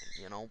accent,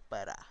 you know,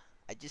 but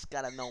I just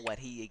gotta know what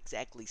he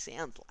exactly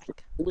sounds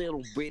like.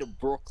 Little bit of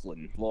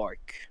Brooklyn,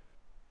 like.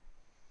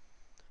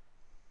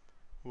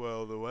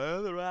 Well, the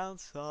weather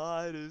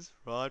outside is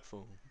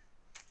frightful.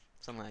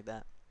 Something like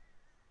that.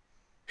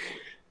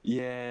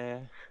 Yeah.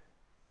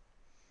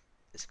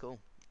 It's cool.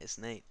 It's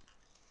neat.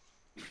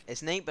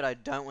 It's neat, but I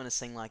don't want to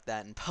sing like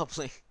that in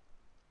public.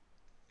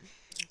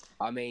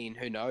 I mean,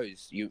 who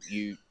knows?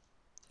 You'll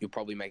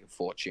probably make a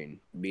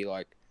fortune. Be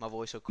like, My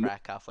voice will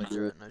crack halfway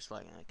through it, and it's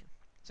like, okay.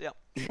 So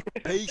yeah.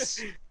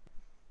 Peace.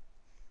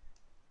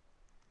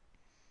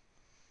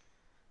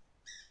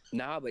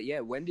 nah, but yeah,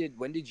 when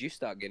did you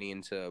start getting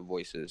into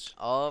voices?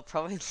 Oh,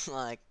 probably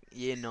like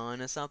year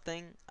 9 or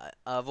something.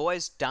 I've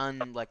always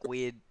done like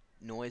weird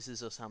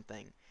noises or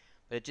something,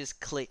 but it just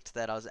clicked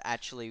that I was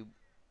actually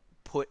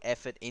put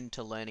effort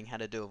into learning how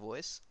to do a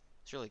voice.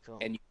 It's really cool.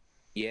 And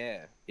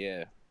yeah,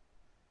 yeah.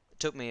 It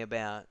took me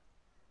about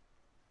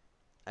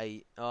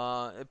it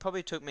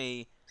probably took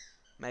me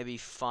maybe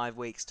 5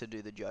 weeks to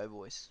do the Joe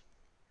voice.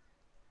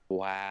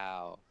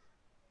 Wow.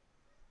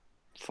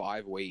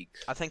 5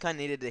 weeks. I think I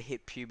needed to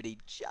hit puberty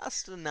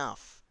just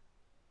enough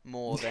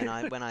more than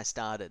when I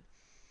started.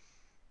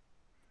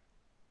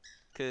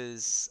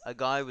 Because a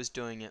guy was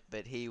doing it,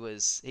 but he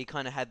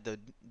kind of had the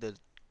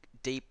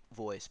deep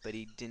voice, but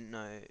he didn't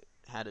know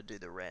how to do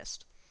the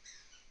rest.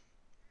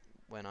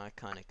 When I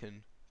kind of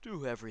can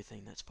do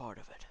everything that's part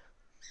of it.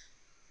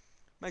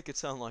 Make it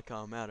sound like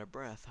I'm out of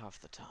breath half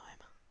the time.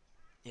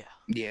 Yeah.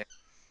 Yeah.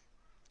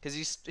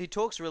 Because he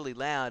talks really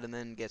loud and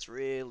then gets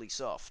really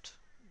soft.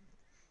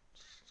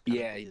 It's kinda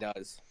Yeah, he weird.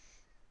 does.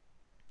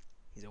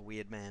 He's a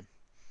weird man.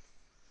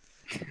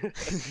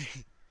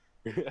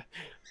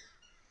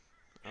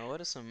 Oh,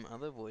 what are some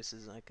other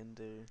voices I can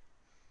do?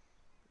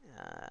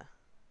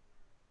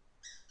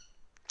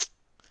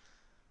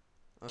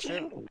 I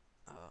feel.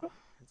 Oh,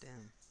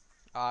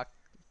 damn.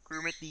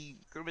 Kermit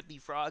the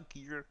Frog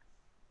here.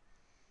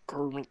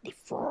 Kermit the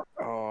Frog.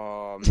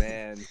 Oh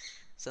man.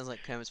 Sounds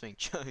like Kermit's being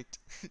choked.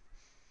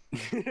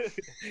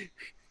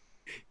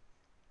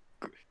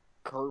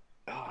 Oh,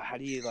 how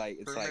do you like?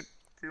 It's like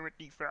Kermit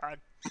the Frog.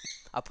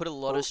 I put a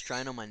lot of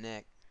strain on my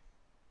neck.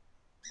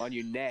 on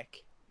your neck.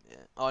 Yeah.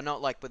 Oh,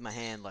 not like with my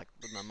hand, like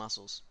with my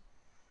muscles.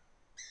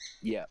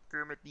 Yeah.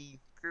 Kermit the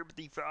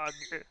Frog.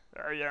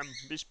 I am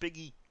Miss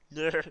Piggy.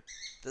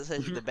 That's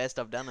actually the best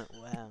I've done it.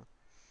 Wow.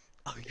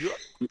 Oh,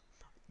 yuck.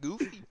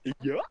 Goofy.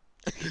 Yeah.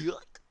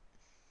 Yuck.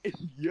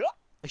 Yeah.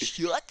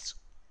 Shucks.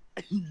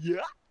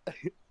 Yeah.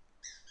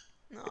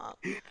 No.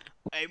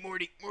 Hey,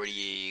 Morty,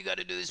 you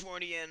gotta do this,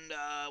 Morty, and,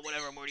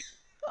 whatever, Morty.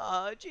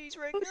 Jeez,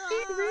 Rick, no.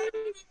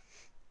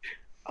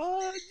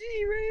 Oh,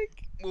 gee,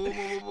 Rick.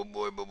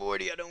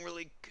 Morty, I don't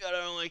really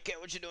care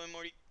what you're doing,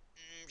 Morty.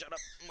 Shut up,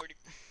 Morty.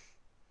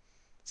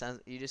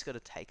 You just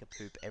gotta take a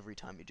poop every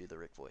time you do the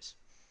Rick voice.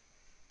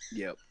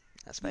 Yep.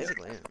 That's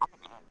basically it.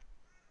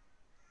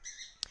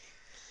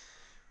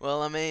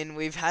 Well, I mean,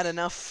 we've had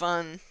enough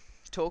fun.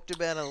 Talked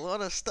about a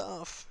lot of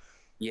stuff.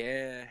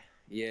 Yeah.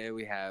 Yeah,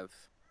 we have.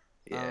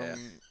 Yeah.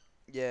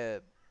 Yeah.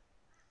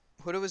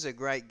 Huda was a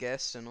great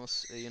guest, and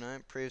also,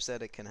 proves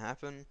that it can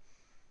happen.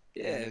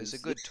 Yeah. And it was a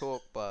good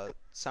talk, but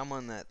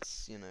someone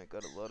that's,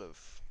 got a lot of,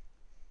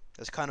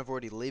 that's kind of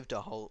already lived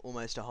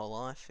almost a whole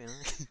life,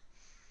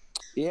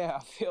 Yeah, I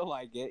feel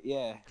like it.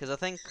 Yeah. Because I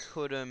think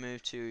Huda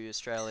moved to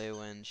Australia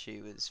when she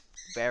was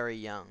very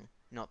young,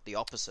 not the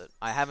opposite.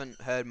 I haven't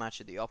heard much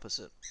of the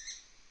opposite,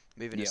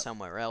 moving to Yep.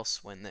 somewhere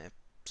else when they're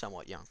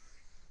somewhat young.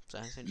 So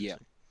that's interesting. Yeah.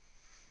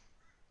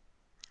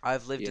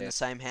 I've lived in Yeah. the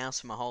same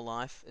house for my whole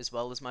life, as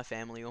well as my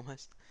family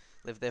almost.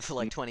 Lived there for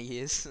like 20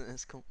 years.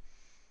 That's cool.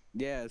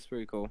 Yeah, it's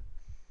pretty cool.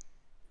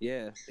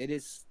 Yeah, it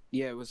is.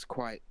 Yeah, it was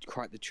quite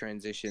the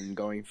transition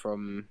going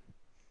from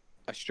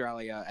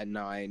Australia at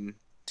 9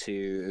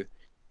 to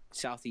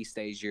Southeast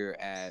Asia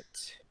at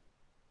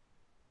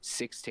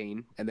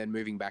 16, and then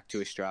moving back to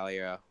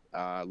Australia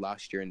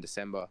last year in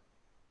December.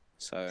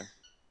 So,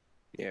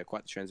 yeah,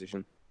 quite the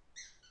transition.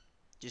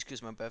 Just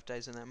because my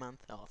birthday's in that month?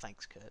 Oh,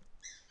 thanks, Kurt.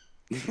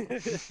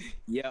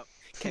 Yep.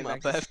 Came My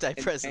back to birthday and-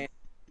 present.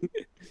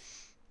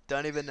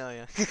 Don't even know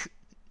you.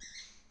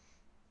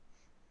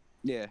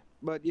 Yeah,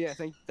 but yeah,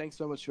 thanks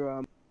so much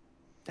for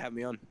having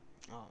me on.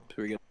 Oh, It's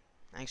pretty good.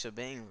 thanks for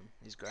being on.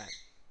 He's great.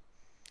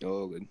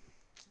 Oh, good.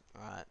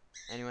 Alright.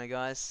 Anyway,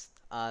 guys,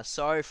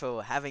 sorry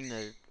for having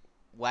to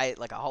wait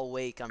like a whole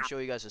week. I'm sure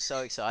you guys are so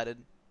excited,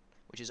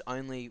 which is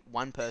only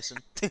one person.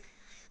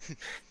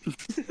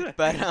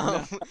 But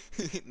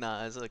no,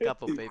 there's a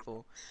couple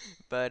people.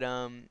 But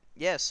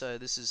yeah, so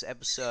this is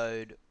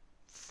episode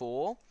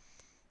 4,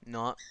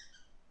 not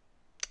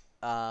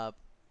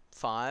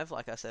 5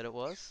 like I said it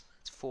was.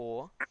 It's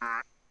 4.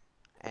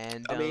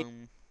 And I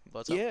mean,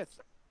 what's up? Yeah,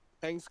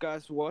 thanks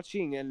guys for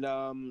watching, and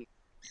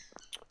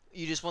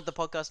You just want the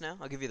podcast now?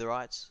 I'll give you the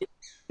rights.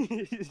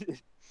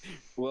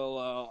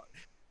 well,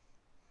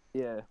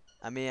 yeah.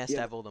 Amir has to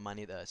Yeah. have all the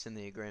money though. It's in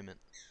the agreement.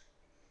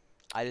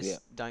 I just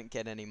don't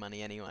get any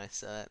money anyway,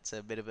 so that's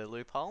a bit of a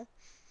loophole.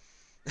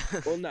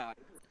 Well, no,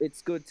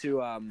 it's good to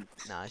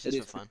Nah, it's it just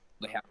is for fun.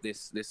 they have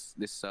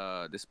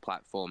this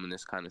platform and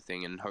this kind of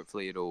thing, and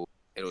hopefully it'll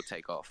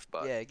take off.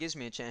 But Yeah, it gives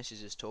me a chance to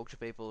just talk to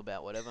people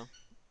about whatever.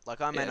 Like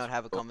I may Yeah, not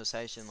have a cool.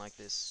 conversation like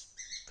this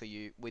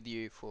with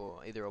you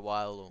for either a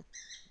while or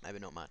maybe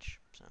not much.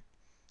 So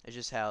it's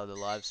just how the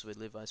lives we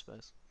live, I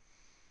suppose.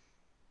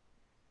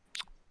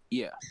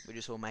 yeah, We're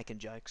just all making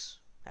jokes,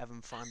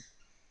 having fun.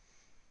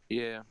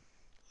 yeah.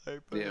 Hey,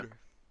 Yeah.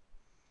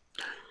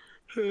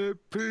 Hey,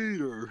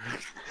 Peter.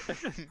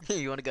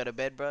 You want to go to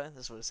bed, bro?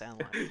 That's what it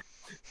sounds like.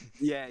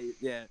 Yeah.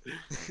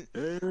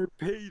 Hey,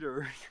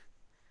 Peter.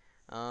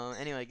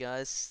 Anyway,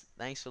 guys,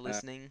 thanks for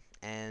listening,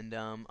 and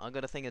I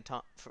got to think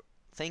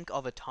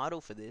of a title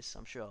for this.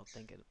 I'm sure I'll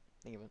think of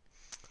it.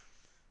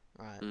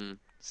 All right. Mm.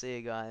 See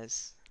you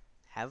guys.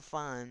 Have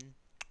fun.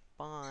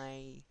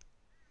 Bye.